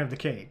outside of the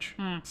cage.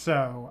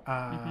 So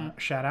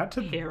shout out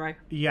to hero.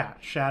 Yeah,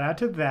 shout out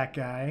to that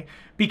guy,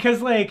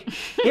 because like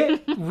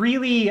it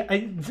really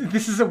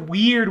this is a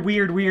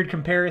weird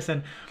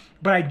comparison,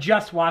 but I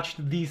just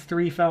watched these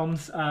 3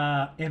 films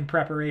in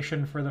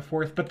preparation for the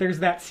 4th. But there's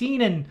that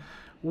scene in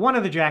one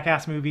of the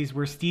Jackass movies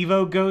where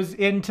Steve-O goes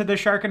into the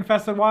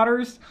shark-infested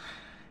waters.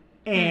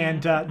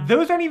 And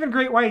those aren't even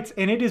great whites,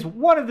 and it is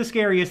one of the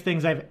scariest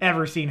things I've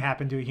ever seen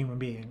happen to a human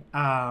being.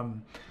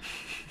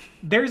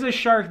 There's a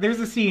shark. There's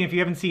a scene, if you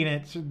haven't seen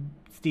it,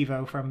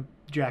 Steve-O from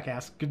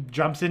Jackass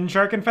jumps in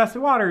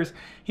shark-infested waters.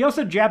 He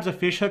also jabs a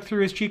fish hook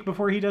through his cheek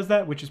before he does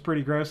that, which is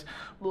pretty gross.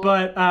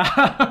 But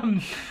I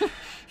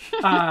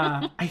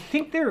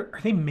think are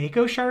they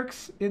mako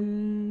sharks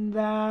in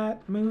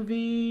that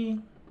movie?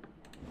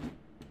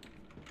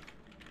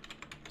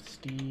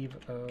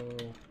 Steve-O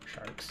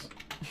sharks.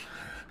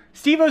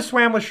 Steve-O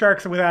swam with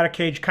sharks without a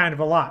cage kind of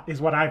a lot,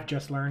 is what I've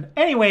just learned.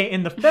 Anyway,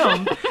 in the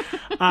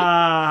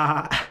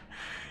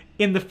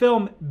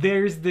film,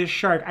 there's this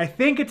shark. I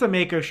think it's a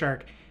mako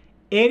shark.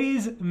 It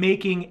is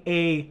making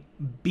a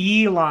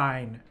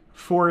beeline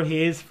for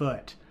his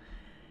foot.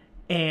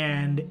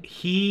 And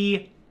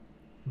he,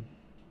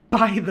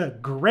 by the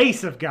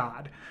grace of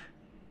God,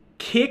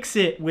 kicks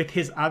it with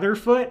his other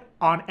foot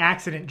on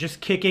accident, just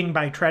kicking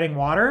by treading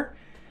water.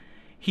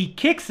 He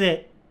kicks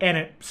it, and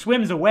it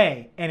swims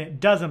away, and it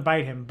doesn't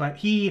bite him. But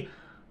he,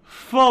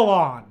 full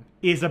on,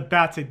 is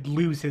about to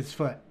lose his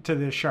foot to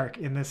this shark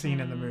in the scene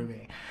in the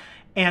movie.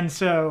 And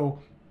so,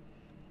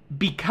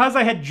 because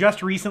I had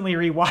just recently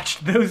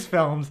rewatched those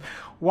films,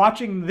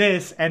 watching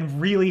this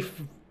and really,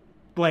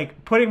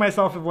 putting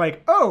myself in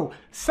oh,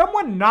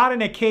 someone not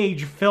in a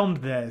cage filmed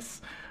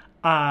this,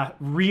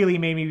 really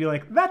made me be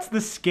like, that's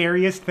the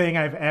scariest thing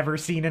I've ever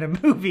seen in a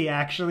movie,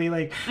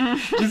 actually.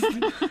 Just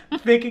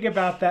thinking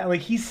about that,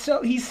 he's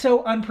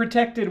so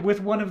unprotected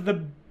with one of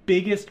the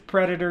biggest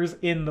predators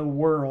in the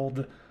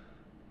world,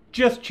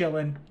 just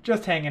chilling,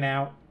 just hanging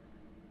out.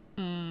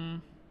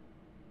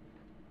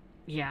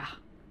 Yeah,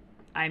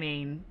 I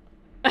mean,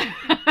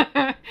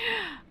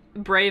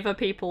 braver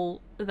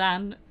people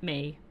than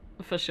me,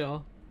 for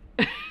sure.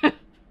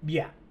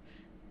 Yeah.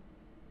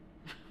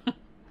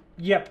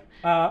 Yep.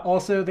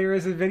 Also, there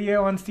is a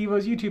video on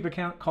Steve-O's YouTube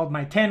account called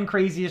My 10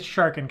 Craziest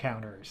Shark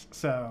Encounters.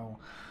 So,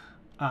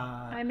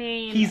 I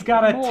mean, he's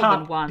got a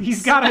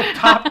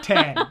top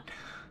 10.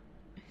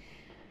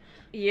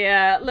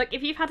 Yeah, look,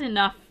 if you've had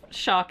enough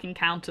shark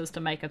encounters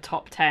to make a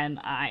top 10,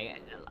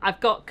 I've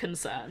got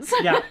concerns.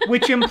 Yeah,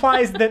 which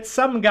implies that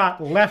some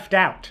got left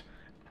out.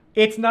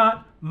 It's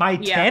not my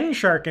 10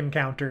 shark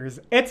encounters,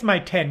 it's my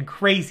 10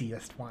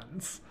 craziest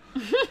ones.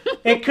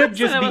 It could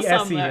just be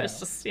SEO. It's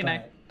just,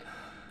 know.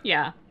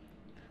 Yeah.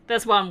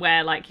 There's one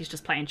where, he's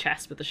just playing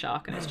chess with the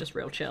shark and it's just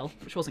real chill,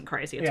 which wasn't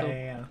crazy at all.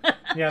 Yeah.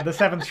 Yeah, the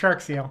 7th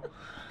shark seal.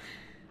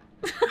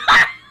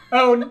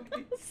 Oh,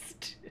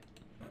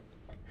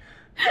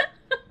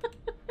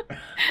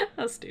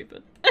 That's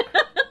stupid.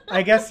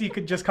 I guess you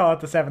could just call it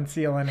the 7th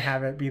seal and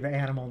have it be the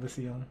animal of the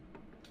seal.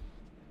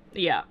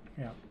 Yeah.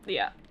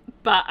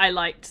 But I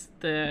liked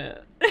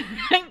the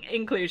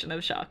inclusion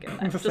of shark in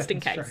there, just in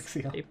case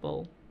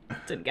people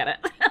didn't get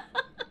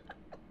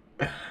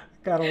it.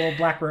 Got a little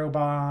black robe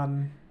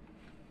on.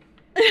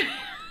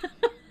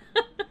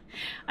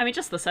 I mean,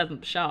 just the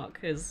 7th shark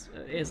is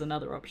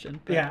another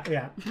option. But...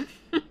 Yeah.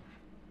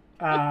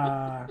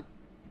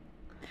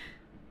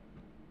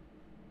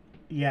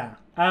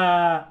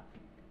 Yeah.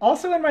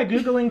 Also in my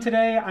Googling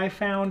today, I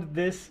found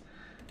this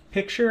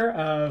picture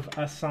of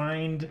a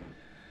signed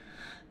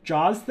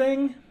Jaws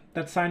thing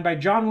that's signed by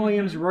John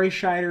Williams, Roy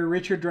Scheider,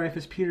 Richard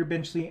Dreyfuss, Peter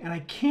Benchley, and I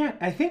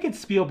think it's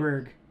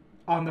Spielberg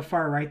on the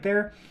far right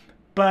there.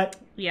 But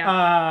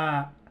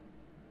my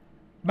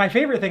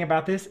favorite thing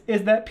about this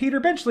is that Peter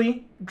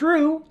Benchley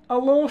drew a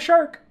little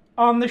shark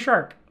on the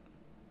shark.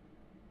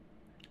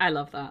 I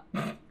love that.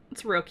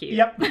 It's real cute.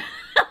 Yep.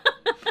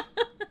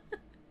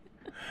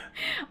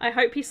 I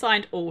hope he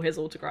signed all his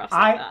autographs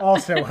like that. I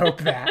also hope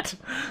that.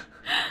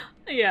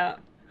 Yeah.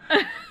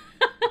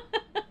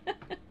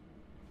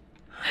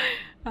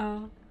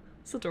 Oh,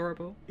 it's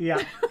adorable.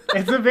 Yeah.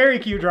 It's a very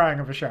cute drawing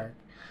of a shark.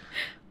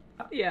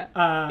 Yeah.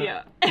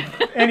 Yeah.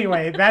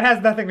 Anyway, that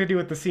has nothing to do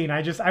with the scene.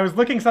 I was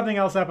looking something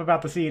else up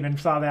about the scene and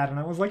saw that, and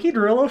I was like, he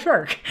drew a little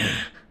shark.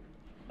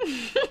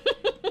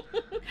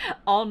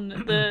 On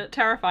the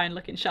terrifying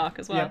looking shark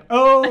as well. Yep.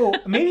 Oh,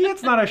 maybe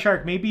it's not a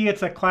shark. Maybe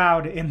it's a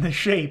cloud in the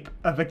shape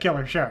of a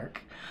killer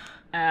shark.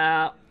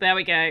 There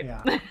we go.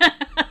 Yeah.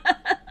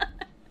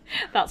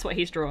 That's what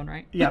he's drawn,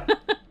 right? Yep.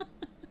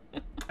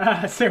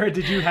 Sarah,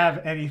 did you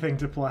have anything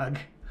to plug?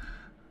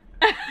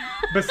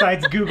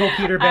 Besides Google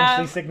Peter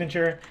Benchley's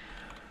signature?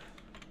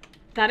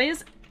 That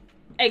is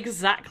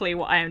exactly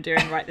what I am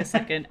doing right this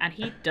second, and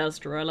he does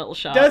draw a little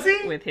shark Does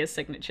he? with his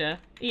signature.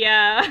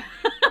 Yeah.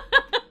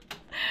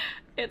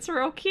 It's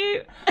real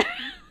cute.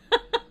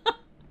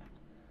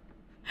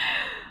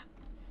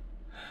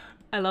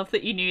 I love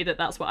that you knew that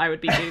that's what I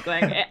would be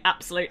Googling. It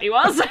absolutely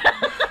was.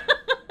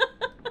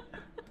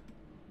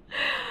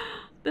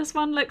 This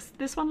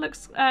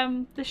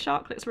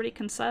shark looks really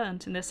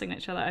concerned in this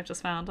signature that I've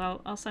just found.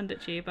 I'll send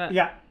it to you, but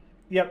Yeah.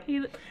 Yep.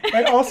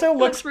 it also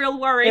looks real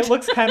worried. It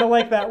looks kind of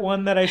like that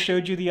one that I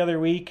showed you the other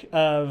week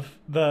of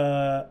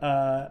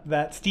the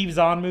that Steve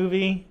Zahn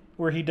movie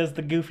where he does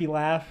the goofy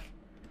laugh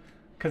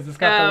because it's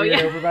got the weird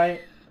overbite.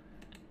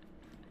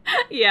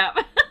 Yeah.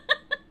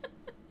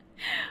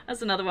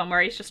 That's another one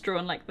where he's just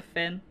drawn like the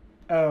fin.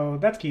 Oh,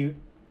 that's cute.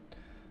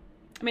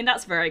 I mean,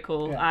 that's very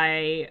cool. Yeah.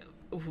 I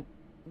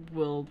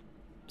will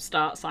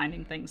start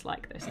signing things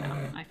like this now,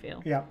 I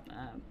feel. Yeah.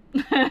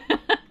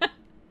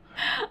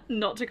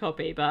 Not to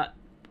copy, but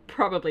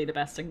probably the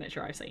best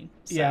signature I've seen.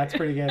 So. Yeah, it's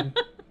pretty good.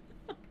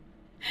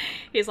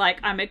 He's like,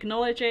 I'm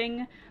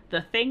acknowledging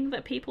the thing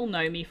that people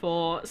know me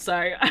for,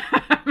 so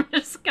I'm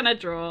just going to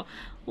draw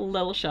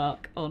Little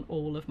Shark on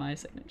all of my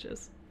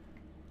signatures.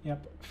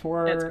 Yep.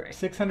 For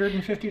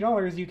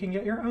 $650, you can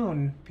get your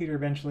own Peter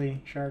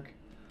Benchley shark.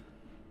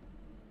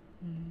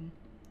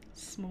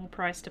 Small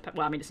price to pay.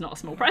 Well, I mean, it's not a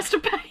small price to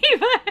pay,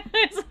 but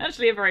it's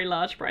actually a very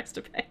large price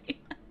to pay.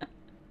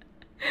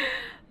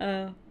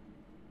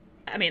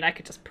 I mean, I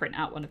could just print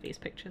out one of these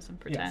pictures and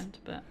pretend,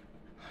 but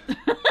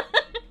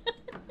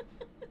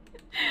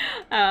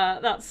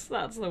that's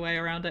the way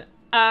around it.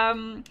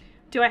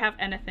 Do I have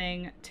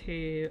anything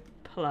to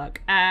plug?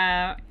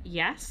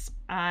 Yes,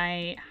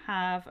 I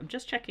have. I'm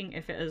just checking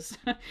if it has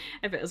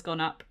if it has gone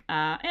up.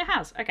 It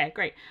has. Okay,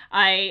 great.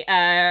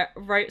 I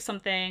wrote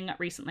something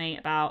recently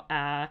about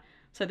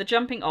so the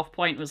jumping off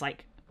point was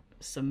like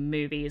some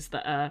movies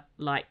that are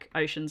like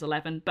Ocean's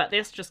 11, but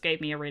this just gave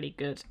me a really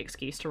good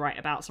excuse to write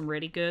about some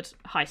really good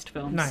heist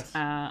films.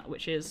 Nice.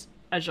 Which is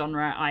a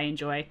genre I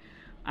enjoy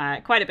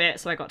quite a bit,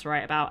 so I got to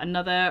write about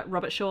another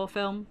Robert Shaw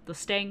film, The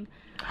Sting,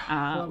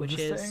 which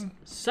The is Sting.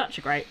 such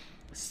a great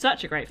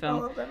film. I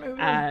love that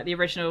movie. The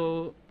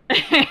original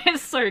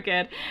is so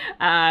good.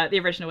 The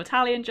original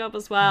Italian Job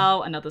as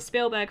well, another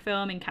Spielberg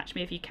film in Catch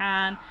Me If You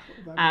Can.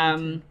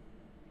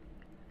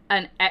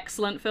 An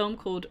excellent film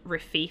called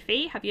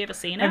Rififi. Have you ever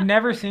seen it? I've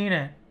never seen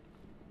it.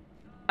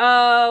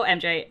 Oh,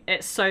 MJ,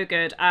 it's so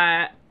good.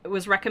 It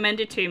was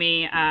recommended to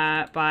me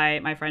by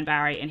my friend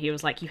Barry, and he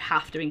was like, you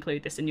have to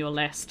include this in your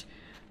list.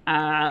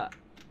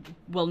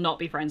 Will not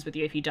be friends with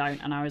you if you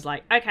don't. And I was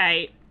like,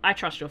 okay, I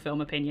trust your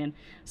film opinion.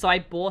 So I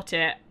bought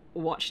it,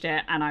 watched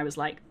it, and I was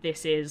like,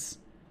 this is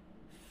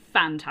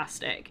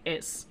fantastic.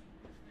 It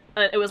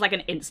was like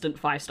an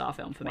instant 5-star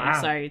film for me. Wow.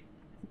 So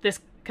this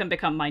can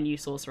become my new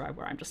sorcerer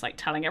where I'm just like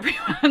telling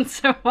everyone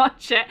to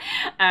watch it.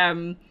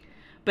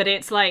 But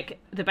it's like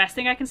the best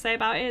thing I can say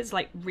about it is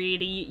like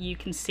really you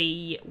can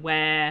see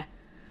where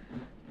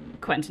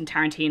Quentin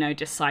Tarantino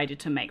decided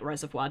to make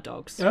Reservoir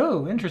Dogs.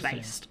 Oh, interesting.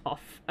 Based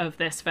off of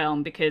this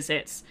film, because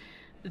it's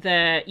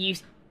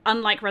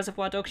unlike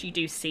Reservoir Dogs, you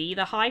do see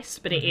the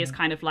heist, but it is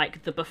kind of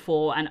like the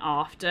before and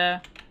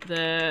after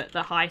the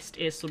heist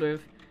is sort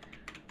of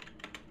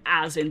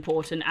as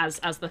important as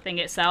the thing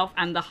itself,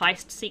 and the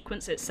heist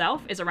sequence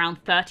itself is around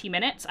 30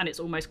 minutes and it's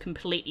almost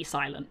completely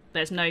silent.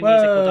 There's no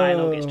musical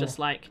dialogue. It's just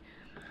like,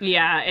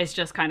 it's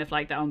just kind of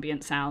like the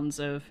ambient sounds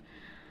of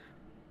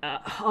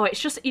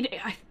it's just, you know,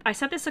 I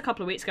said this a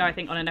couple of weeks ago, I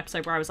think, on an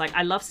episode where I was like,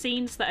 I love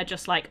scenes that are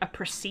just like a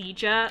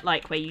procedure,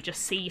 like where you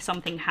just see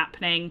something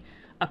happening,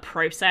 a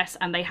process,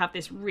 and they have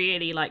this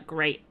really like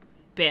great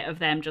bit of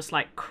them just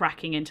like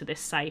cracking into this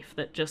safe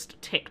that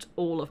just ticked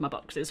all of my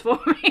boxes for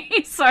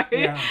me. So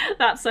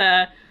that's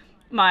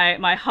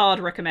my hard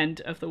recommend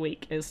of the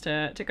week is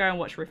to go and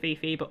watch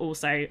Rififi, but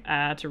also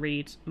to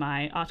read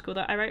my article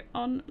that I wrote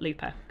on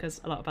Looper, because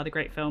a lot of other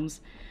great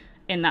films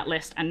in that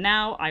list, and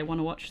now I want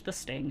to watch The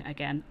Sting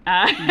again.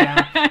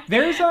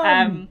 There's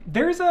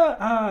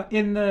a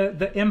in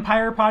the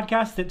Empire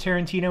podcast that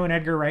Tarantino and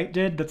Edgar Wright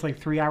did that's like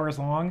 3 hours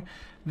long.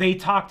 They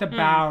talked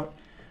about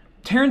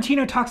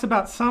Tarantino talks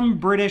about some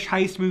British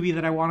heist movie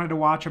that I wanted to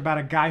watch about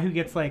a guy who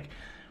gets like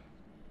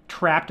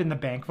trapped in the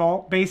bank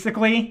vault,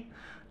 basically.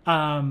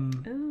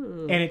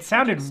 And it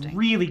sounded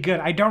really good.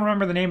 I don't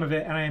remember the name of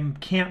it, and I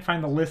can't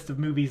find the list of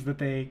movies that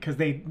they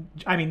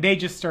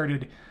just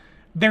started.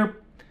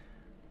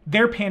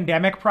 their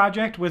pandemic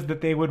project was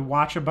that they would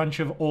watch a bunch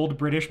of old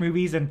British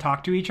movies and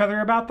talk to each other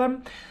about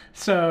them.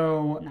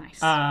 So Nice.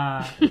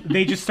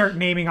 they just start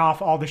naming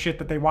off all the shit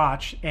that they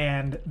watch,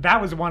 and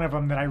that was one of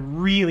them that I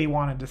really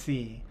wanted to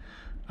see.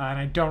 And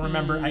I don't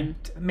remember. I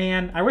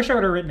wish I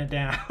would have written it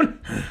down.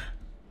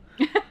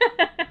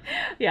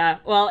 Yeah.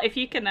 Well, if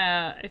you can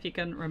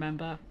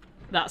remember,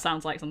 that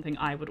sounds like something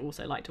I would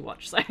also like to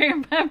watch. So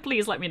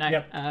please let me know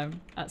Yep.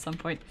 At some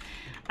point.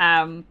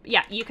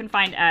 Yeah, you can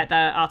find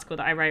the article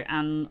that I wrote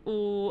and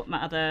all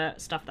my other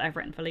stuff that I've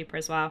written for Looper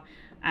as well.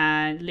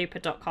 And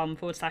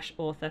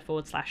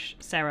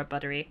looper.com/author/Sarah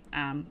Buddery.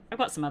 I've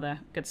got some other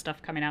good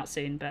stuff coming out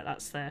soon, but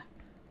that's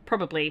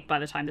probably by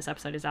the time this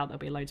episode is out, there'll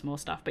be loads more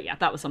stuff. But yeah,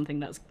 that was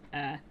something that's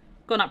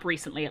gone up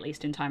recently, at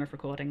least in time of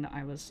recording, that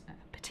I was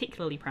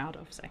particularly proud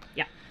of. So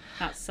yeah,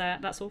 that's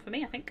all for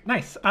me, I think.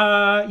 Nice.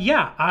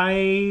 Yeah,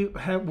 I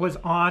was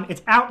on.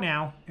 It's out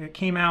now. It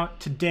came out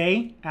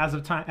today, as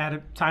of time at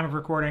a time of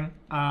recording.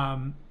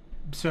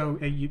 So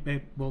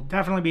it will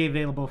definitely be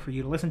available for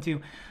you to listen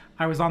to.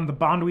 I was on The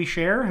Bond We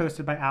Share,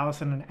 hosted by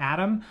Allison and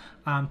Adam,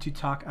 to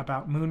talk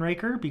about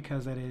Moonraker,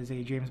 because it is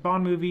a James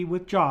Bond movie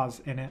with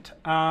Jaws in it.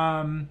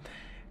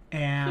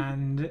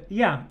 And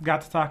yeah, got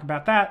to talk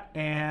about that,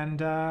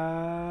 and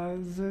it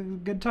was a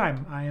good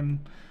time. I am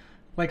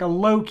like a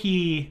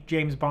low-key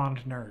James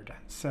Bond nerd,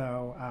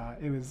 so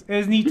it was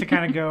neat to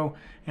kind of go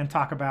and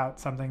talk about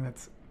something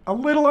that's a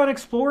little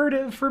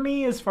unexplored for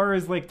me as far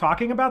as like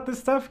talking about this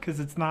stuff,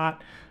 because it's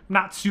not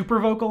super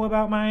vocal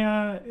about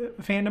my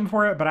fandom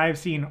for it, but I've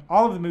seen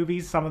all of the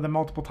movies, some of them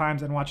multiple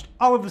times, and watched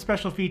all of the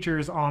special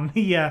features on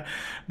the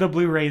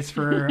Blu-rays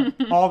for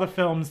all the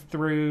films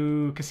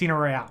through Casino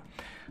Royale.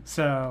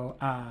 So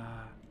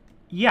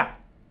yeah,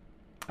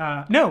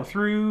 no,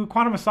 through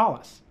Quantum of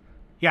Solace.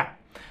 Yeah,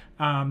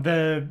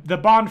 the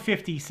Bond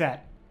 50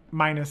 set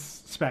minus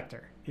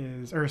Spectre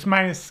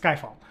minus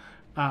Skyfall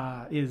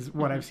is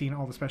what I've seen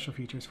all the special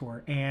features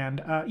for,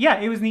 and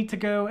yeah, it was neat to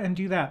go and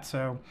do that.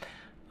 So.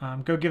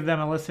 Go give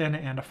them a listen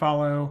and a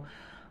follow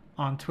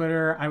on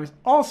Twitter. I was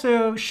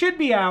also, should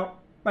be out,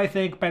 I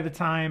think, by the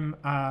time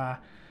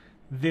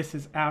this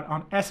is out,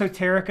 on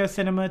Esoterica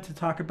Cinema to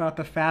talk about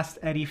the Fast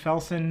Eddie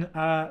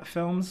Felson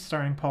films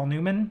starring Paul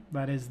Newman.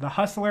 That is The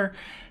Hustler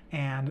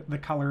and The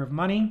Color of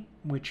Money,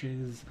 which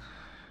is,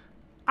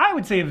 I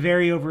would say, a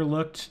very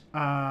overlooked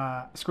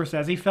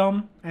Scorsese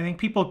film. I think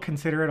people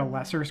consider it a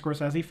lesser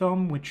Scorsese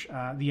film, which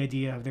the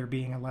idea of there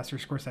being a lesser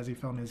Scorsese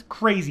film is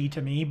crazy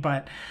to me,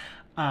 but...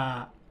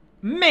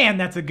 man,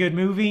 that's a good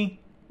movie.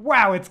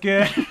 Wow, it's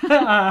good.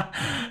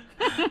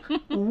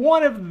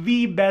 One of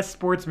the best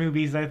sports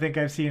movies I think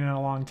I've seen in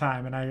a long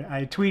time. And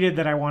I tweeted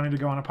that I wanted to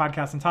go on a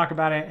podcast and talk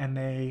about it. And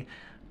they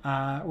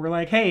were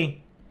like,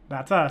 hey,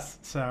 that's us.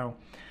 So,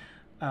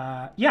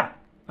 yeah,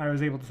 I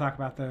was able to talk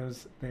about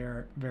those.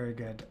 They're very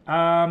good.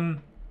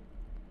 Other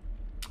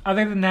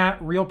than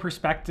that, Real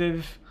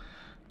Perspective.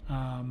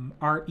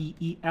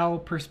 REEL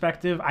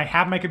Perspective. I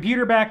have my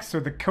computer back, so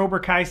the Cobra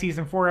Kai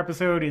season 4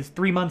 episode is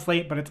 3 months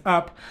late, but it's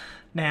up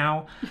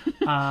now.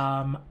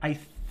 I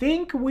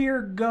think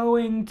we're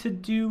going to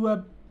do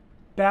a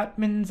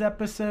Batman's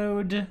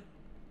episode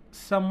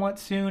somewhat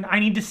soon. I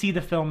need to see the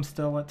film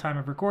still at time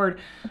of record,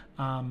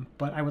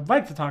 but I would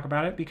like to talk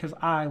about it because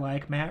I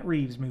like Matt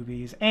Reeves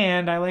movies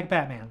and I like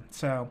Batman,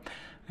 so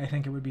I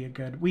think it would be a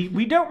good...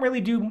 We don't really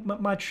do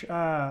much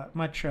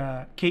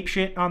cape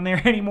shit on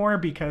there anymore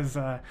because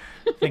I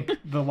think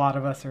a lot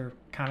of us are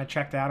kind of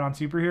checked out on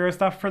superhero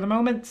stuff for the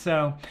moment.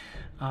 So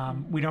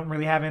we don't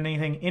really have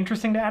anything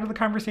interesting to add to the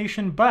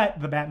conversation. But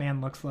the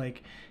Batman looks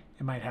like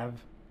it might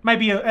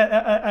be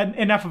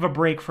enough of a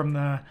break from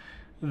the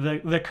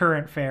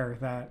current fare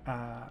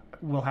that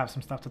we'll have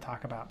some stuff to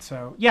talk about.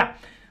 So yeah,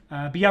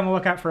 be on the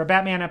lookout for a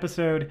Batman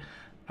episode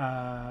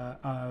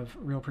of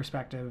Real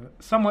Perspective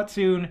somewhat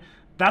soon.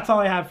 That's all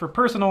I have for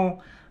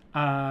personal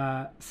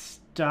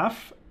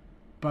stuff.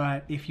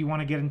 But if you want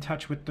to get in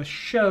touch with the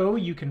show,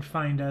 you can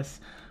find us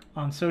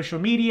on social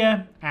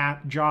media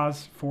at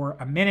Jaws for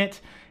a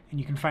Minute. And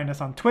you can find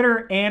us on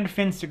Twitter and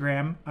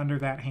Finstagram under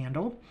that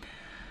handle.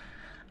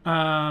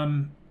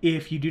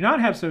 If you do not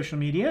have social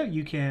media,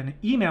 you can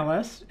email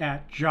us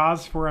at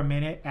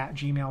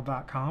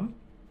jawsforaminute@gmail.com.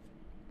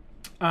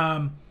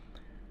 On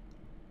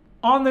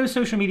those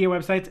social media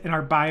websites, in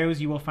our bios,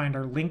 you will find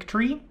our link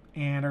tree.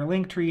 And our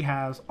link tree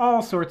has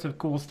all sorts of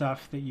cool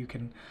stuff that you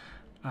can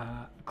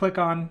click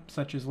on,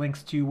 such as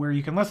links to where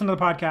you can listen to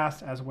the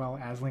podcast, as well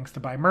as links to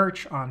buy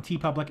merch on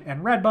TeePublic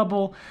and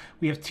Redbubble.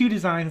 We have 2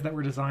 designs that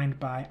were designed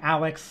by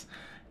Alex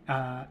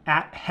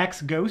at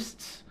Hex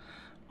Ghosts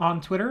on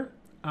Twitter.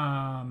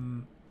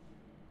 And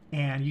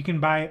you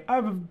can buy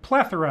a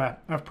plethora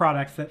of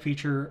products that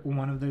feature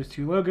one of those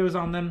 2 logos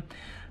on them.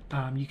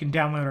 You can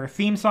download our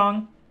theme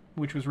song,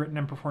 which was written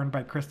and performed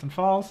by Kristen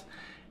Falls.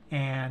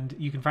 And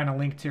you can find a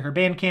link to her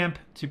Bandcamp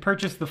to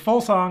purchase the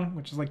full song,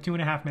 which is like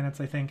 2.5 minutes,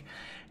 I think.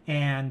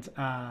 And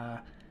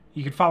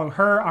you can follow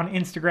her on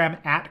Instagram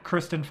at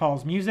Kristen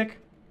Falls Music.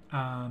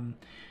 You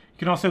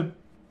can also,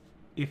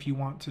 if you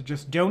want to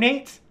just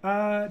donate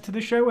to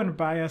the show and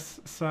buy us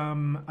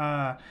some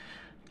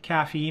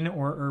caffeine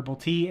or herbal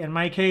tea. In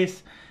my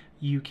case,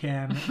 you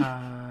can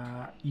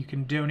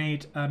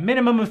donate a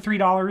minimum of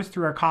 $3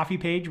 through our coffee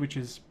page, which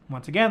is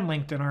once again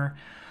linked in our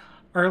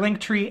link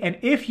tree. And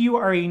if you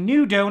are a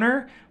new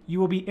donor, you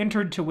will be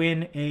entered to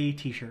win a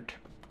t-shirt.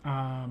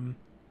 And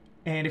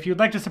if you'd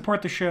like to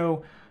support the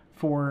show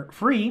for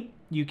free,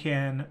 you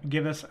can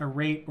give us a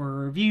rate or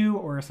a review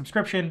or a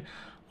subscription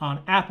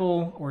on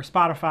Apple or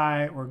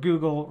Spotify or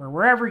Google or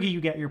wherever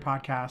you get your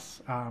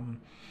podcasts.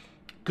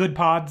 Good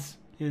Pods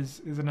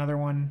is another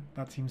one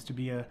that seems to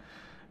be a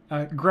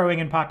growing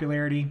in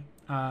popularity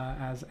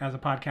as a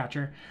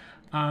podcatcher.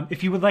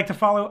 If you would like to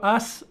follow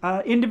us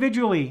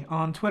individually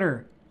on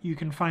Twitter, you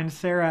can find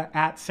Sarah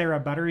at Sarah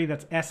Buttery.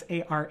 That's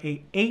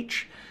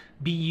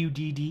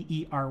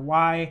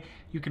SarahBuddery.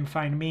 You can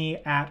find me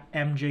at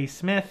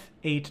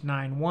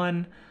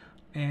MJSmith891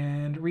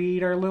 and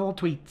read our little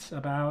tweets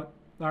about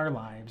our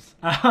lives.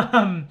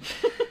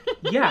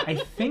 Yeah,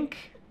 I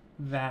think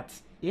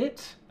that's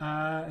it.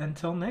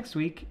 Until next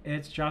week,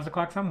 it's Jaws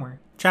O'Clock Somewhere.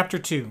 Chapter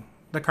 2,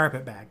 The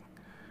Carpet Bag.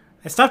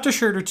 I stuffed a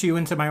shirt or two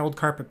into my old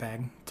carpet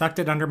bag, tucked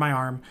it under my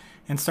arm,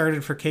 and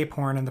started for Cape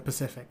Horn in the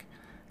Pacific.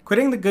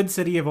 Quitting the good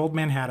city of Old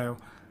Manhattan,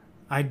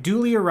 I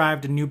duly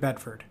arrived in New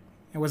Bedford.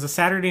 It was a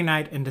Saturday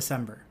night in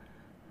December.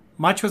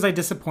 Much was I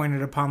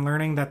disappointed upon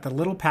learning that the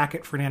little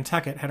packet for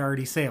Nantucket had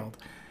already sailed,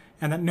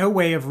 and that no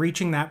way of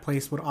reaching that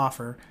place would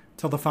offer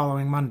till the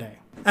following Monday.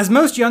 As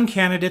most young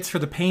candidates for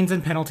the pains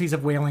and penalties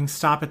of whaling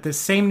stop at this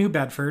same New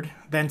Bedford,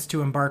 thence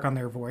to embark on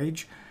their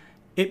voyage,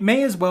 it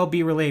may as well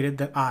be related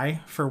that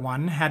I, for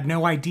one, had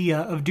no idea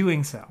of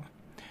doing so.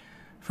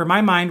 For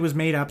my mind was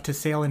made up to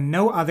sail in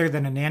no other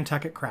than a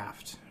Nantucket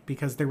craft,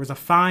 because there was a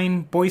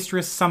fine,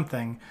 boisterous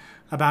something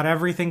about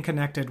everything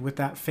connected with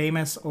that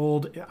famous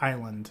old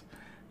island,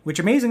 which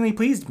amazingly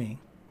pleased me.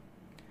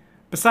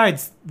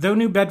 Besides, though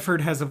New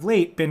Bedford has of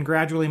late been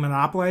gradually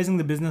monopolizing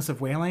the business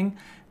of whaling,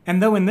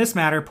 and though in this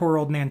matter poor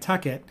old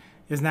Nantucket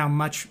is now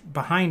much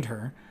behind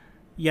her,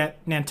 yet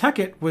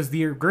Nantucket was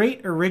the great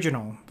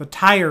original, the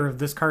Tyre of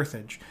this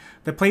Carthage,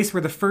 the place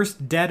where the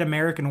first dead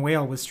American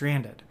whale was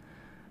stranded.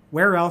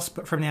 Where else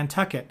but from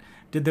Nantucket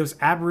did those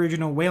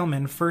aboriginal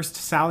whalemen first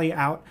sally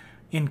out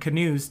in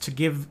canoes to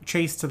give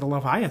chase to the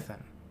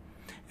Leviathan?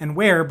 And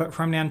where but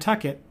from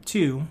Nantucket,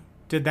 too,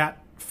 did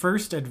that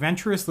first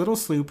adventurous little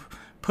sloop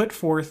put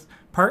forth,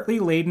 partly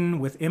laden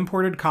with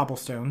imported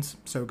cobblestones,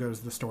 so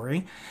goes the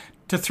story,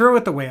 to throw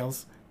at the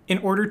whales, in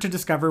order to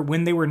discover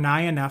when they were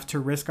nigh enough to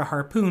risk a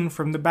harpoon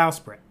from the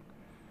bowsprit.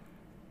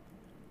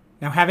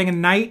 Now, having a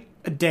night,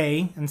 a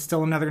day, and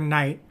still another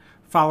night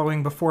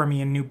following before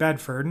me in New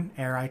Bedford,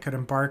 ere I could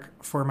embark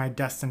for my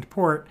destined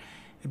port,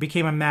 it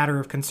became a matter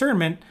of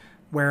concernment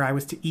where I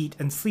was to eat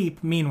and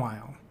sleep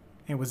meanwhile.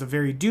 It was a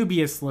very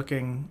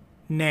dubious-looking,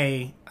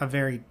 nay, a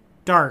very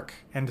dark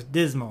and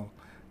dismal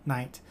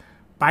night,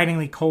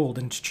 bitingly cold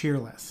and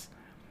cheerless.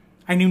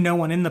 I knew no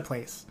one in the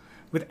place.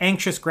 With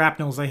anxious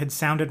grapnels I had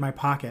sounded my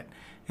pocket,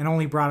 and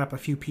only brought up a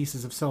few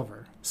pieces of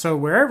silver. So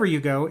wherever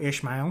you go,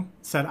 Ishmael,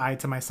 said I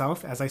to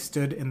myself, as I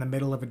stood in the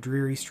middle of a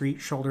dreary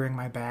street shouldering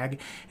my bag,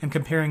 and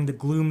comparing the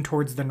gloom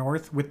towards the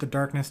north with the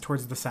darkness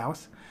towards the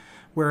south,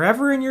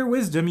 wherever in your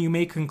wisdom you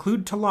may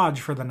conclude to lodge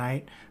for the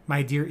night,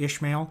 my dear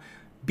Ishmael,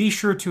 be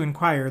sure to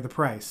inquire the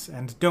price,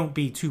 and don't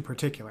be too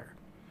particular.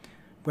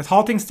 With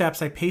halting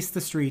steps I paced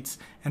the streets,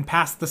 and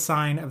passed the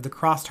sign of the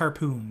Crossed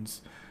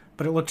Harpoons,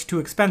 but it looked too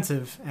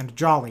expensive and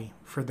jolly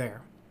for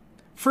there.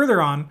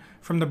 Further on,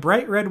 from the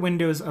bright red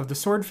windows of the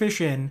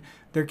Swordfish Inn,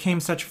 there came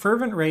such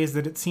fervent rays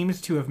that it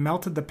seemed to have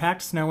melted the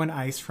packed snow and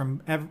ice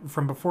from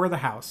before the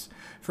house,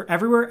 for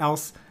everywhere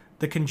else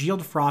the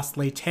congealed frost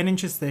lay 10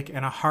 inches thick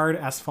in a hard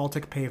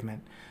asphaltic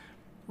pavement.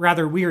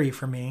 Rather weary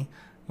for me,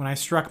 when I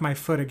struck my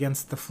foot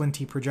against the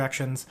flinty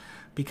projections,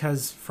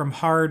 because from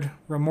hard,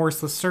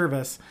 remorseless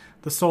service,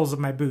 the soles of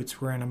my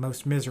boots were in a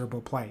most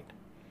miserable plight.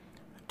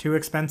 Too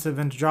expensive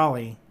and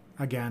jolly,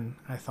 again,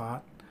 I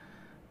thought,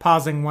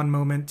 pausing one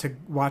moment to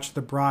watch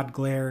the broad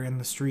glare in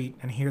the street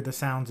and hear the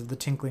sounds of the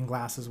tinkling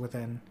glasses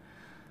within.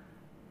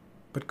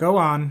 But go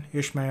on,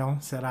 Ishmael,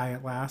 said I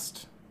at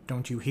last.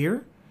 Don't you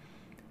hear?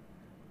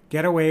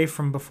 Get away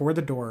from before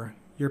the door.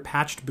 Your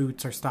patched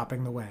boots are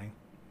stopping the way.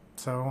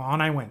 So on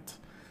I went.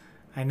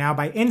 I now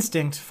by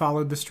instinct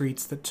followed the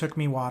streets that took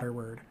me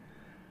waterward.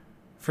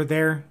 For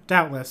there,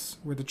 doubtless,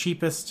 were the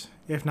cheapest,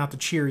 if not the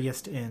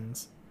cheeriest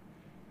inns.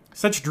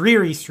 Such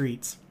dreary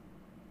streets!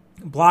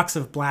 Blocks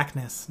of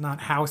blackness,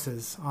 not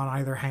houses, on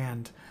either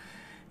hand,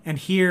 and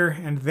here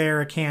and there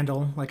a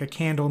candle, like a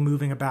candle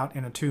moving about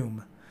in a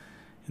tomb.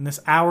 In this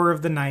hour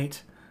of the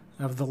night,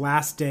 of the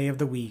last day of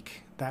the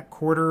week, that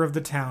quarter of the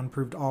town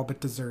proved all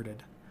but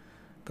deserted.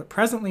 But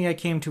presently I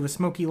came to a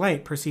smoky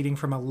light proceeding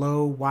from a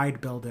low,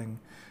 wide building,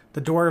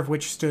 the door of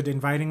which stood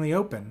invitingly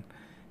open.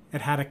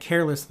 It had a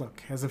careless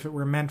look, as if it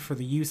were meant for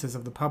the uses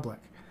of the public.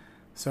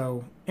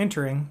 So,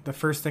 entering, the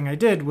first thing I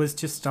did was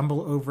to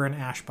stumble over an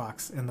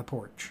ash-box in the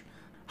porch.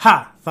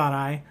 Ha, thought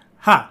I,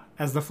 ha,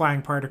 as the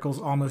flying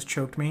particles almost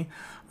choked me.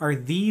 Are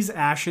these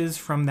ashes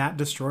from that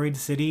destroyed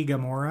city,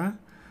 Gomorrah?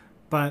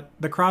 But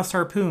the Crossed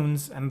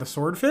Harpoons and the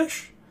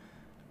Swordfish?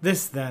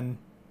 This, then,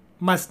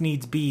 must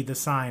needs be the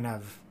sign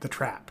of the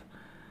trap.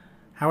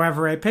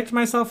 However, I picked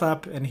myself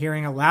up and,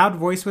 hearing a loud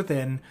voice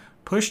within,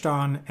 pushed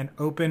on and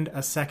opened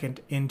a second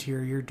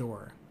interior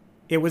door.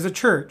 It was a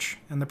church,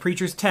 and the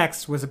preacher's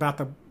text was about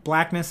the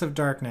blackness of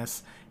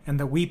darkness and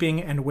the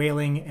weeping and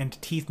wailing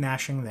and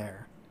teeth-gnashing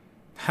there.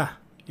 "Ha,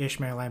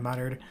 Ishmael," I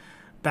muttered,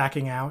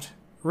 backing out.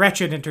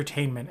 "Wretched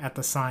entertainment at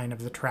the sign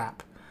of the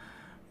trap."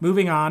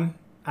 Moving on,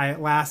 I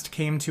at last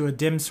came to a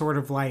dim sort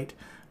of light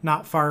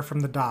not far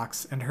from the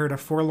docks and heard a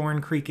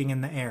forlorn creaking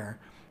in the air,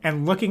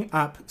 and looking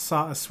up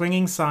saw a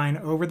swinging sign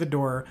over the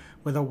door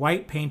with a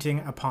white painting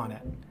upon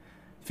it,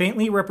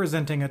 faintly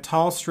representing a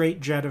tall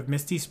straight jet of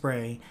misty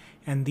spray,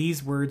 and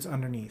these words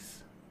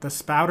underneath: "The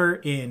Spouter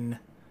Inn,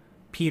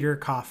 Peter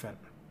Coffin."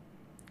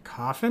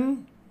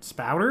 Coffin?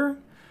 Spouter?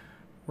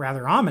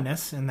 Rather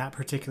ominous in that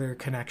particular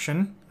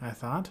connection, I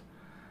thought.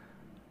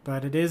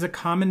 But it is a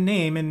common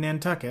name in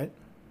Nantucket,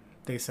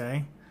 they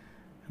say,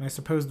 and I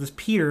suppose this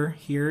Peter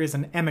here is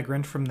an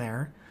emigrant from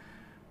there.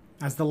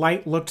 As the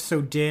light looked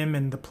so dim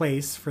and the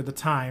place, for the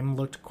time,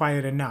 looked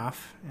quiet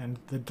enough, and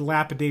the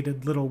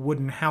dilapidated little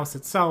wooden house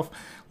itself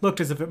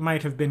looked as if it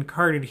might have been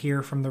carted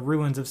here from the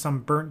ruins of some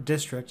burnt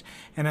district,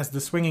 and as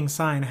the swinging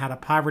sign had a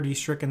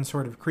poverty-stricken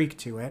sort of creak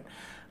to it,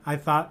 I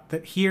thought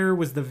that here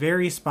was the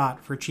very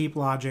spot for cheap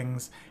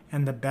lodgings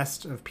and the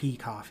best of pea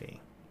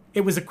coffee.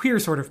 It was a queer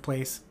sort of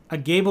place, a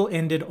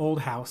gable-ended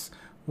old house,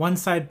 one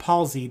side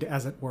palsied,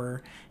 as it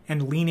were,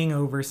 and leaning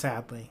over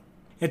sadly.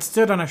 It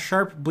stood on a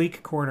sharp,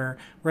 bleak corner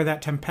where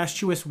that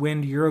tempestuous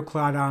wind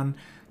Euroclydon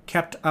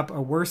kept up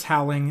a worse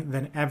howling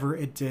than ever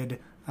it did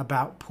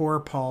about poor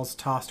Paul's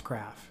tossed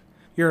craft.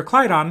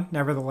 Euroclydon,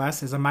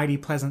 nevertheless, is a mighty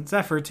pleasant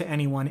zephyr to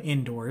anyone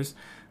indoors,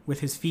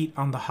 with his feet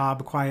on the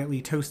hob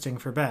quietly toasting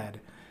for bed.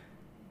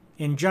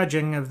 In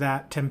judging of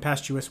that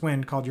tempestuous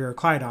wind called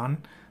Euroclydon,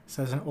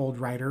 says an old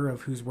writer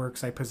of whose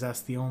works I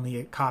possess the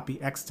only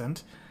copy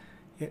extant,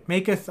 it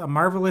maketh a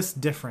marvellous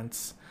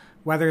difference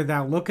whether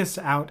thou lookest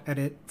out at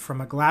it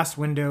from a glass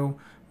window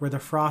where the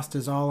frost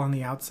is all on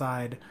the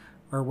outside,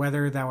 or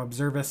whether thou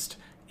observest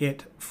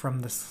it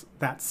from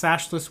that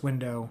sashless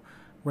window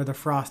where the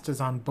frost is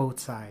on both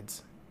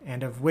sides,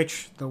 and of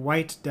which the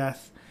white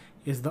death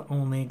is the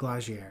only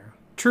glacier.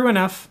 True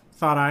enough,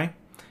 thought I,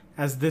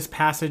 as this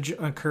passage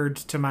occurred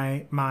to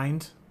my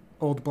mind,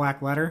 old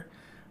black letter,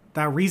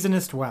 thou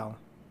reasonest well.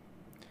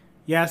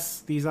 Yes,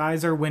 these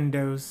eyes are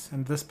windows,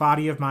 and this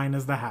body of mine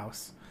is the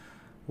house.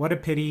 What a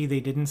pity they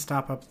didn't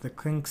stop up the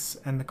clinks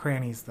and the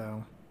crannies,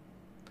 though,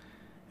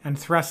 and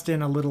thrust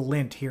in a little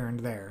lint here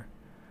and there.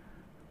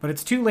 But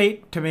it's too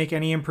late to make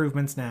any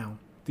improvements now.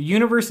 The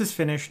universe is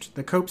finished,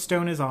 the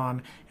copestone is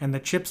on, and the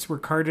chips were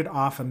carted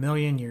off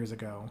 1,000,000 years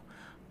ago.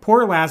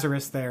 Poor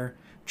Lazarus there,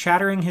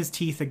 chattering his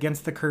teeth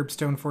against the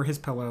curbstone for his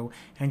pillow,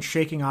 and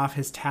shaking off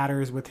his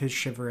tatters with his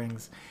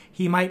shiverings.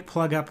 He might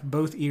plug up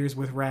both ears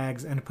with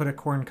rags and put a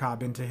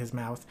corncob into his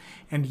mouth,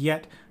 and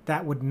yet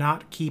that would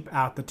not keep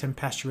out the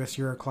tempestuous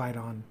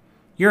Euroclydon.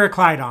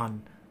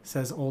 "Euroclydon,"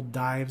 says old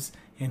Dives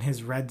in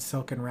his red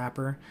silken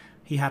wrapper.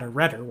 He had a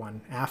redder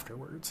one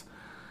afterwards.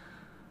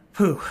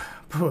 Pooh,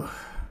 pooh.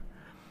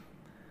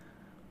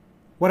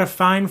 What a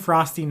fine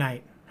frosty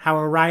night. How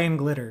Orion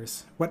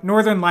glitters. What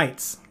northern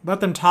lights.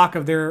 Let them talk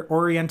of their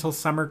oriental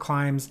summer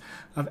climes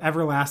of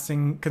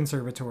everlasting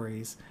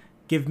conservatories.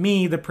 Give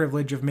me the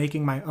privilege of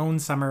making my own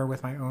summer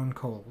with my own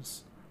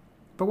coals.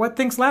 But what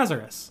thinks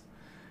Lazarus?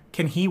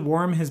 Can he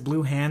warm his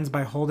blue hands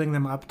by holding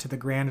them up to the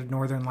grand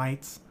northern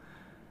lights?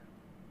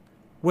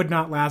 Would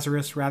not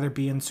Lazarus rather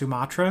be in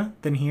Sumatra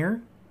than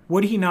here?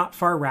 Would he not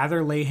far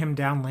rather lay him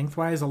down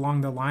lengthwise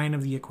along the line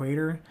of the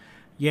equator?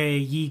 Yea,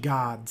 ye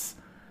gods,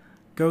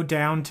 go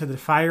down to the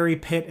fiery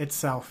pit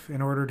itself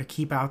in order to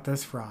keep out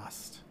this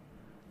frost.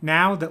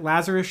 Now that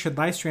Lazarus should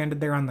lie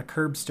stranded there on the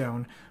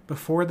curbstone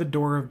before the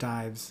door of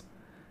Dives,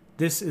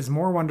 this is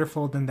more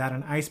wonderful than that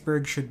an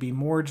iceberg should be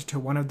moored to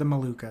one of the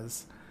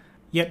Moluccas.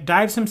 Yet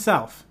Dives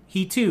himself,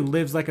 he too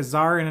lives like a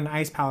czar in an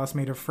ice palace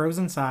made of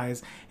frozen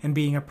sighs, and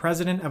being a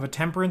president of a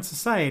temperance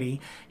society,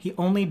 he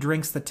only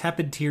drinks the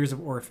tepid tears of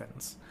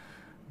orphans.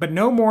 But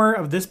no more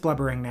of this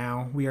blubbering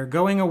now. We are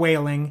going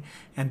a-whaling,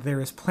 and there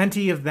is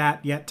plenty of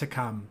that yet to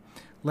come.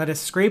 Let us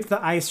scrape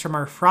the ice from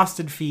our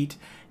frosted feet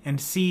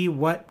and see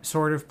what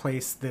sort of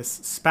place this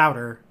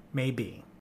Spouter may be.